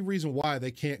see any reason why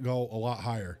they can't go a lot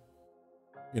higher,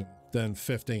 you know, than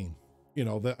 15. You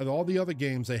know, all the other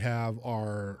games they have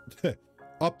are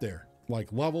up there.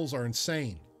 Like, levels are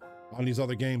insane on these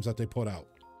other games that they put out.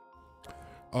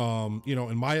 You know,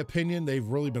 in my opinion, they've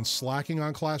really been slacking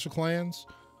on Clash of Clans,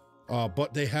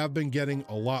 but they have been getting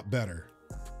a lot better.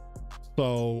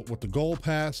 So with the Gold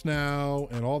Pass now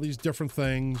and all these different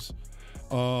things,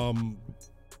 you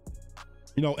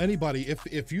know, anybody,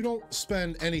 if you don't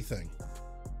spend anything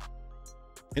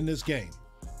in this game,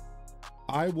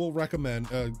 I will recommend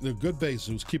the good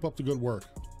Bezus, keep up the good work.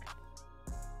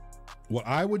 What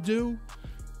I would do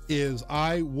is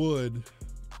I would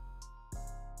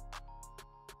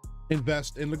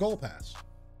invest in the Gold Pass.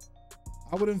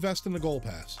 I would invest in the Gold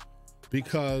Pass,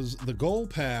 because the Gold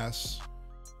Pass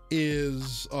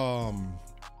is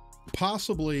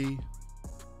possibly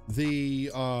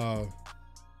the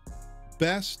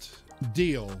best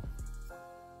deal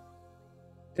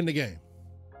in the game.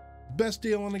 Best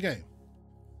deal in the game.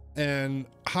 And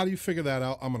how do you figure that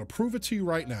out? I'm going to prove it to you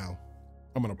right now.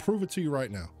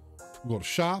 Go to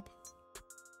shop.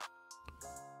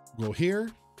 Go here.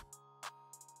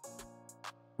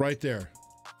 Right there.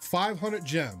 500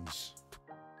 gems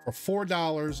for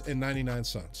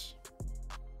 $4.99.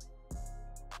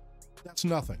 That's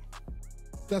nothing.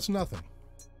 That's nothing.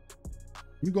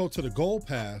 You go to the Gold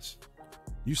Pass,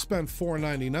 you spend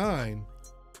 $4.99,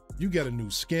 you get a new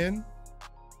skin.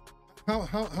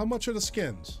 How much are the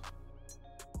skins?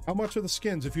 How much are the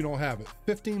skins if you don't have it?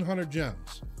 1,500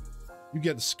 gems. You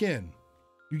get a skin.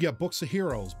 You get Books of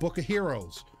Heroes, Book of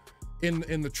Heroes.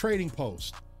 In the trading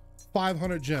post,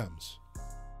 500 gems.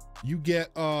 You get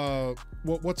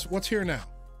what's here now?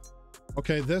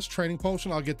 Okay, this training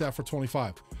potion, I'll get that for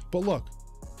 25. But look,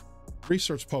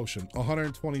 research potion,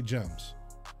 120 gems.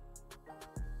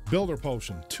 Builder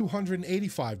potion,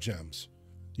 285 gems.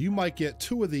 You might get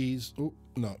two of these. Oh,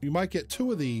 no, you might get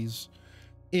two of these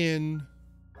in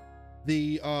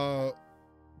the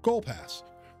Gold Pass.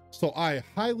 So I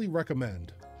highly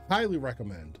recommend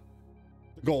the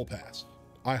Gold Pass.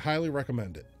 I highly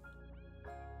recommend it.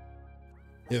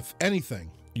 If anything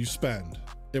you spend,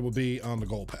 it will be on the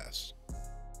Gold Pass.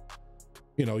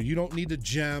 You know, you don't need to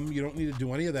gem, you don't need to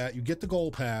do any of that. You get the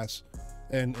Gold Pass,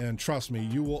 and trust me,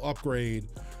 you will upgrade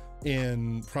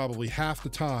in probably half the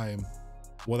time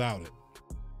without it.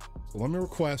 So let me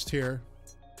request here.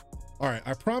 All right,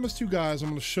 I promised you guys I'm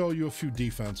going to show you a few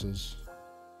defenses.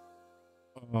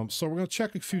 So we're going to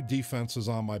check a few defenses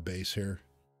on my base here.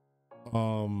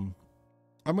 I'm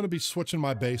going to be switching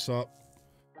my base up.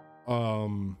 We're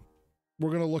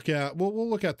going to look at, we'll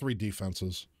look at 3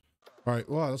 defenses. All right,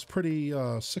 wow, that's pretty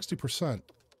 60%.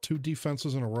 2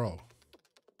 defenses in a row.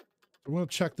 We're going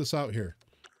to check this out here.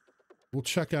 We'll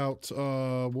check out,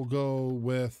 we'll go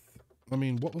with, I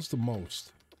mean, what was the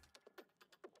most?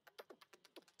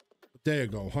 There you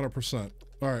go, 100%.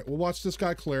 All right, we'll watch this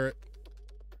guy clear it.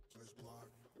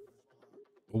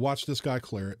 We'll watch this guy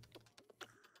clear it.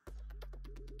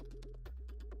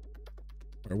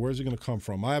 All right, where's he going to come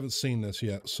from? I haven't seen this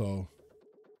yet, so. All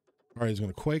right, he's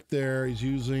going to Quake there. He's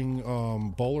using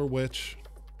Bowler Witch.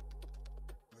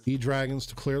 E-Dragons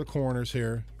to clear the corners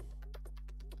here.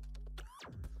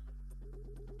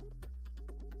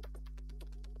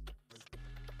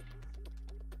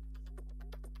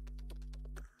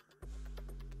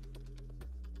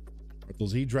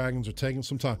 Those E-Dragons are taking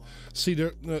some time. See,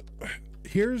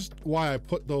 here's why I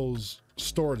put those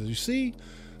storages. You see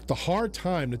the hard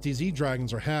time that these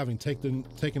E-Dragons are having taking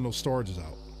those storages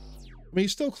out. I mean, he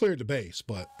still cleared the base,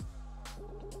 but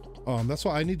that's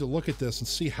why I need to look at this and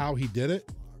see how he did it,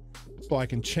 so I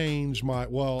can change my,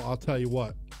 well, I'll tell you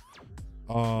what.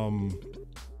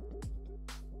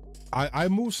 I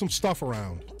moved some stuff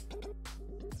around,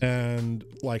 and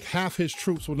like half his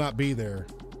troops will not be there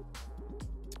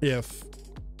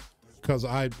because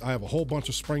I have a whole bunch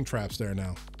of spring traps there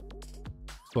now.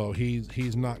 So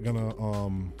he's not gonna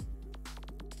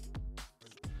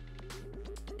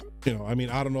You know, I mean,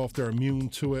 I don't know if they're immune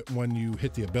to it when you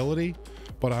hit the ability,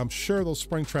 but I'm sure those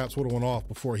spring traps would have went off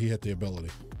before he hit the ability.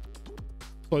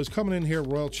 So he's coming in here,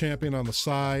 Royal Champion on the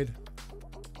side.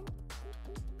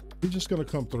 He's just gonna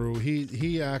come through.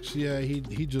 He actually, yeah,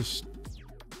 he just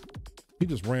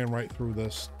ran right through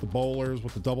this. The bowlers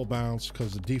with the double bounce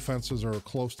because the defenses are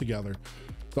close together.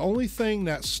 The only thing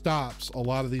that stops a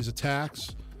lot of these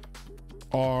attacks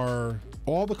are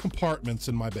all the compartments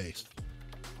in my base.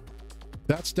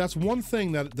 That's one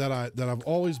thing that I've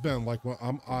always been like.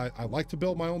 I like to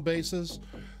build my own bases,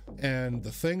 and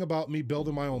the thing about me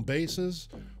building my own bases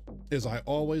is I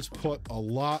always put a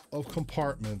lot of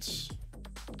compartments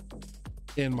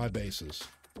in my bases.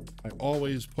 I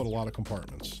always put a lot of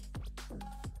compartments.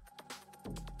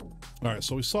 All right,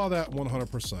 so we saw that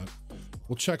 100%.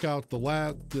 We'll check out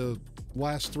the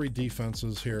last three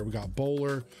defenses here. We got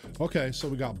Bowler. Okay, so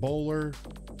we got Bowler,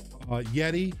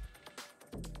 Yeti.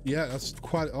 Yeah, that's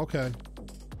quite okay.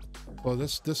 Well,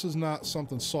 this is not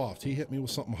something soft. He hit me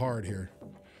with something hard here.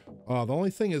 The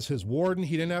only thing is his Warden,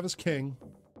 he didn't have his King.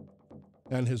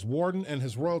 And his Warden and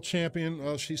his Royal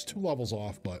Champion, she's 2 levels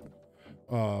off, but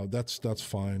that's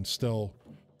fine. Still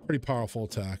pretty powerful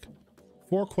attack.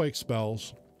 4 Quake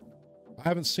spells. I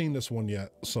haven't seen this one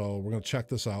yet, so we're gonna check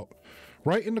this out.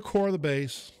 Right in the core of the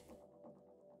base.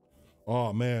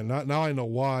 Oh man, now I know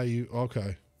why you,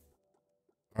 okay.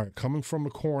 All right, coming from the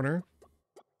corner.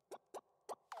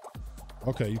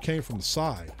 Okay, you came from the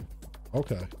side.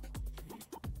 Okay.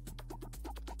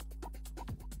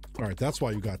 All right, that's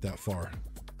why you got that far.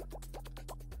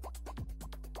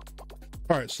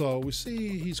 All right, so we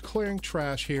see he's clearing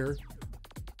trash here.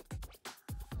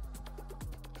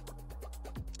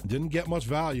 Didn't get much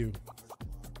value.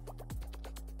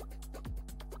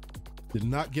 Did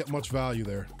not get much value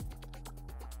there.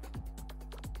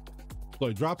 So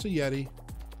he drops a Yeti.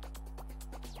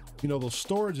 You know, those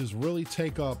storages really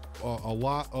take up a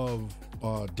lot of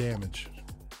damage.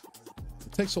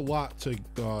 It takes a lot to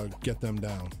get them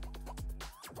down.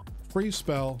 Freeze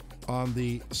spell on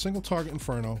the single target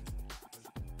Inferno.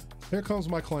 Here comes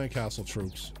my Clan Castle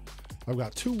troops. I've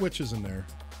got 2 witches in there.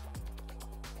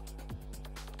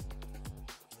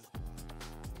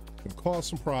 Gonna cause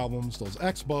some problems. Those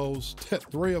X-bows,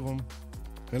 3 of them.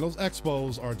 And those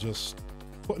X-bows are just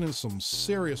putting in some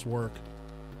serious work.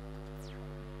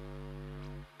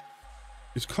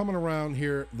 He's coming around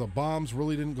here. The bombs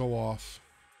really didn't go off.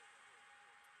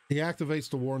 He activates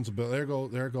the Warden's ability.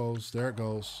 There it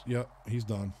goes. Yep, he's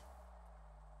done.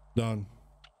 Done.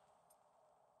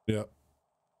 Yep,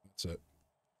 that's it.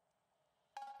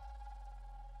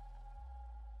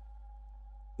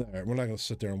 All right, we're not gonna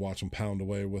sit there and watch him pound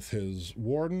away with his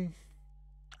Warden.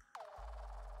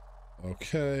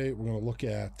 Okay, we're gonna look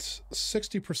at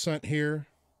 60% here.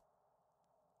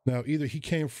 Now, either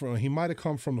he might have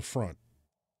come from the front.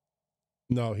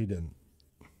 No, he didn't.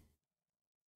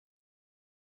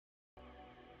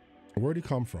 Where'd he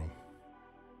come from?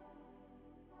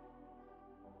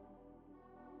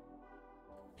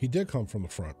 He did come from the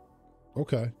front.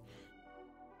 Okay.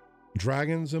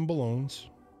 Dragons and balloons.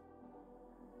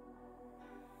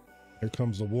 Here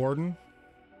comes the Warden,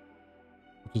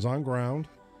 which is on ground.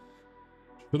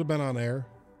 Should have been on air.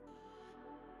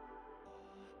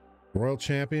 Royal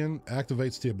Champion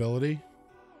activates the ability.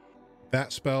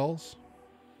 Bat spells.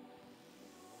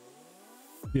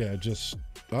 Yeah, just,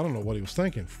 I don't know what he was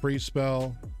thinking. Freeze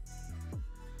spell.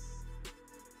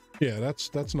 Yeah, that's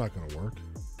not gonna work.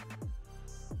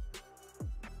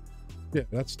 Yeah,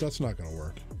 that's not gonna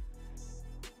work.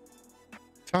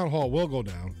 Town Hall will go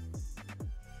down.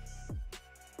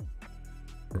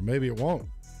 Or maybe it won't.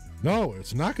 No,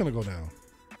 it's not gonna go down.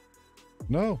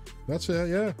 No, that's it,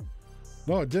 yeah.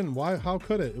 No, it didn't. Why? How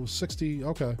could it? It was 60,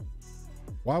 okay.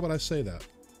 Why would I say that?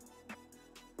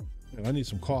 Man, I need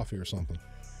some coffee or something.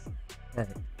 All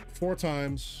right, 4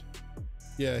 times.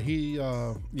 Yeah,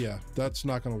 yeah, that's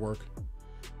not gonna work.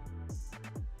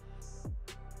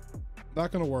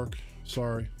 Not gonna work,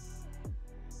 sorry.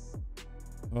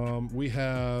 We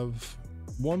have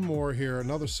one more here,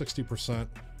 another 60%.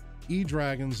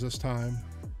 E-Dragons this time.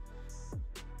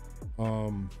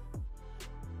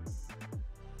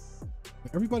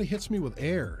 Everybody hits me with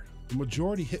air. The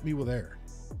majority hit me with air.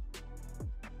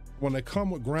 When they come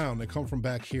with ground, they come from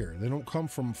back here. They don't come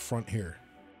from front here.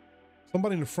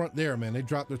 Somebody in the front there, man, they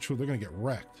drop their troop, they're gonna get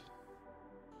wrecked.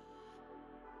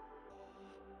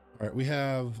 All right, we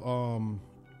have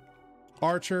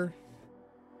Archer.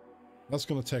 That's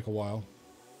gonna take a while.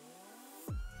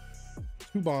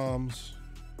 2 bombs.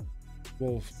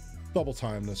 We'll double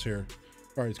time this here.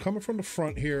 All right, he's coming from the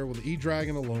front here with the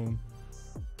E-Dragon alone.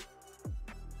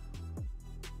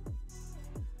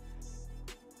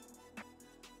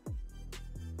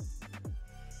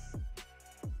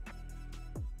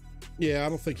 Yeah, I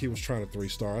don't think he was trying to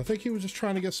 3-star. I think he was just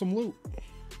trying to get some loot.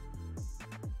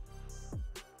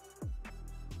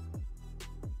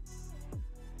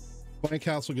 Clan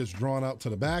Castle gets drawn out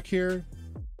to the back here.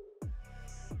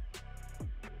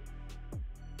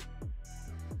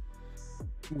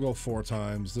 We'll go 4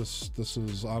 times. This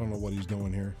is, I don't know what he's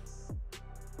doing here.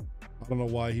 I don't know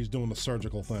why he's doing the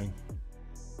surgical thing.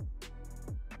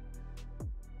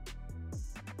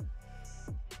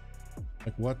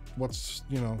 Like what's,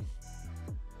 you know,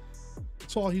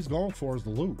 that's all he's going for is the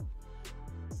loot.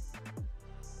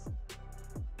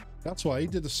 That's why he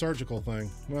did the surgical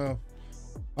thing. Well,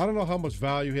 I don't know how much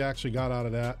value he actually got out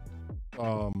of that.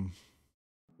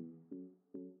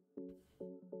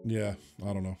 Yeah,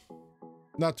 I don't know.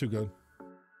 Not too good.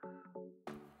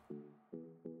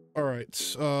 All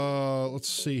right, let's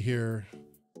see here.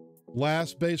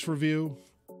 Last base review,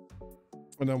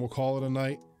 and then we'll call it a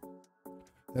night.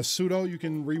 As Pseudo, you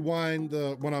can rewind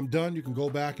when I'm done, you can go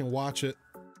back and watch it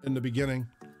in the beginning.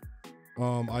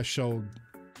 I showed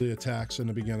the attacks in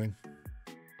the beginning.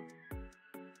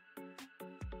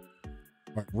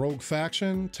 All right, Rogue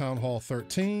Faction, Town Hall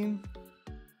 13.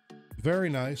 Very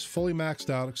nice, fully maxed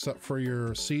out except for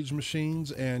your siege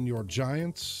machines and your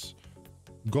giants,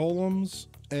 golems,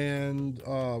 and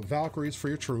Valkyries for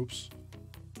your troops,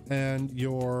 and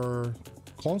your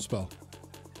clone spell.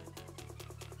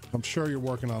 I'm sure you're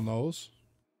working on those.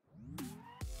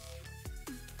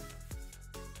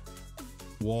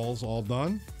 Walls all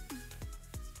done.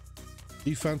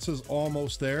 Defense is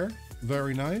almost there.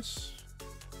 Very nice.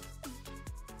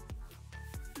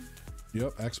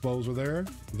 Yep, Expos are there.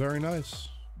 Very nice.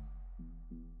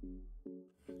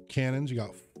 Cannons, you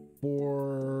got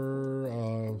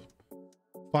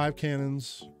 5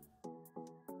 cannons.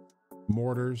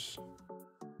 Mortars.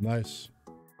 Nice.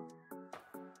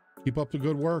 Keep up the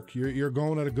good work. You're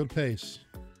going at a good pace.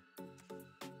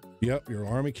 Yep, your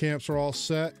army camps are all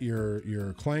set.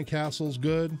 Your clan castle's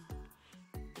good.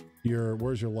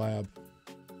 Where's your lab?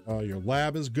 Your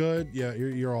lab is good. Yeah,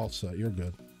 you're all set. You're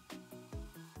good.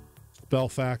 Spell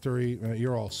factory,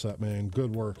 you're all set, man.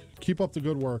 Good work. Keep up the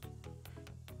good work.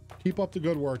 Keep up the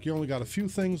good work. You only got a few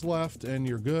things left and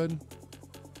you're good.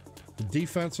 The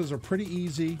defenses are pretty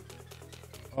easy.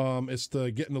 It's the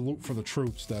getting the loot for the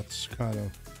troops that's kind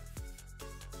of,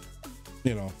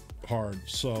 you know, hard.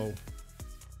 So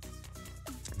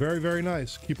very, very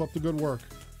nice. Keep up the good work.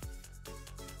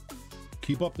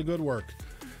 Keep up the good work.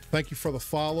 Thank you for the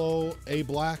follow, A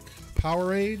Black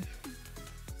Powerade.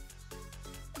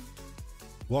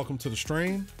 Welcome to the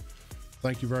stream.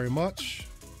 Thank you very much.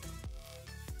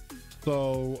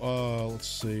 So let's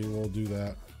see, we'll do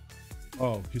that.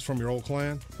 Oh, he's from your old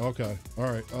clan? Okay. All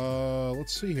right.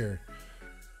 Let's see here.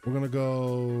 We're gonna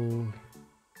go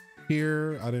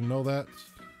here. I didn't know that.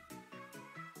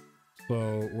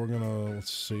 So we're gonna,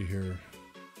 let's see here.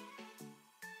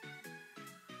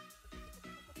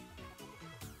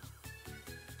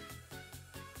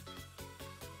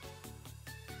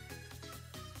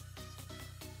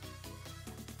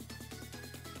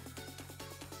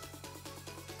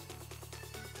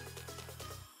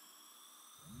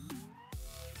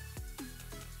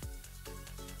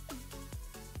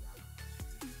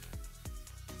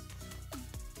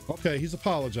 Okay, he's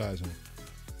apologizing.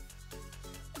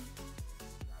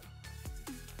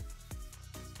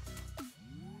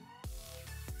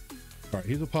 All right,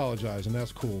 he's apologizing.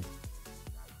 That's cool.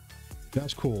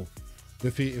 That's cool.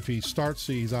 If he starts,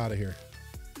 he's out of here.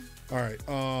 All right.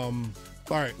 All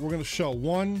right, we're gonna show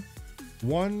one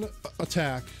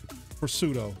attack for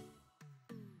Pseudo.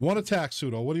 One attack,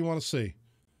 Pseudo. What do you want to see?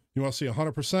 You want to see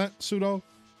 100% Pseudo?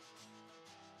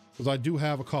 Because I do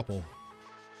have a couple.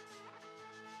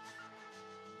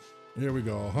 Here we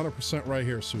go, 100% right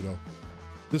here, Pseudo.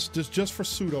 This just for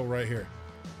Pseudo right here.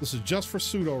 This is just for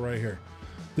Pseudo right here.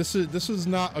 This is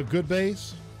not a good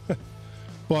base,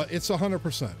 but it's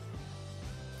 100%.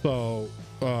 So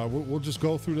we'll just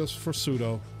go through this for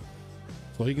Pseudo,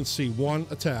 so he can see one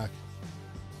attack.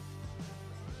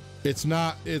 It's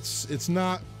not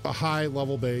a high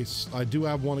level base. I do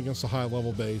have one against a high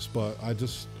level base, but I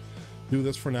just do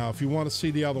this for now. If you want to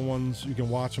see the other ones, you can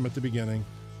watch them at the beginning.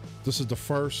 This is the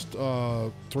first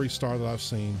 3-star that I've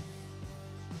seen,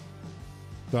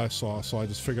 that I saw, so I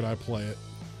just figured I'd play it.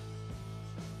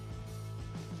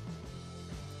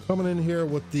 Coming in here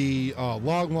with the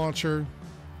log launcher.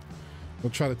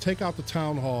 We'll try to take out the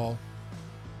town hall.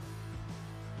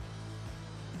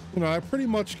 You know, I pretty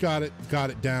much got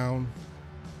it down.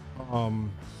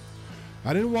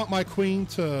 I didn't want my queen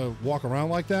to walk around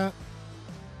like that.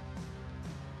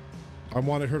 I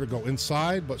wanted her to go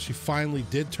inside, but she finally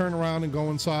did turn around and go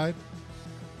inside.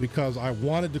 because I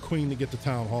wanted the queen to get to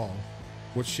town hall,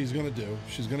 which she's going to do.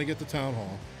 She's going to get to town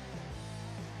hall.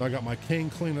 I got my king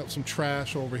cleaning up some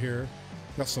trash over here.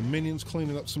 Got some minions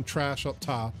cleaning up some trash up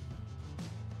top.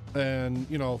 And,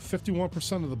 you know,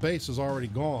 51% of the base is already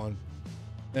gone.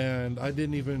 And I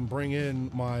didn't even bring in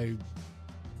my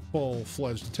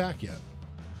full-fledged attack yet.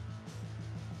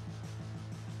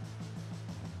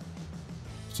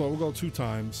 So we'll go 2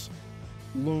 times.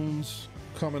 Loons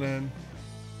coming in.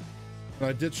 And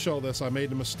I did show this. I made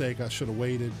the mistake. I should have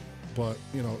waited. But,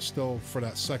 you know, still for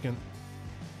that second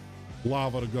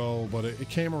lava to go. But it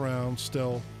came around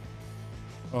still.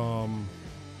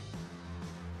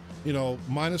 You know,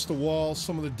 minus the walls,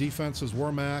 some of the defenses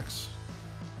were max.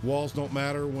 Walls don't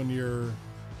matter when you're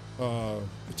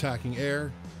attacking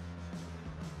air.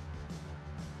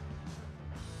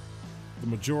 The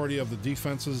majority of the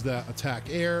defenses that attack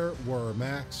air were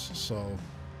max, so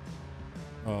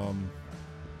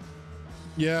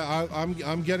yeah,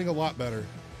 I'm getting a lot better.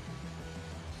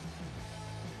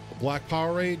 Black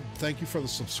Powerade, thank you for the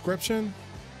subscription.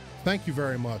 Thank you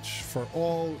very much for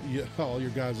all your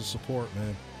guys' support,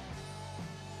 man.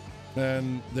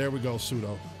 And there we go,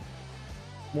 Pseudo.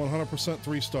 100%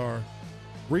 3-star.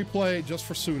 Replay just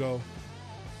for Pseudo.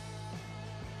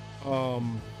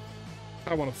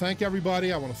 I want to thank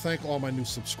everybody. I want to thank all my new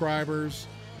subscribers.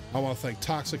 I want to thank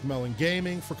Toxic Melon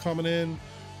Gaming for coming in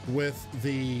with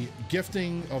the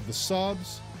gifting of the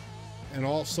subs and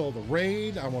also the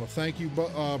raid. I want to thank you,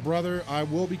 brother. I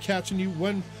will be catching you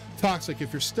when Toxic,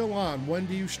 if you're still on, when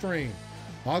do you stream?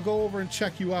 I'll go over and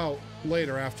check you out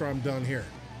later after I'm done here.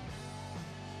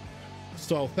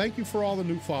 So thank you for all the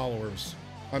new followers.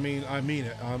 I mean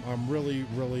it. I'm really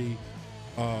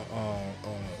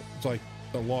it's like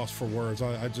a loss for words.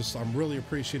 I'm really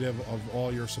appreciative of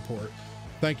all your support.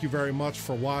 Thank you very much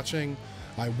for watching.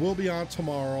 I will be on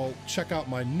tomorrow. Check out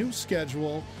my new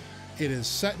schedule. It is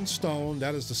set in stone.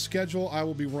 That is the schedule I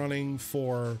will be running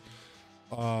for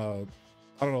I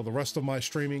don't know, the rest of my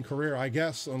streaming career, I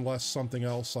guess, unless something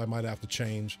else I might have to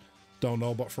change. Don't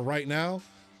know, but for right now,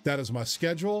 that is my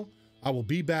schedule. I will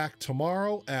be back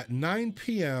tomorrow at 9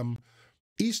 p.m.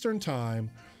 Eastern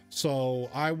Time. So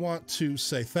I want to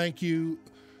say thank you,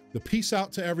 the peace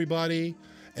out to everybody,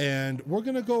 and we're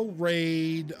gonna go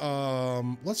raid.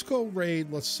 Let's go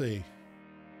raid. Let's see.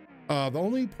 The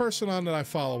only person on that I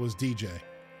follow is DJ.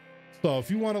 So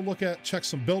if you want to check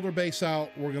some builder base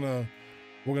out, we're gonna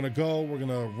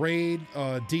raid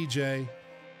DJ.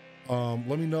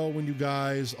 Let me know when you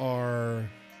guys are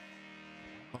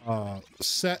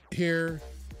set here.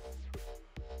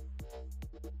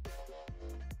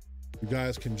 You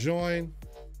guys can join.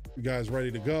 You guys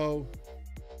ready to go?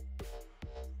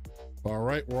 All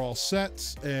right, we're all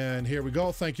set, and here we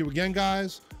go. Thank you again,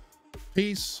 guys.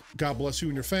 Peace. God bless you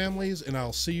and your families, and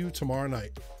I'll see you tomorrow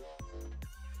night.